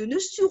arrêter, de ne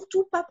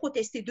surtout pas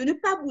protester, de ne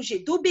pas bouger,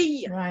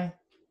 d'obéir. Ouais.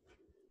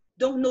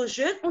 Donc, nos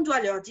jeunes, on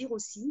doit leur dire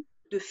aussi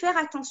de faire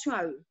attention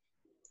à eux,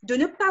 de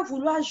ne pas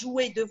vouloir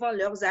jouer devant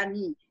leurs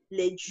amis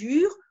les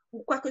durs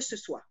ou quoi que ce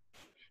soit.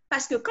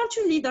 Parce que quand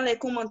tu lis dans les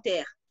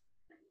commentaires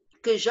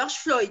que George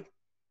Floyd,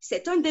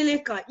 c'est un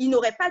délinquant, il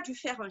n'aurait pas dû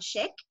faire un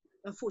chèque,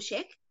 un faux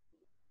chèque,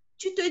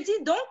 tu te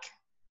dis donc,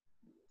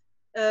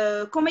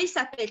 comment il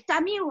s'appelle,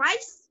 Tamir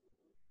Rice,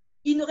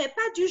 il n'aurait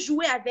pas dû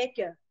jouer avec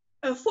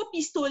un faux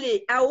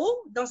pistolet à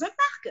eau dans un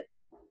parc.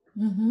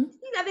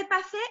 S'il n'avait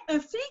pas fait, un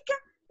flic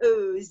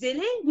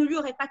zélé ne lui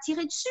aurait pas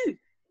tiré dessus.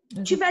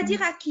 Tu vas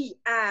dire à qui?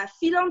 À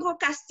Philandro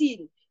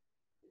Castile,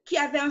 qui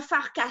avait un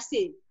phare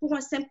cassé pour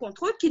un simple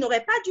contrôle, qui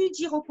n'aurait pas dû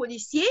dire au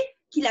policier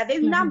qu'il avait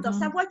une arme dans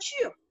sa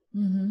voiture.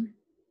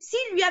 S'il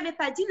ne lui avait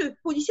pas dit, le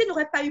policier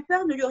n'aurait pas eu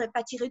peur, ne lui aurait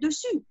pas tiré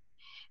dessus.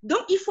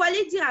 Donc, il faut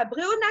aller dire à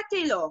Breonna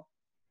Taylor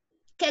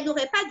qu'elle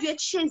n'aurait pas dû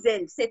être chez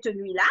elle cette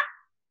nuit-là,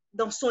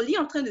 dans son lit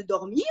en train de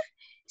dormir,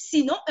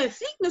 sinon un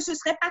flic ne se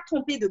serait pas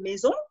trompé de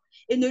maison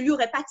et ne lui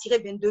aurait pas tiré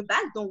 22 balles,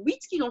 dont 8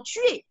 qui l'ont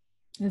tué.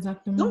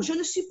 Exactement. Donc, je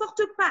ne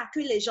supporte pas que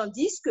les gens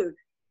disent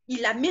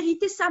qu'il a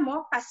mérité sa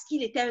mort parce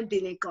qu'il était un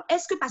délinquant.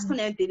 Est-ce que parce qu'on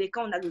est un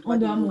délinquant, on a le droit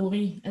de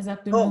mourir?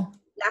 Exactement. Bon,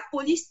 la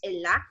police est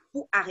là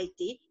pour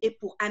arrêter et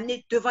pour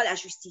amener devant la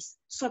justice.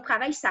 Son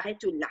travail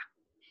s'arrête là.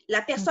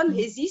 La personne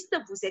résiste,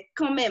 vous êtes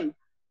quand même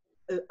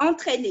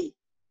entraîné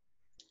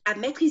à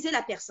maîtriser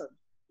la personne.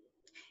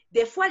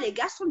 Des fois, les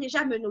gars sont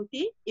déjà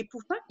menottés et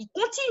pourtant, ils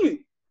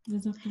continuent.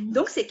 Exactement.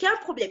 Donc, c'est qu'il y a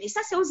un problème. Et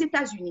ça, c'est aux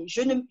États-Unis.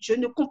 Je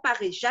ne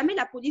comparerai jamais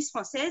la police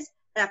française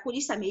à la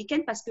police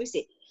américaine parce que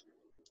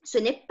ce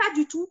n'est pas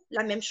du tout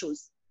la même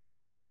chose.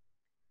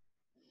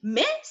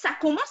 Mais ça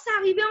commence à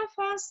arriver en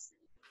France.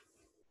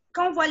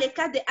 Quand on voit les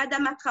cas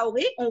d'Adama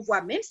Traoré, on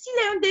voit même s'il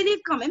est un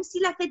délinquant, même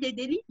s'il a fait des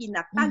délits, il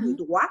n'a pas le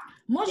droit.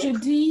 Moi, je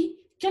dis,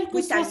 quel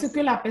que soit ce que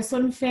la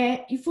personne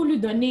fait, il faut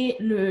lui donner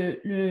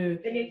le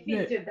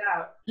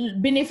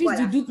bénéfice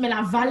du doute, mais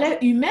la valeur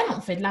humaine, en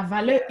fait, la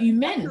valeur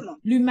humaine,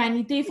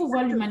 l'humanité, il faut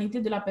voir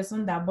l'humanité de la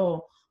personne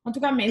d'abord. En tout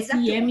cas, merci,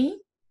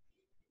 Yemi.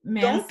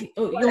 Merci.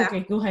 Donc, voilà.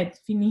 OK, go ahead,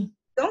 fini.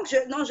 Donc,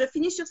 je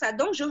finis sur ça.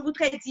 Donc, je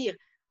voudrais dire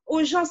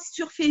aux gens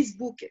sur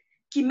Facebook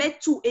qui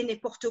mettent tout et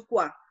n'importe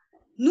quoi,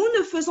 nous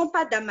ne faisons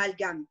pas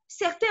d'amalgame.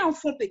 Certains en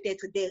font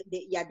peut-être.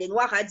 Il y a des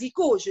noirs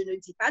radicaux, je ne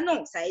dis pas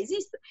non, ça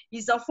existe.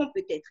 Ils en font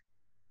peut-être.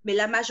 Mais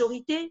la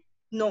majorité,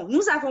 non,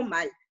 nous avons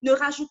mal. Ne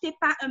rajoutez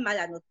pas un mal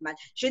à notre mal.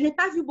 Je n'ai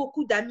pas vu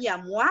beaucoup d'amis à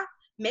moi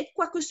mettre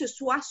quoi que ce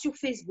soit sur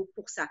Facebook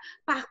pour ça.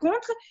 Par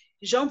contre,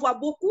 j'en vois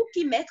beaucoup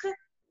qui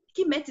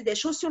mettent des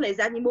choses sur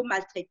les animaux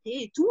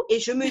maltraités et tout. Et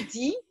je me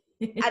dis,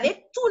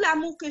 avec tout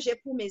l'amour que j'ai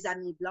pour mes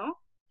amis blancs,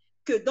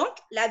 que donc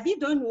la vie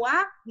d'un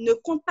noir ne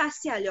compte pas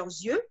assez à leurs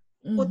yeux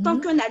autant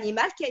qu'un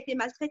animal qui a été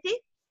maltraité.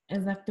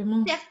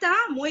 Exactement. Certains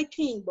m'ont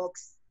écrit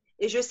inbox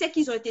et je sais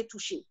qu'ils ont été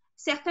touchés.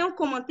 Certains ont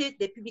commenté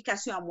des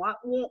publications à moi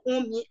où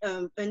ont mis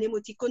un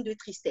émoticône de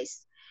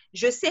tristesse.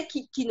 Je sais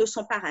qu'ils ne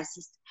sont pas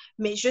racistes,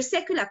 mais je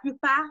sais que la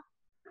plupart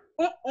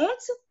ont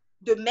honte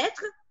de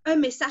mettre un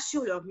message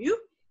sur leur mur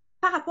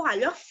par rapport à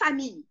leur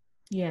famille.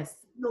 Yes.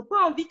 Ils n'ont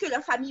pas envie que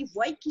leur famille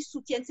voie qu'ils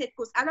soutiennent cette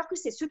cause, alors que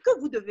c'est ce que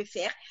vous devez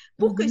faire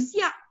pour que s'il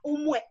y a au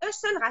moins un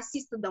seul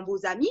raciste dans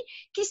vos amis,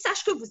 qu'il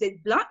sache que vous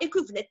êtes blanc et que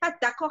vous n'êtes pas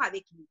d'accord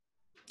avec lui.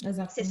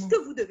 C'est ce que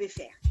vous devez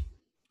faire.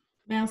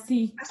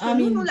 Merci. Parce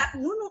que nous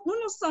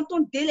nous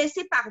sentons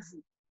délaissés par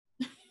vous.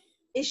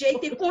 Et j'ai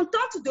été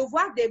contente de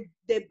voir des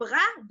bras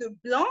de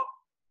blancs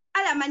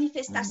à la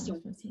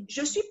manifestation.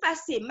 Je suis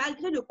passée,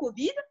 malgré le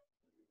Covid,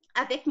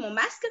 avec mon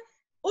masque,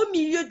 au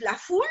milieu de la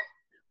foule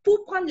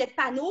pour prendre les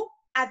panneaux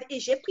et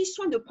j'ai pris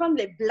soin de prendre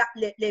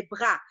les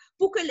bras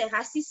pour que les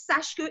racistes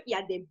sachent qu'il y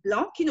a des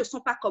blancs qui ne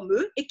sont pas comme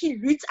eux et qui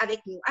luttent avec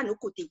nous, à nos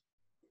côtés.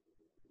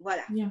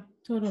 Voilà. Yeah,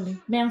 totally.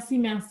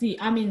 Merci.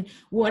 I mean,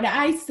 what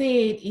I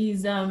said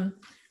is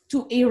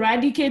to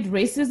eradicate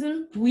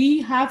racism,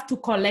 we have to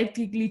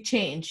collectively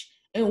change,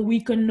 and we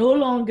can no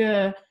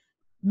longer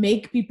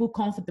make people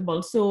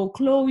comfortable. So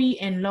Chloe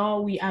and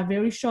Law, we are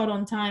very short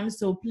on time,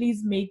 so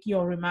please make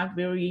your remark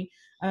very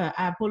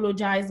I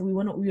apologize. We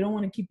don't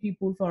want to keep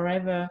people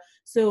forever.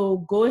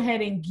 So go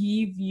ahead and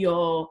give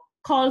your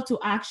call to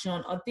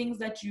action, or things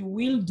that you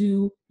will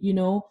do,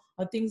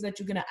 or things that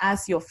you're gonna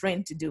ask your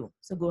friend to do.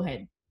 So go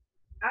ahead.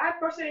 I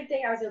personally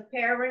think as a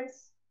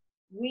parents,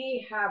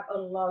 we have a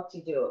lot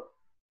to do.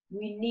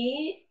 We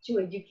need to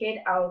educate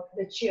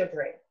the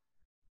children.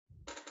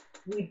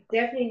 We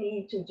definitely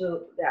need to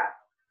do that.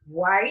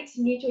 Whites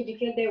need to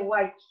educate their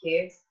white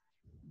kids.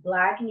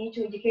 Black need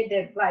to educate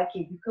their black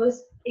kids,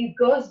 because it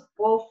goes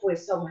both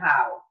ways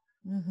somehow.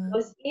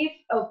 Because if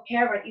a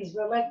parent is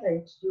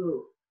reluctant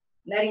to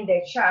letting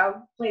their child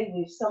play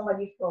with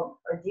somebody from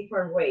a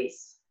different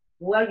race,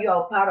 well, you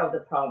are part of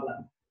the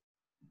problem.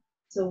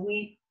 So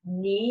we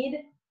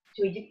need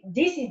to,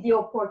 this is the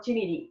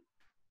opportunity.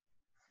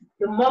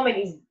 The moment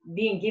is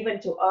being given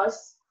to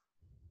us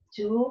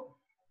to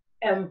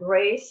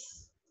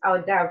embrace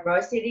our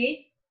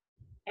diversity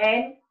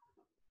and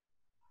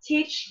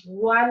teach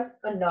one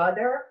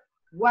another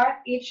what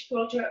each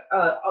culture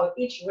or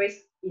each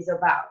race is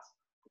about.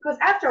 Because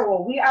after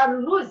all, we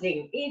are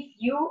losing if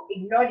you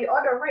ignore the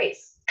other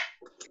race.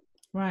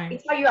 Right.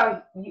 It's like you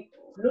are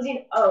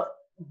losing a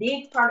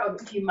big part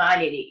of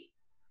humanity.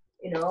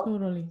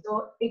 Totally.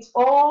 So it's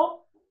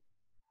all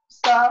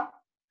start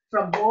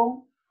from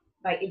home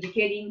by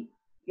educating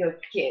your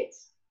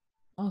kids.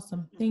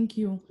 Awesome, thank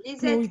you.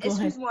 Lisette,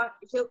 excuse-moi,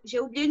 j'ai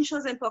oublié une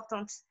chose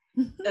importante.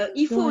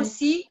 Il faut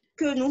aussi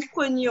que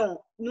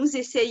nous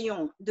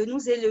essayions de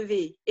nous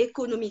élever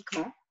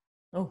économiquement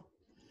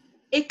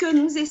et que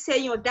nous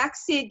essayions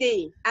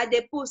d'accéder à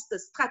des postes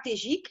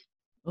stratégiques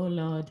pour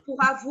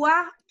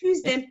avoir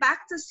plus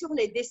d'impact sur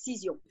les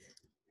décisions.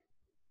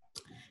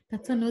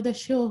 That's another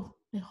show.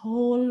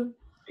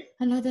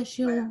 Another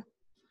show.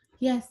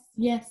 Yes.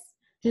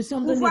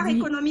 Pouvoir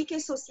économique et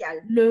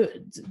social.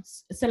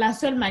 C'est la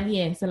seule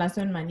manière,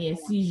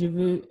 si je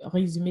veux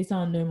résumer ça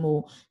en un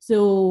mot.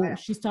 So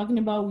she's talking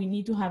about we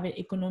need to have an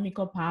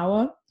economical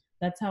power.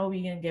 That's how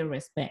we can get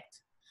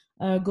respect.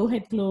 Go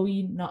ahead,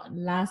 Chloe.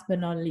 Last but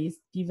not least,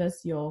 give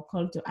us your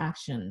call to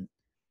action.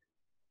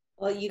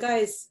 Well, you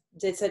guys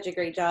did such a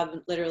great job,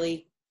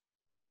 literally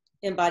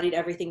embodied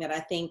everything that I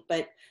think.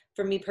 But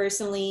for me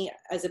personally,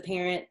 as a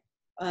parent,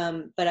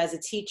 but as a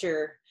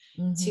teacher,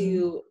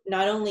 to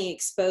not only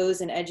expose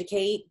and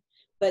educate,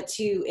 but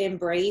to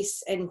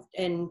embrace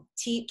and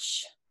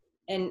teach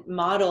and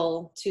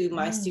model to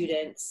my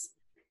students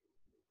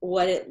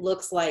what it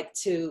looks like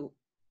to,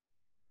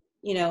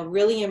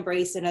 really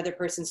embrace another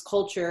person's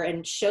culture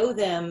and show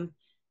them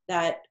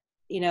that,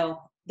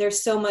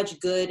 there's so much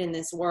good in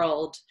this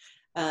world,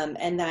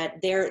 and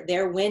that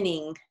they're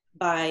winning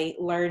by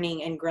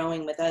learning and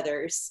growing with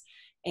others.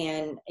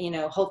 And,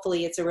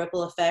 hopefully it's a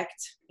ripple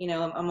effect.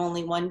 I'm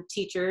only one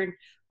teacher,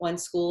 one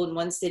school in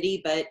one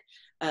city, but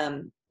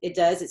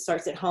it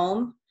starts at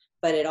home,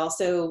 but it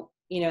also,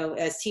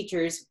 as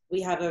teachers,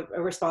 we have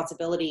a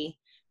responsibility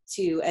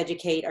to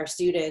educate our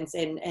students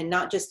and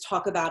not just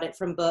talk about it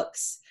from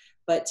books,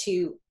 but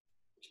to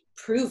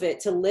prove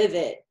it, to live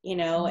it,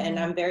 and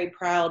I'm very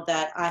proud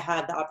that I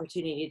had the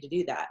opportunity to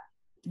do that.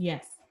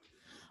 Yes.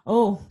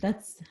 Oh,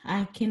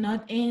 I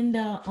cannot end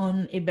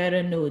on a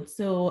better note.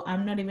 So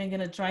I'm not even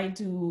going to try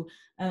to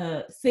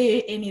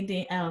say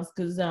anything else,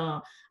 because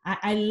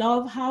I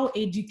love how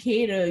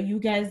educator you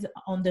guys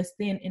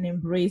understand and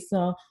embrace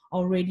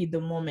already the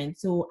moment.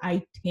 So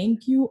I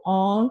thank you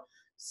all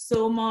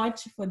so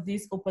much for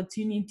this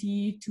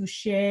opportunity to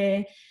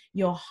share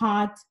your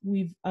heart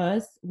with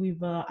us,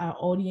 with our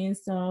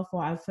audience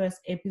for our first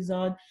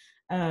episode.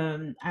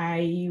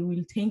 I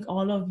will thank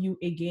all of you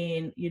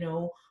again,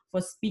 for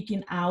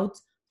speaking out,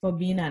 for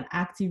being an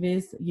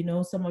activist.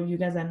 Some of you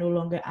guys are no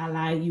longer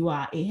allied. You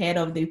are ahead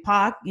of the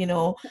pack,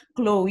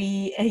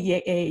 Chloe,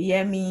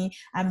 Yemi,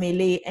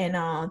 Amele,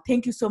 and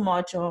thank you so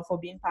much for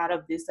being part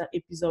of this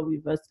episode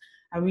with us.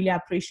 I really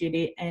appreciate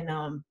it.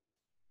 And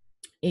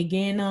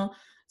again,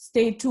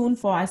 stay tuned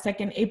for our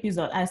second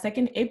episode. Our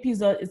second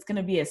episode is going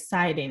to be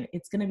exciting.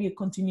 It's going to be a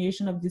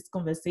continuation of this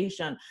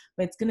conversation,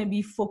 but it's going to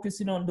be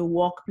focusing on the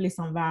workplace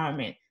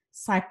environment,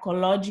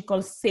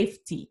 psychological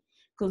safety.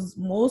 Because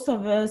most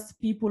of us,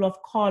 people of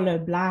color,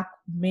 Black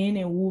men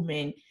and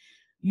women,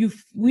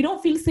 we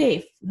don't feel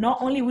safe.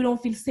 Not only we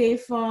don't feel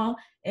safe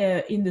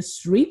in the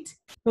street,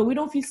 but we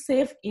don't feel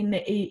safe in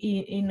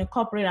the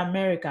corporate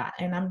America.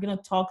 And I'm gonna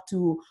talk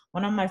to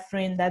one of my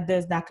friends that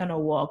does that kind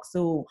of work.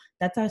 So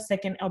that's our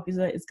second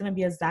episode. It's gonna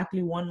be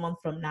exactly 1 month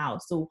from now.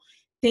 So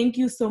thank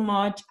you so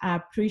much. I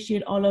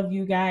appreciate all of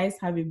you guys.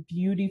 Have a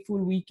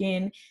beautiful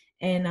weekend.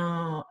 And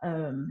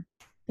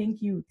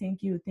thank you.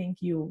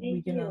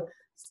 We're gonna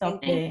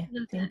stop there.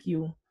 Thank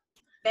you.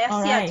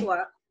 Merci à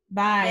toi.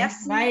 Bye.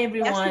 Merci. Bye,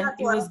 everyone.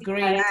 It was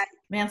great. Bye.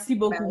 Merci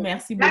beaucoup. Bye.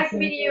 Merci beaucoup. Nice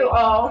meeting you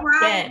all.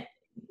 Yeah.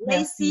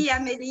 Merci,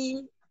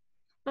 Amélie.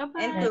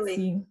 Bye-bye. And Chloe.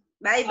 Merci.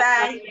 Bye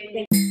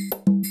bye.